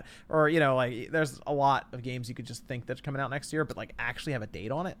do that. Or, you know, like, there's a lot of games you could just think that's coming out next year, but like actually have a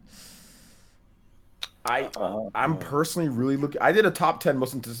date on it. I'm personally really looking. I did a top 10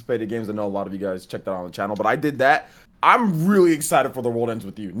 most anticipated games. I know a lot of you guys checked that out on the channel, but I did that. I'm really excited for The World Ends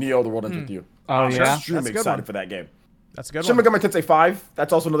With You. Neo, The World Ends With You. Oh, I'm yeah? That's a extremely good excited one. for that game. That's a good Shin one. Megami Tensei 5.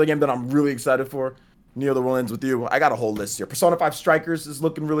 That's also another game that I'm really excited for. Neo, The World Ends With You. I got a whole list here. Persona 5 Strikers is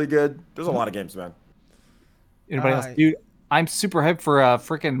looking really good. There's a lot of games, man. Anybody else? Dude, I'm super hyped for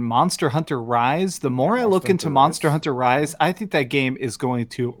freaking Monster Hunter Rise. The more I look into Monster Hunter Rise, I think that game is going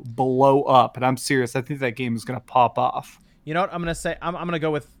to blow up. And I'm serious. I think that game is going to pop off. You know what? I'm gonna say I'm gonna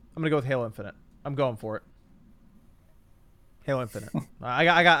go with Halo Infinite. I'm going for it. Halo Infinite. I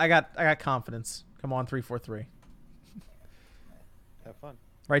got confidence. Come on, 343. Have fun.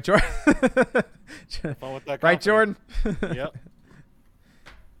 Right, Jordan? Have fun with that. Right, Jordan? Yep.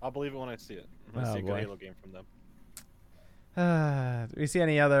 I'll believe it when I see it. When I see a good boy. Halo game from them. Do we see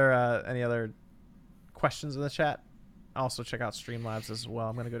any other questions in the chat? Also check out Streamlabs as well.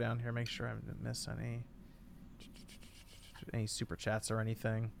 I'm gonna go down here, make sure I didn't miss any super chats or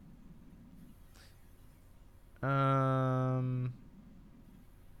anything. I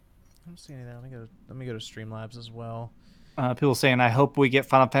don't see any there. Let me go to Streamlabs as well. People saying, I hope we get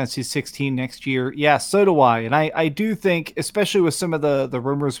Final Fantasy 16 next year. Yeah, so do I. And I do think, especially with some of the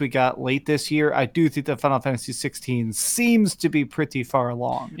rumors we got late this year, I do think that Final Fantasy 16 seems to be pretty far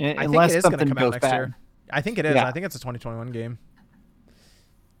along. I Unless think it is going to something come out goes next bad. year. I think it is. Yeah. I think it's a 2021 game.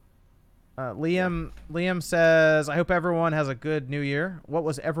 Liam says, I hope everyone has a good new year. What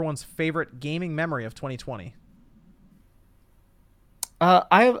was everyone's favorite gaming memory of 2020?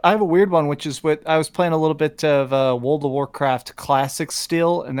 I have a weird one, which is what I was playing a little bit of World of Warcraft Classic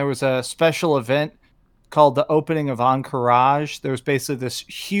still, and there was a special event called the Opening of Encourage. There was basically this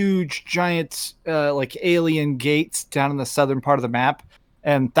huge, giant, like alien gates down in the southern part of the map,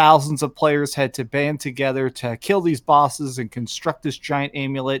 and thousands of players had to band together to kill these bosses and construct this giant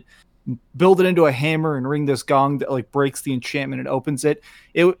amulet, build it into a hammer, and ring this gong that like breaks the enchantment and opens it.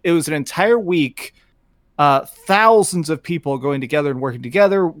 It was an entire week. Thousands of people going together and working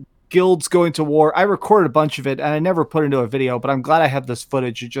together, guilds going to war. I recorded a bunch of it and I never put into a video, but I'm glad I have this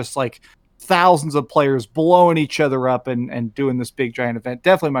footage of just like thousands of players blowing each other up and doing this big giant event.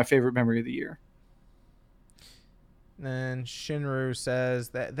 Definitely my favorite memory of the year. And Shinru says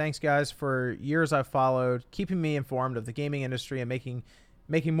that thanks guys for years I've followed, keeping me informed of the gaming industry and making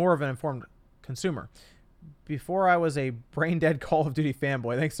more of an informed consumer. Before I was a brain dead Call of Duty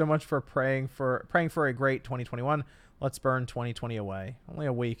fanboy. Thanks so much for praying for a great 2021. Let's burn 2020 away. Only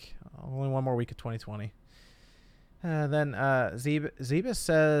a week. Only one more week of 2020. Then Zebus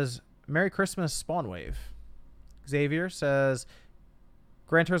says Merry Christmas Spawnwave. Xavier says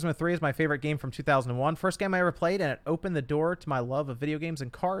Gran Turismo 3 is my favorite game from 2001. First game I ever played, and it opened the door to my love of video games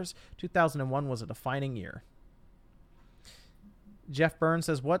and cars. 2001 was a defining year. Jeff Burns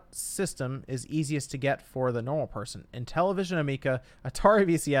says, what system is easiest to get for the normal person? Intellivision Amiga, Atari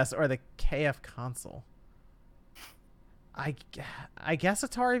VCS, or the KF console? I guess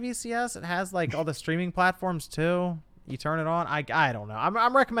Atari VCS. It has like all the streaming platforms too. You turn it on. I don't know.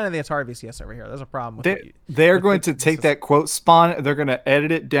 I'm recommending the Atari VCS over here. There's a problem with they're going to take that quote Spawn. They're going to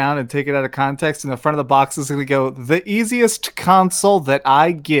edit it down and take it out of context. And the front of the box is going to go, the easiest console that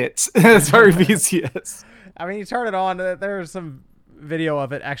I get. Atari VCS. I mean, you turn it on. There's some video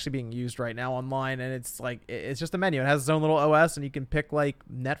of it actually being used right now online, and it's like it's just a menu. It has its own little OS, and you can pick like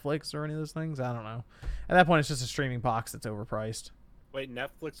Netflix or any of those things. I don't know. At that point, it's just a streaming box that's overpriced. Wait,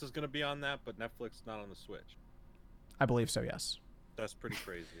 Netflix is going to be on that, but Netflix not on the Switch. I believe so, yes. That's pretty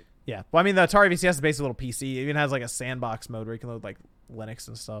crazy. Yeah. Well, I mean, the Atari VCS is basically a little PC. It even has like a sandbox mode where you can load like Linux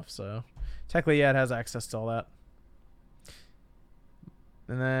and stuff. So technically, yeah, it has access to all that.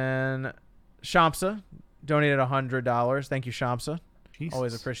 And then Shamsa donated $100. Thank you, Shamsa. Jesus.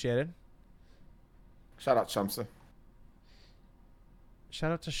 Always appreciated. Shout out Shamsa.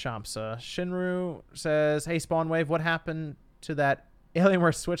 Shout out to Shamsa. Shinru says, hey, Spawnwave, what happened to that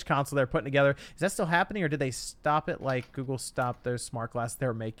Alienware Switch console they're putting together? Is that still happening, or did they stop it like Google stopped their smart glass they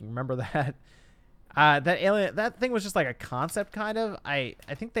were making? Remember that? That thing was just like a concept, kind of. I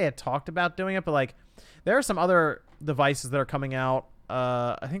think they had talked about doing it, but like there are some other devices that are coming out.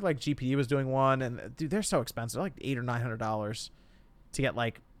 I think like GPD was doing one, and dude, they're so expensive. They're like $800 or $900 to get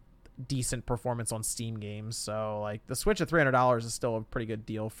like decent performance on Steam games. So like the Switch at $300 is still a pretty good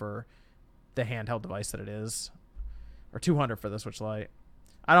deal for the handheld device that it is. Or $200 for the Switch Lite.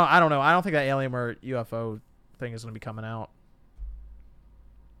 I don't know. I don't think that Alienware UFO thing is going to be coming out.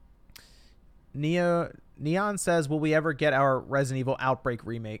 Neon says, will we ever get our Resident Evil Outbreak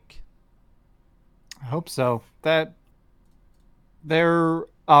remake? I hope so. That there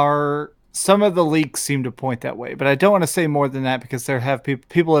are some of the leaks seem to point that way, but I don't want to say more than that because there have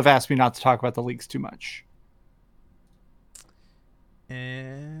people have asked me not to talk about the leaks too much.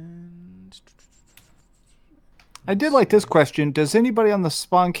 And I did like this question. Does anybody on the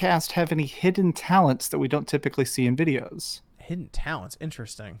Spawncast have any hidden talents that we don't typically see in videos? Hidden talents?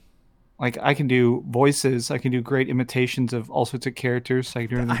 Interesting. Like, I can do voices. I can do great imitations of all sorts of characters. I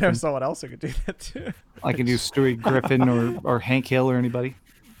can do I know someone else who could do that too. I can do Stewie Griffin or Hank Hill or anybody.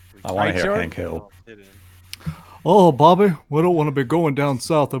 I want to hear Hank Hill. Oh, Bobby, we don't want to be going down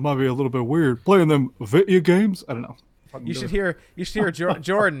south. That might be a little bit weird. Playing them video games? I don't know. You should hear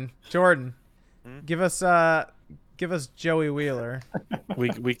Jordan. Give us Joey Wheeler.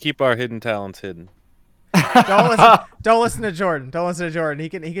 We keep our hidden talents hidden. Don't listen to Jordan. He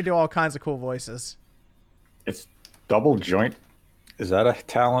can do all kinds of cool voices. It's double joint. Is that a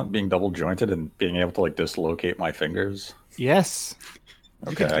talent, being double jointed and being able to like dislocate my fingers? Yes.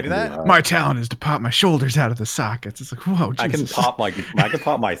 Okay, I can do that. My talent is to pop my shoulders out of the sockets. It's like, whoa, Jesus. I can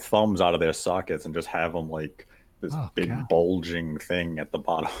pop my thumbs out of their sockets and just have them like this big bulging thing at the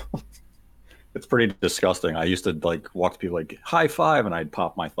bottom. It's pretty disgusting. I used to like walk to people like high five, and I'd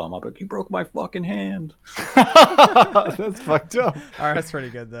pop my thumb up. Like, you broke my fucking hand. That's fucked up. All right, that's pretty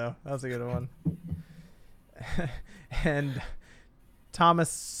good though. That was a good one. And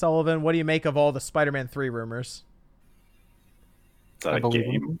Thomas Sullivan, what do you make of all the Spider-Man 3 rumors? Is that a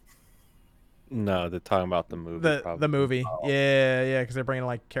game? No, they're talking about the movie. The movie, yeah, because they're bringing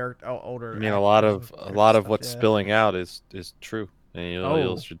like older. I mean, a lot of what's spilling out is true, and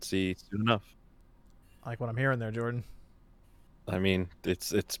you'll should see soon enough. I like what I'm hearing there, Jordan. I mean,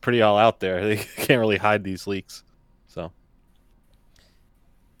 it's pretty all out there. They can't really hide these leaks. So,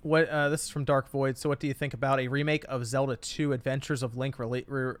 what? This is from Dark Void. So, what do you think about a remake of Zelda 2: Adventures of Link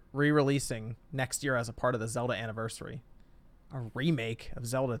re-releasing next year as a part of the Zelda anniversary? A remake of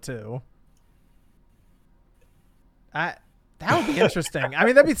Zelda 2. That would be interesting. I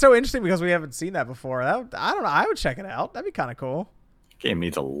mean, that'd be so interesting because we haven't seen that before. I don't know. I would check it out. That'd be kind of cool. Game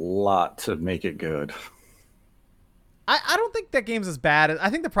needs a lot to make it good. I don't think that game's as bad. I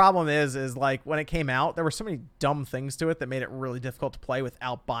think the problem is like when it came out, there were so many dumb things to it that made it really difficult to play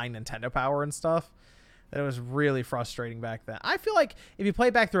without buying Nintendo Power and stuff. That it was really frustrating back then. I feel like if you play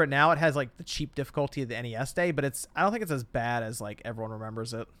back through it now, it has like the cheap difficulty of the NES day, but I don't think it's as bad as like everyone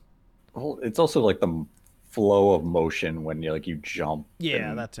remembers it. Well, it's also like the flow of motion when you jump. Yeah,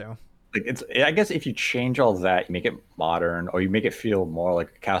 and, that too. Like I guess if you change all that, you make it modern, or you make it feel more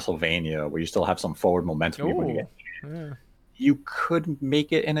like Castlevania, where you still have some forward momentum when you get. Yeah. You could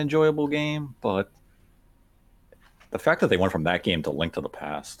make it an enjoyable game, but the fact that they went from that game to Link to the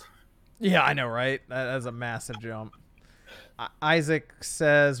Past. Yeah, I know, right? That's a massive jump. Isaac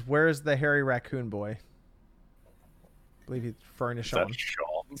says, "Where's the hairy raccoon boy?" I believe he's referring to Sean.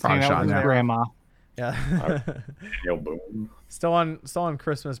 Probably Hang out Sean, with his yeah. grandma. Yeah. Daniel Boone, still on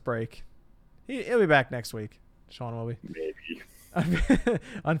Christmas break. He'll be back next week. Sean will be. maybe.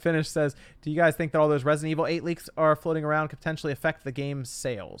 Unfinished says, "Do you guys think that all those Resident Evil 8 leaks are floating around could potentially affect the game's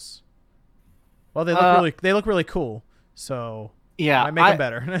sales?" Well, they look really cool. So Yeah, might make them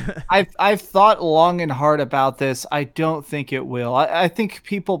better. I've thought long and hard about this. I don't think it will. I think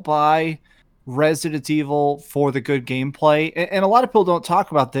people buy Resident Evil for the good gameplay, and a lot of people don't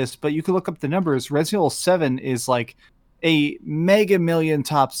talk about this, but you can look up the numbers. Resident Evil 7 is like a mega million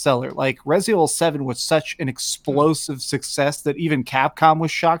top seller. Like Resident Evil 7 was such an explosive success that even Capcom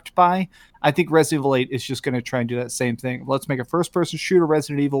was shocked by. I think Resident Evil 8 is just going to try and do that same thing. Let's make a first-person shooter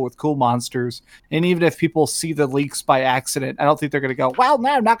Resident Evil with cool monsters. And even if people see the leaks by accident, I don't think they're going to go, well, no,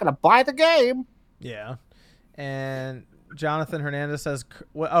 I'm not going to buy the game. Yeah. And Jonathan Hernandez says,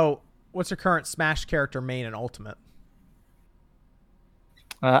 what's your current Smash character, main and ultimate?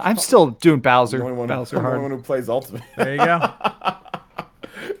 I'm still doing Bowser. I'm the Bowser only hard. one who plays Ultimate. There you go.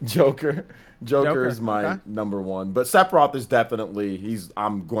 Joker is my number one, but Sephiroth is definitely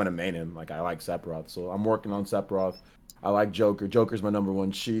I'm going to main him. Like I like Sephiroth, so I'm working on Sephiroth. I like Joker. Joker's my number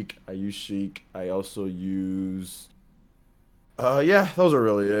one. Sheik. I use Sheik. I also use. Yeah, those are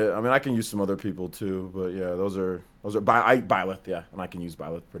really it. I mean, I can use some other people too, but yeah, those are Byleth. Yeah, and I can use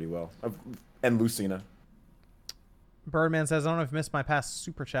Byleth pretty well. And Lucina. Birdman says, I don't know if you missed my past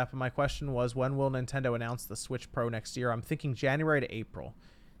super chat, but my question was, when will Nintendo announce the Switch Pro next year? I'm thinking January to April.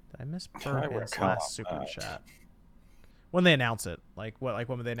 Did I miss Birdman's last super chat? When they announce it. When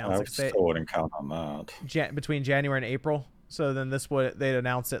would they announce it? I still wouldn't count on that. Between January and April? So then they'd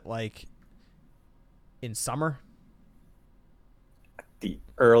announce it in summer? The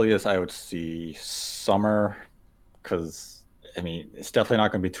earliest I would see summer, because I mean, it's definitely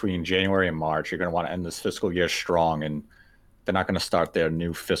not going to be between January and March. You're going to want to end this fiscal year strong, and they're not going to start their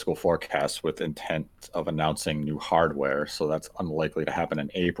new fiscal forecast with intent of announcing new hardware. So that's unlikely to happen in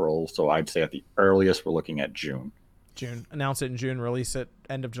April. So I'd say at the earliest, we're looking at June. June. Announce it in June, release it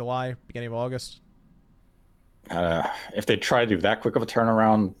end of July, beginning of August. If they try to do that quick of a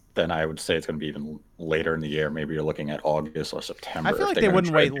turnaround, then I would say it's going to be even later in the year. Maybe you're looking at August or September. I feel like they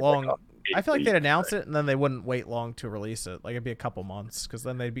wouldn't wait long. I feel like they'd announce it and then they wouldn't wait long to release it. Like it'd be a couple months, because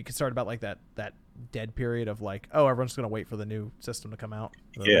then they'd be concerned about like that dead period of like, oh, everyone's going to wait for the new system to come out.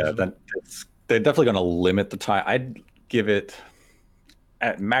 Yeah, they're definitely going to limit the time. I'd give it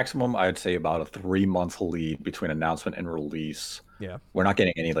at maximum, I'd say about a 3-month lead between announcement and release. Yeah, we're not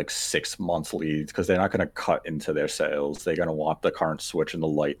getting any like 6 months leads, because they're not going to cut into their sales. They're going to want the current Switch and the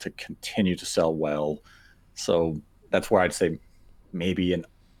Lite to continue to sell well. So that's where I'd say maybe in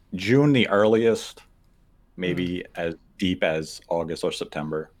June the earliest, maybe as deep as August or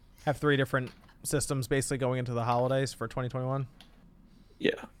September. Have 3 different systems basically going into the holidays for 2021.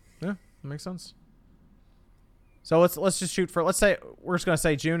 Yeah, that makes sense. So let's just shoot for, let's say we're just gonna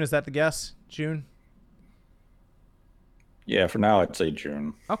say June. Is that the guess? June. Yeah, for now I'd say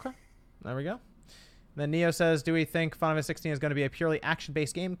June. Okay, there we go. Then Neo says, do we think Final Fantasy 16 is going to be a purely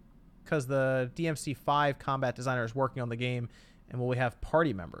action-based game because the DMC5 combat designer is working on the game, and will we have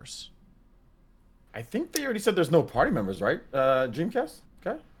party members? I think they already said there's no party members, right? Dreamcast?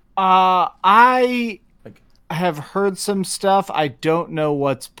 Okay. I have heard some stuff. I don't know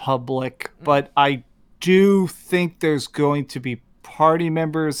what's public, but I do think there's going to be party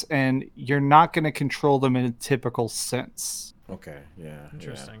members, and you're not going to control them in a typical sense. Okay, yeah.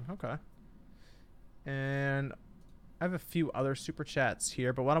 Interesting. Yeah. Okay. And I have a few other super chats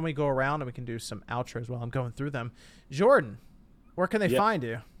here, but why don't we go around and we can do some outros while I'm going through them. Jordan, where can they find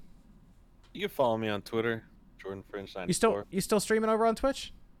you? You can follow me on Twitter, Jordan Fringe 94. You still streaming over on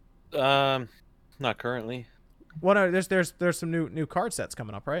Twitch? Not currently. Well, no, there's some new card sets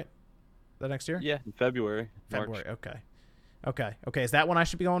coming up, right? The next year? Yeah, in February. March. Okay. Is that one I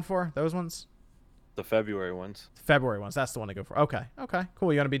should be going for? Those ones? The February ones. February ones. That's the one to go for. Okay.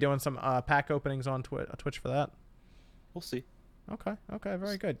 Cool. You going to be doing some pack openings on Twitch for that? We'll see. Okay.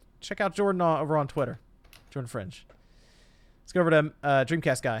 Very good. Check out Jordan over on Twitter. Jordan Fringe. Let's go over to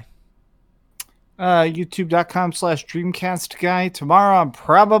Dreamcast guy. youtube.com/Dreamcast guy. Tomorrow I'm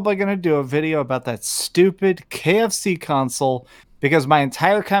probably going to do a video about that stupid KFC console because my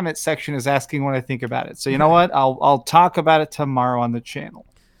entire comment section is asking what I think about it. So you know what? I'll talk about it tomorrow on the channel.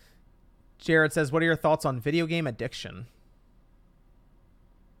 Jared says, what are your thoughts on video game addiction?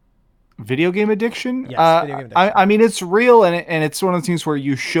 Video game addiction? Yes, video game addiction. I mean, it's real, and it's one of the things where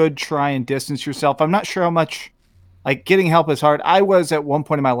you should try and distance yourself. I'm not sure how much, like, getting help is hard. I was, at one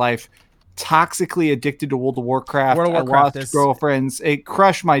point in my life, toxically addicted to World of Warcraft. I lost girlfriends. It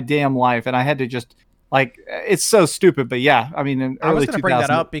crushed my damn life, and I had to just, like, it's so stupid, but yeah. I mean, in I was early going to bring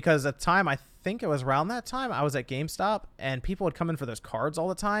that 2000s up because at the time, I think it was around that time, I was at GameStop, and people would come in for those cards all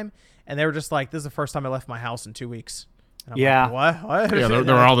the time, and they were just like, this is the first time I left my house in 2 weeks. And I'm Yeah. like, what? Yeah, there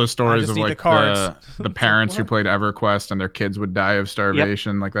were all those stories of need like the cards. the parents who What? played EverQuest and their kids would die of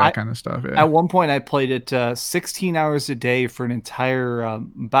starvation, like that kind of stuff. Yeah. At one point, I played it 16 hours a day for an entire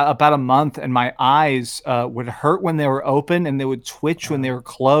about a month, and my eyes would hurt when they were open, and they would twitch when they were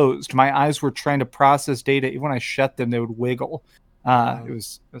closed. My eyes were trying to process data. Even when I shut them, they would wiggle. It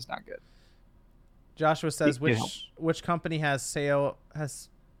was not good. Joshua says, which company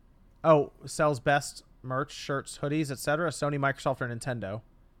sells best merch, shirts, hoodies, etc.? Sony, Microsoft, or Nintendo?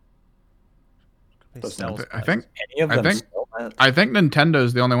 I think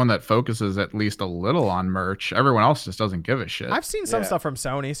Nintendo's the only one that focuses at least a little on merch. Everyone else just doesn't give a shit. I've seen some stuff from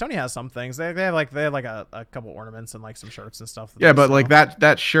Sony. Sony has some things. They have like a couple ornaments and like some shirts and stuff. Yeah, but like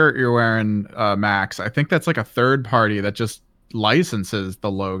that shirt you're wearing, Max, I think that's like a third party that just licenses the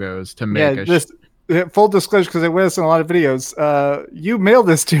logos to make full disclosure, because I wear this in a lot of videos. You mailed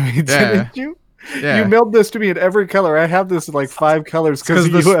this to me, didn't you? Yeah. You mailed this to me in every color. I have this in like 5 colors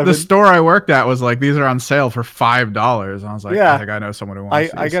because the store I worked at was like, these are on sale for $5. I was like, yeah. I think I know someone who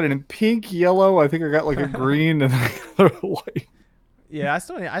wants I got it in pink, yellow. I think I got like a green and another white. Yeah,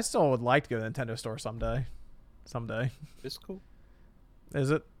 I still would like to go to the Nintendo store someday. It's cool. Is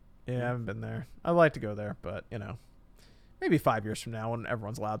it? Yeah, I haven't been there. I'd like to go there, but you know, maybe 5 years from now when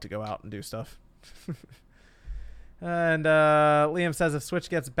everyone's allowed to go out and do stuff. And Liam says, if Switch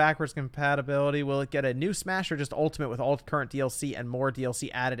gets backwards compatibility, will it get a new Smash or just Ultimate with all current DLC and more DLC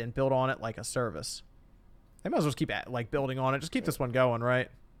added and build on it like a service? They might as well just keep building on it. Just keep this one going, right?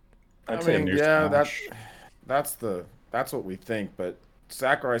 I mean, yeah, that's what we think. But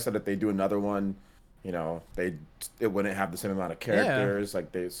Sakurai said if they do another one, you know, it wouldn't have the same amount of characters. Yeah.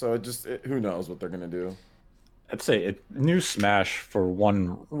 Who knows what they're gonna do. I'd say new Smash, for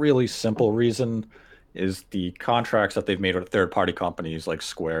one really simple reason, is the contracts that they've made with third-party companies like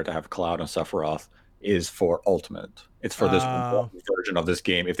Square to have Cloud and Sephiroth is for Ultimate. It's for this version of this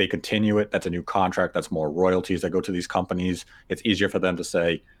game. If they continue it, that's a new contract. That's more royalties that go to these companies. It's easier for them to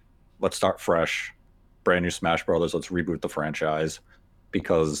say, let's start fresh, brand new Smash Brothers, let's reboot the franchise,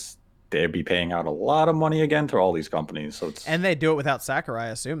 because they'd be paying out a lot of money again to all these companies. And they do it without Sakurai,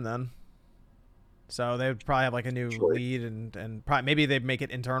 I assume, then. So they would probably have like a new lead and probably maybe they'd make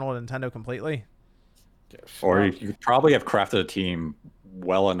it internal at Nintendo completely. Or you could probably have crafted a team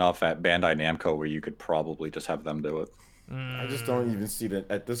well enough at Bandai Namco where you could probably just have them do it. I just don't even see that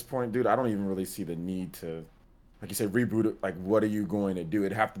at this point, dude. I don't even really see the need to, like you said, reboot it. Like, what are you going to do?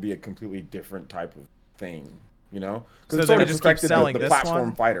 It'd have to be a completely different type of thing, you know? Because so it's just already selling the this platform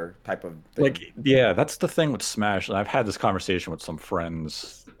one? fighter type of thing. Like, yeah, that's the thing with Smash. I've had this conversation with some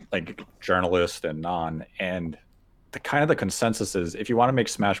friends, like journalists and non, and the consensus is, if you want to make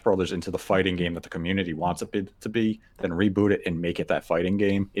Smash Brothers into the fighting game that the community wants it to be, then reboot it and make it that fighting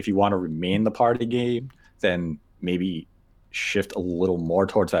game. If you want to remain the party game, then maybe shift a little more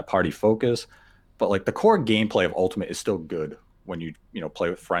towards that party focus. But like the core gameplay of Ultimate is still good when you play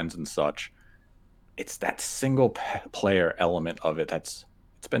with friends and such. It's that single player element of it it's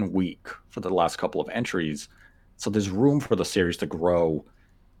been weak for the last couple of entries. So there's room for the series to grow.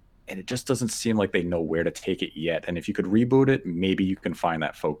 And it just doesn't seem like they know where to take it yet. And if you could reboot it, maybe you can find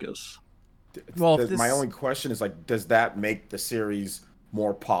that focus. Well, my only question is, like, does that make the series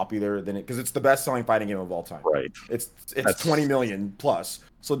more popular than it? Because it's the best-selling fighting game of all time. Right. It's 20 million plus.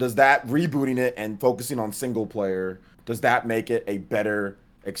 So does that, rebooting it and focusing on single player, does that make it a better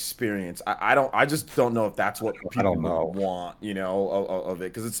experience? I just don't know if that's what people want, of it,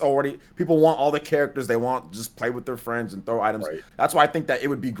 because it's already, people want all the characters, they want just play with their friends and throw items. Right. That's why I think that it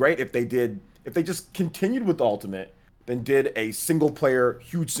would be great if they just continued with Ultimate, then did a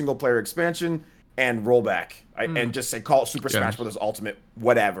huge single player expansion and rollback, and just say, call it Super Smash Brothers Ultimate,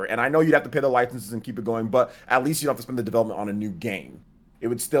 whatever. And I know you'd have to pay the licenses and keep it going, but at least you don't have to spend the development on a new game. It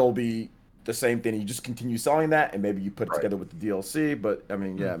would still be the same thing. You just continue selling that, and maybe you put it together with the DLC. But I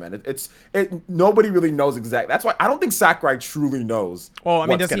mean, yeah, man, nobody really knows exactly. That's why I don't think Sakurai truly knows. Well, I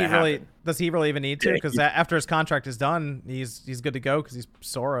mean, what's does happen. he really even need to? Because after his contract is done, he's good to go because he's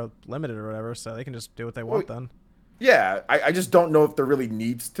Sora limited or whatever. So they can just do what they want then. Yeah, I just don't know if there really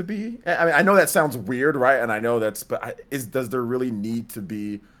needs to be. I mean, I know that sounds weird, right? And I know does there really need to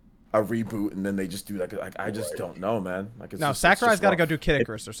be a reboot and then they just do like I just don't know, man. Like no, Sakurai's got to go do Kid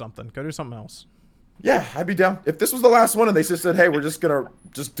Icarus or something. Go do something else. Yeah, I'd be down. If this was the last one and they just said, hey, we're just gonna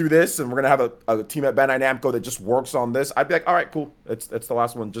do this and we're gonna have a team at Bandai Namco that just works on this, I'd be like, all right, cool. It's the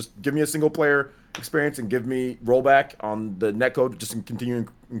last one. Just give me a single player experience and give me rollback on the netcode, just continue,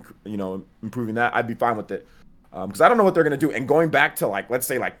 improving that. I'd be fine with it. Because I don't know what they're gonna do. And going back to let's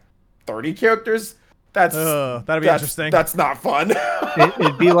say 30 characters, that'd be interesting. That's not fun.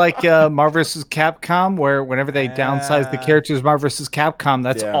 It'd be like Marvel vs. Capcom, where whenever they downsize the characters Marvel vs. Capcom,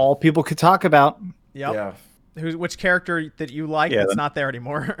 that's all people could talk about. Yep. Yeah. Which character that you like that's not there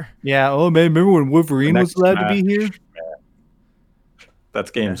anymore? Yeah. Oh man, remember when Wolverine was allowed to be here?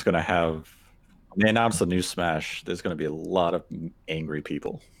 That game's gonna have. When they announced the new Smash, there's gonna be a lot of angry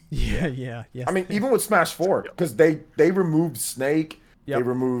people. Yeah. I mean, even with Smash 4, because they removed Snake. Yep. They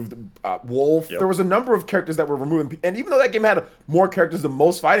removed Wolf. Yep. There was a number of characters that were removed, and even though that game had more characters than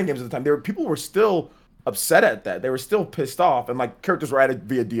most fighting games at the time, people were still upset at that. They were still pissed off, and characters were added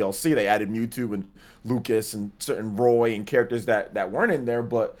via DLC. They added Mewtwo and Lucas and certain Roy and characters that weren't in there,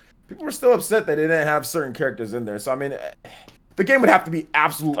 but people were still upset that they didn't have certain characters in there. So I mean, the game would have to be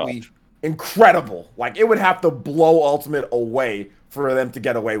absolutely incredible. It would have to blow Ultimate away for them to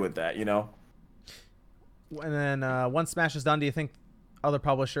get away with that, And then once Smash is done, do you think other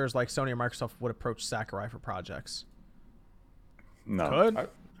publishers like Sony or Microsoft would approach Sakurai for projects? No. Could. I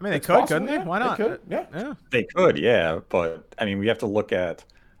mean, they could, couldn't they? Why not? They could, yeah. They could, yeah. But I mean, we have to look at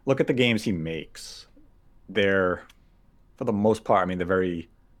the games he makes. They're, for the most part, I mean,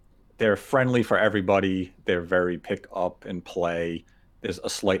 they're friendly for everybody. They're very pick up and play. There's a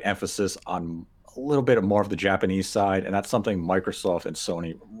slight emphasis on a little bit more of the Japanese side, and that's something Microsoft and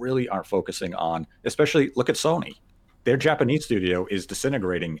Sony really aren't focusing on. Especially, look at Sony. Their Japanese studio is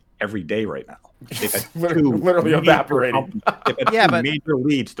disintegrating every day right now. They've had literally evaporating. They've had major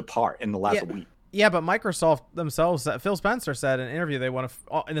leads depart in the last week. Yeah, but Microsoft themselves, Phil Spencer said in an interview, they want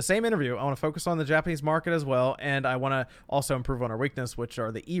to, in the same interview, I want to focus on the Japanese market as well, and I want to also improve on our weakness, which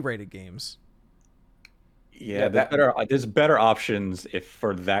are the E-rated games. Yeah, there's better options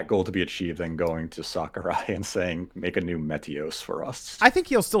for that goal to be achieved than going to Sakurai and saying, make a new Meteos for us. I think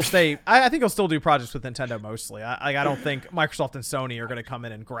he'll still stay. I think he'll still do projects with Nintendo mostly. I don't think Microsoft and Sony are going to come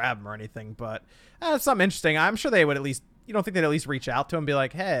in and grab him or anything, but it's something interesting. I'm sure they would at least, you don't think they'd at least reach out to him and be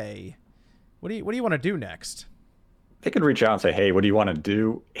like, hey, what do you want to do next? They could reach out and say, hey, what do you want to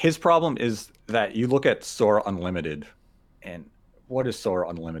do? His problem is that you look at Sora Unlimited, and what is Sora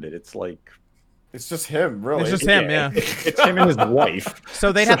Unlimited? It's just him, really. It's just him, yeah. It's him and his wife.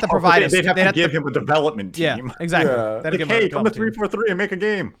 So they'd have to provide They'd have to give him a development team. Yeah, exactly. Yeah. Hey, come to 343 and make a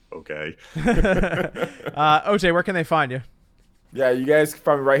game. Okay. OJ, where can they find you? Yeah, you guys can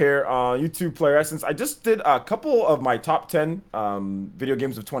find me right here on YouTube, Player Essence. I just did a couple of my top 10 video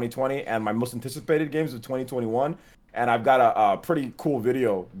games of 2020 and my most anticipated games of 2021. And I've got a pretty cool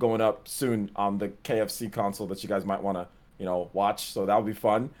video going up soon on the KFC console that you guys might want to, watch. So that'll be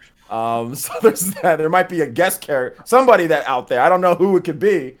fun. So there's that. There might be a guest character, somebody that out there. I don't know who it could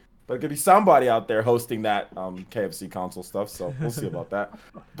be, but it could be somebody out there hosting that KFC console stuff. So we'll see about that.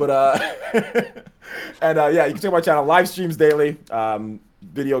 But and yeah, you can check my channel, live streams daily,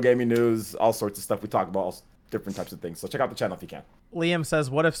 video gaming news, all sorts of stuff. We talk about all different types of things. So check out the channel if you can. Liam says,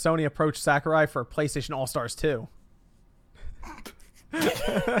 "What if Sony approached Sakurai for PlayStation All Stars 2?"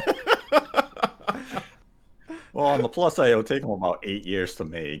 Well, on the plus side, it'll take them about 8 years to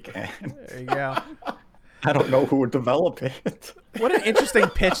make. And there you go. I don't know who would develop it. What an interesting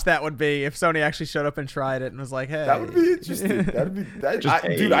pitch that would be if Sony actually showed up and tried it and was like, "Hey, that would be interesting.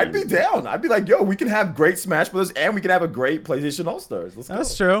 Dude, I'd be down. I'd be like, yo, we can have great Smash Bros. And we can have a great PlayStation All Stars. Let's go."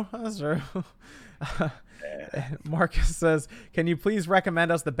 That's true. That's true. Marcus says, "Can you please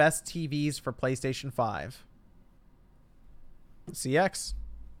recommend us the best TVs for PlayStation 5?" CX.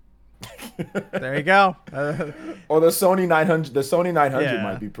 There you go. Or the Sony 900. The Sony 900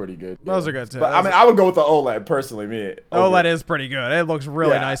 might be pretty good. Those are good too. But I mean, I would go with the OLED personally. OLED is pretty good. It looks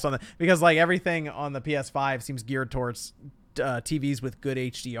really nice on the, because everything on the PS5 seems geared towards TVs with good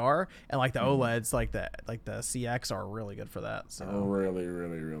HDR, and the OLEDs, like the CX, are really good for that. So really,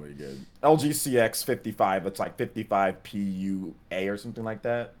 really, really good. LG CX 55. It's like 55 PUA or something like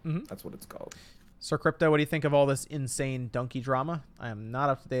that. Mm-hmm. That's what it's called. Sir Crypto, what do you think of all this insane donkey drama? I am not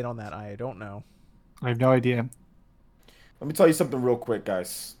up to date on that. I don't know. I have no idea. Let me tell you something real quick,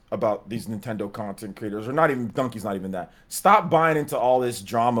 guys, about these Nintendo content creators, or not even Donkey's not even that. Stop buying into all this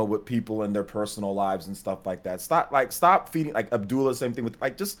drama with people and their personal lives and stuff like that. Stop feeding like Abdullah, same thing with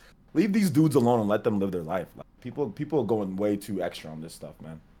just leave these dudes alone and let them live their life. Like, people are going way too extra on this stuff,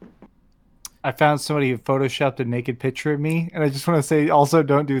 man. I found somebody who photoshopped a naked picture of me, and I just want to say also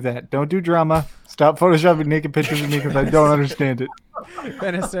don't do that. Don't do drama. Stop photoshopping naked pictures of me because I don't understand it.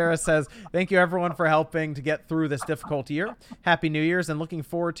 Benicera says, thank you everyone for helping to get through this difficult year. Happy New Year's and looking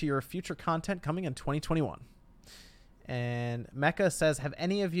forward to your future content coming in 2021. And Mecca says, have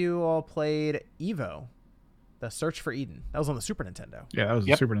any of you all played Evo? The Search for Eden. That was on the Super Nintendo. Yeah, that was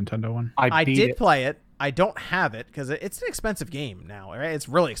the Super Nintendo one. I beat did it. play it. I don't have it because it's an expensive game now. Right? It's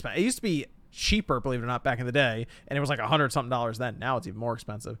really expensive. It used to be cheaper, believe it or not, back in the day, and it was like $100 something then. Now it's even more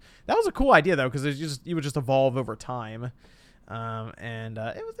expensive. That was a cool idea though, because you would just evolve over time, and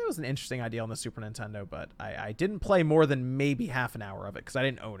it was an interesting idea on the Super Nintendo. But I didn't play more than maybe half an hour of it because I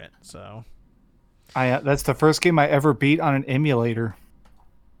didn't own it. So That's the first game I ever beat on an emulator.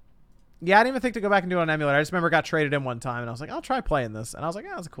 yeah, I didn't even think to go back and do it on emulator. I just remember it got traded in one time, and I was like, I'll try playing this, and I was like,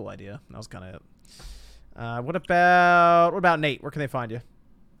 yeah, that's a cool idea. And that was kind of it. What about Nate? Where can they find you?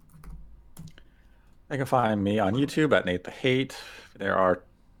 They can find me on YouTube at Nate the Hate. There are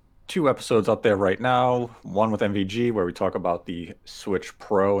 2 episodes up there right now. One with MVG where we talk about the Switch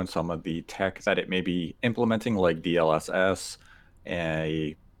Pro and some of the tech that it may be implementing, like DLSS,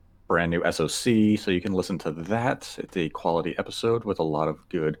 a brand new SoC. So you can listen to that. It's a quality episode with a lot of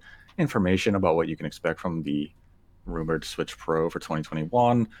good information about what you can expect from the rumored Switch Pro for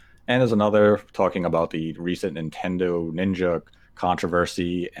 2021. And there's another talking about the recent Nintendo Ninja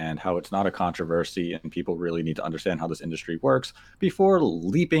controversy and how it's not a controversy and people really need to understand how this industry works before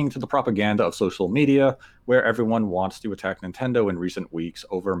leaping to the propaganda of social media where everyone wants to attack Nintendo in recent weeks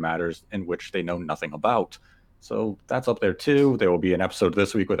over matters in which they know nothing about. So that's up there too. There will be an episode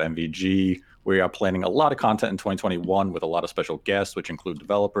this week with MVG. We are planning a lot of content in 2021 with a lot of special guests, which include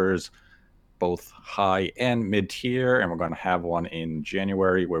developers, both high and mid-tier, and we're going to have one in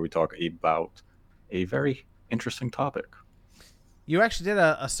January where we talk about a very interesting topic. You actually did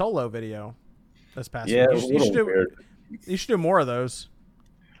a solo video this past Yeah, week. You should do more of those.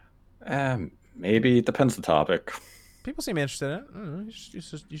 Maybe it depends the topic. People seem interested in it. I don't know. You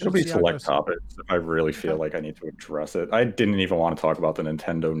should It'll be see how it select goes. topics if I really feel like I need to address it. I didn't even want to talk about the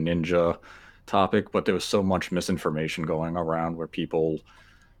Nintendo Ninja topic, but there was so much misinformation going around where people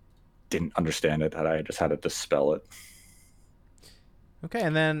didn't understand it that I just had to dispel it. Okay,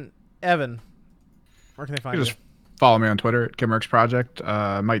 and then Evan, where can they find you? Just follow me on Twitter at Kimmerx Project.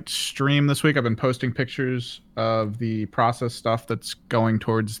 Might stream this week. I've been posting pictures of the process stuff that's going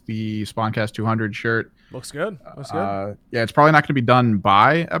towards the Spawncast 200 shirt. Looks good. Looks good. Yeah, it's probably not going to be done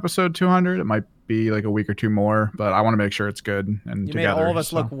by episode 200. It might be like a week or 2 more, but I want to make sure it's good and You made together. all of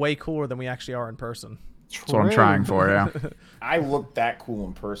us look way cooler than we actually are in person. That's what I'm trying for, yeah. I look that cool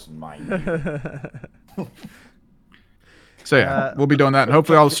in person, mind you. So yeah, we'll be doing that. And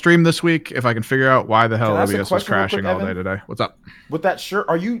hopefully I'll stream this week if I can figure out why the hell Can I ask a OBS was question real quick, crashing all day Evan? today. What's up? With that shirt,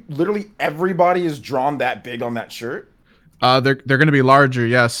 are you literally everybody is drawn that big on that shirt? They're going to be larger,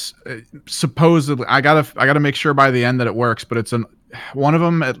 yes. Supposedly, I gotta make sure by the end that it works. But it's one of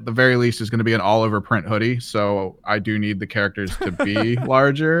them at the very least is going to be an all over print hoodie. So I do need the characters to be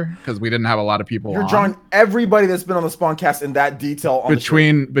larger because we didn't have a lot of people. You're on. drawing everybody that's been on the Spawncast in that detail on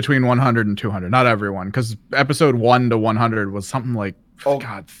between 100 and 200, not everyone, because episode 1 to 100 was something like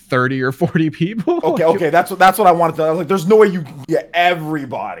 30 or 40 people. Okay, that's what I wanted to. I was like, there's no way you can get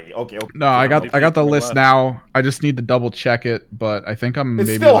everybody. Okay. No, I got the list now. I just need to double check it, but I think I'm It's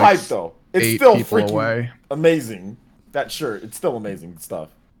maybe still like hype though. It's 8 still people freaking away. amazing. That shirt, it's still amazing stuff.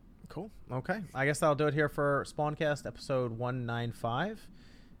 Cool. Okay. I guess that'll do it here for Spawncast episode 195.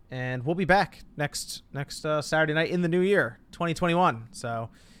 And we'll be back next Saturday night in the new year, 2021. So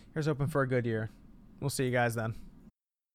here's hoping for a good year. We'll see you guys then.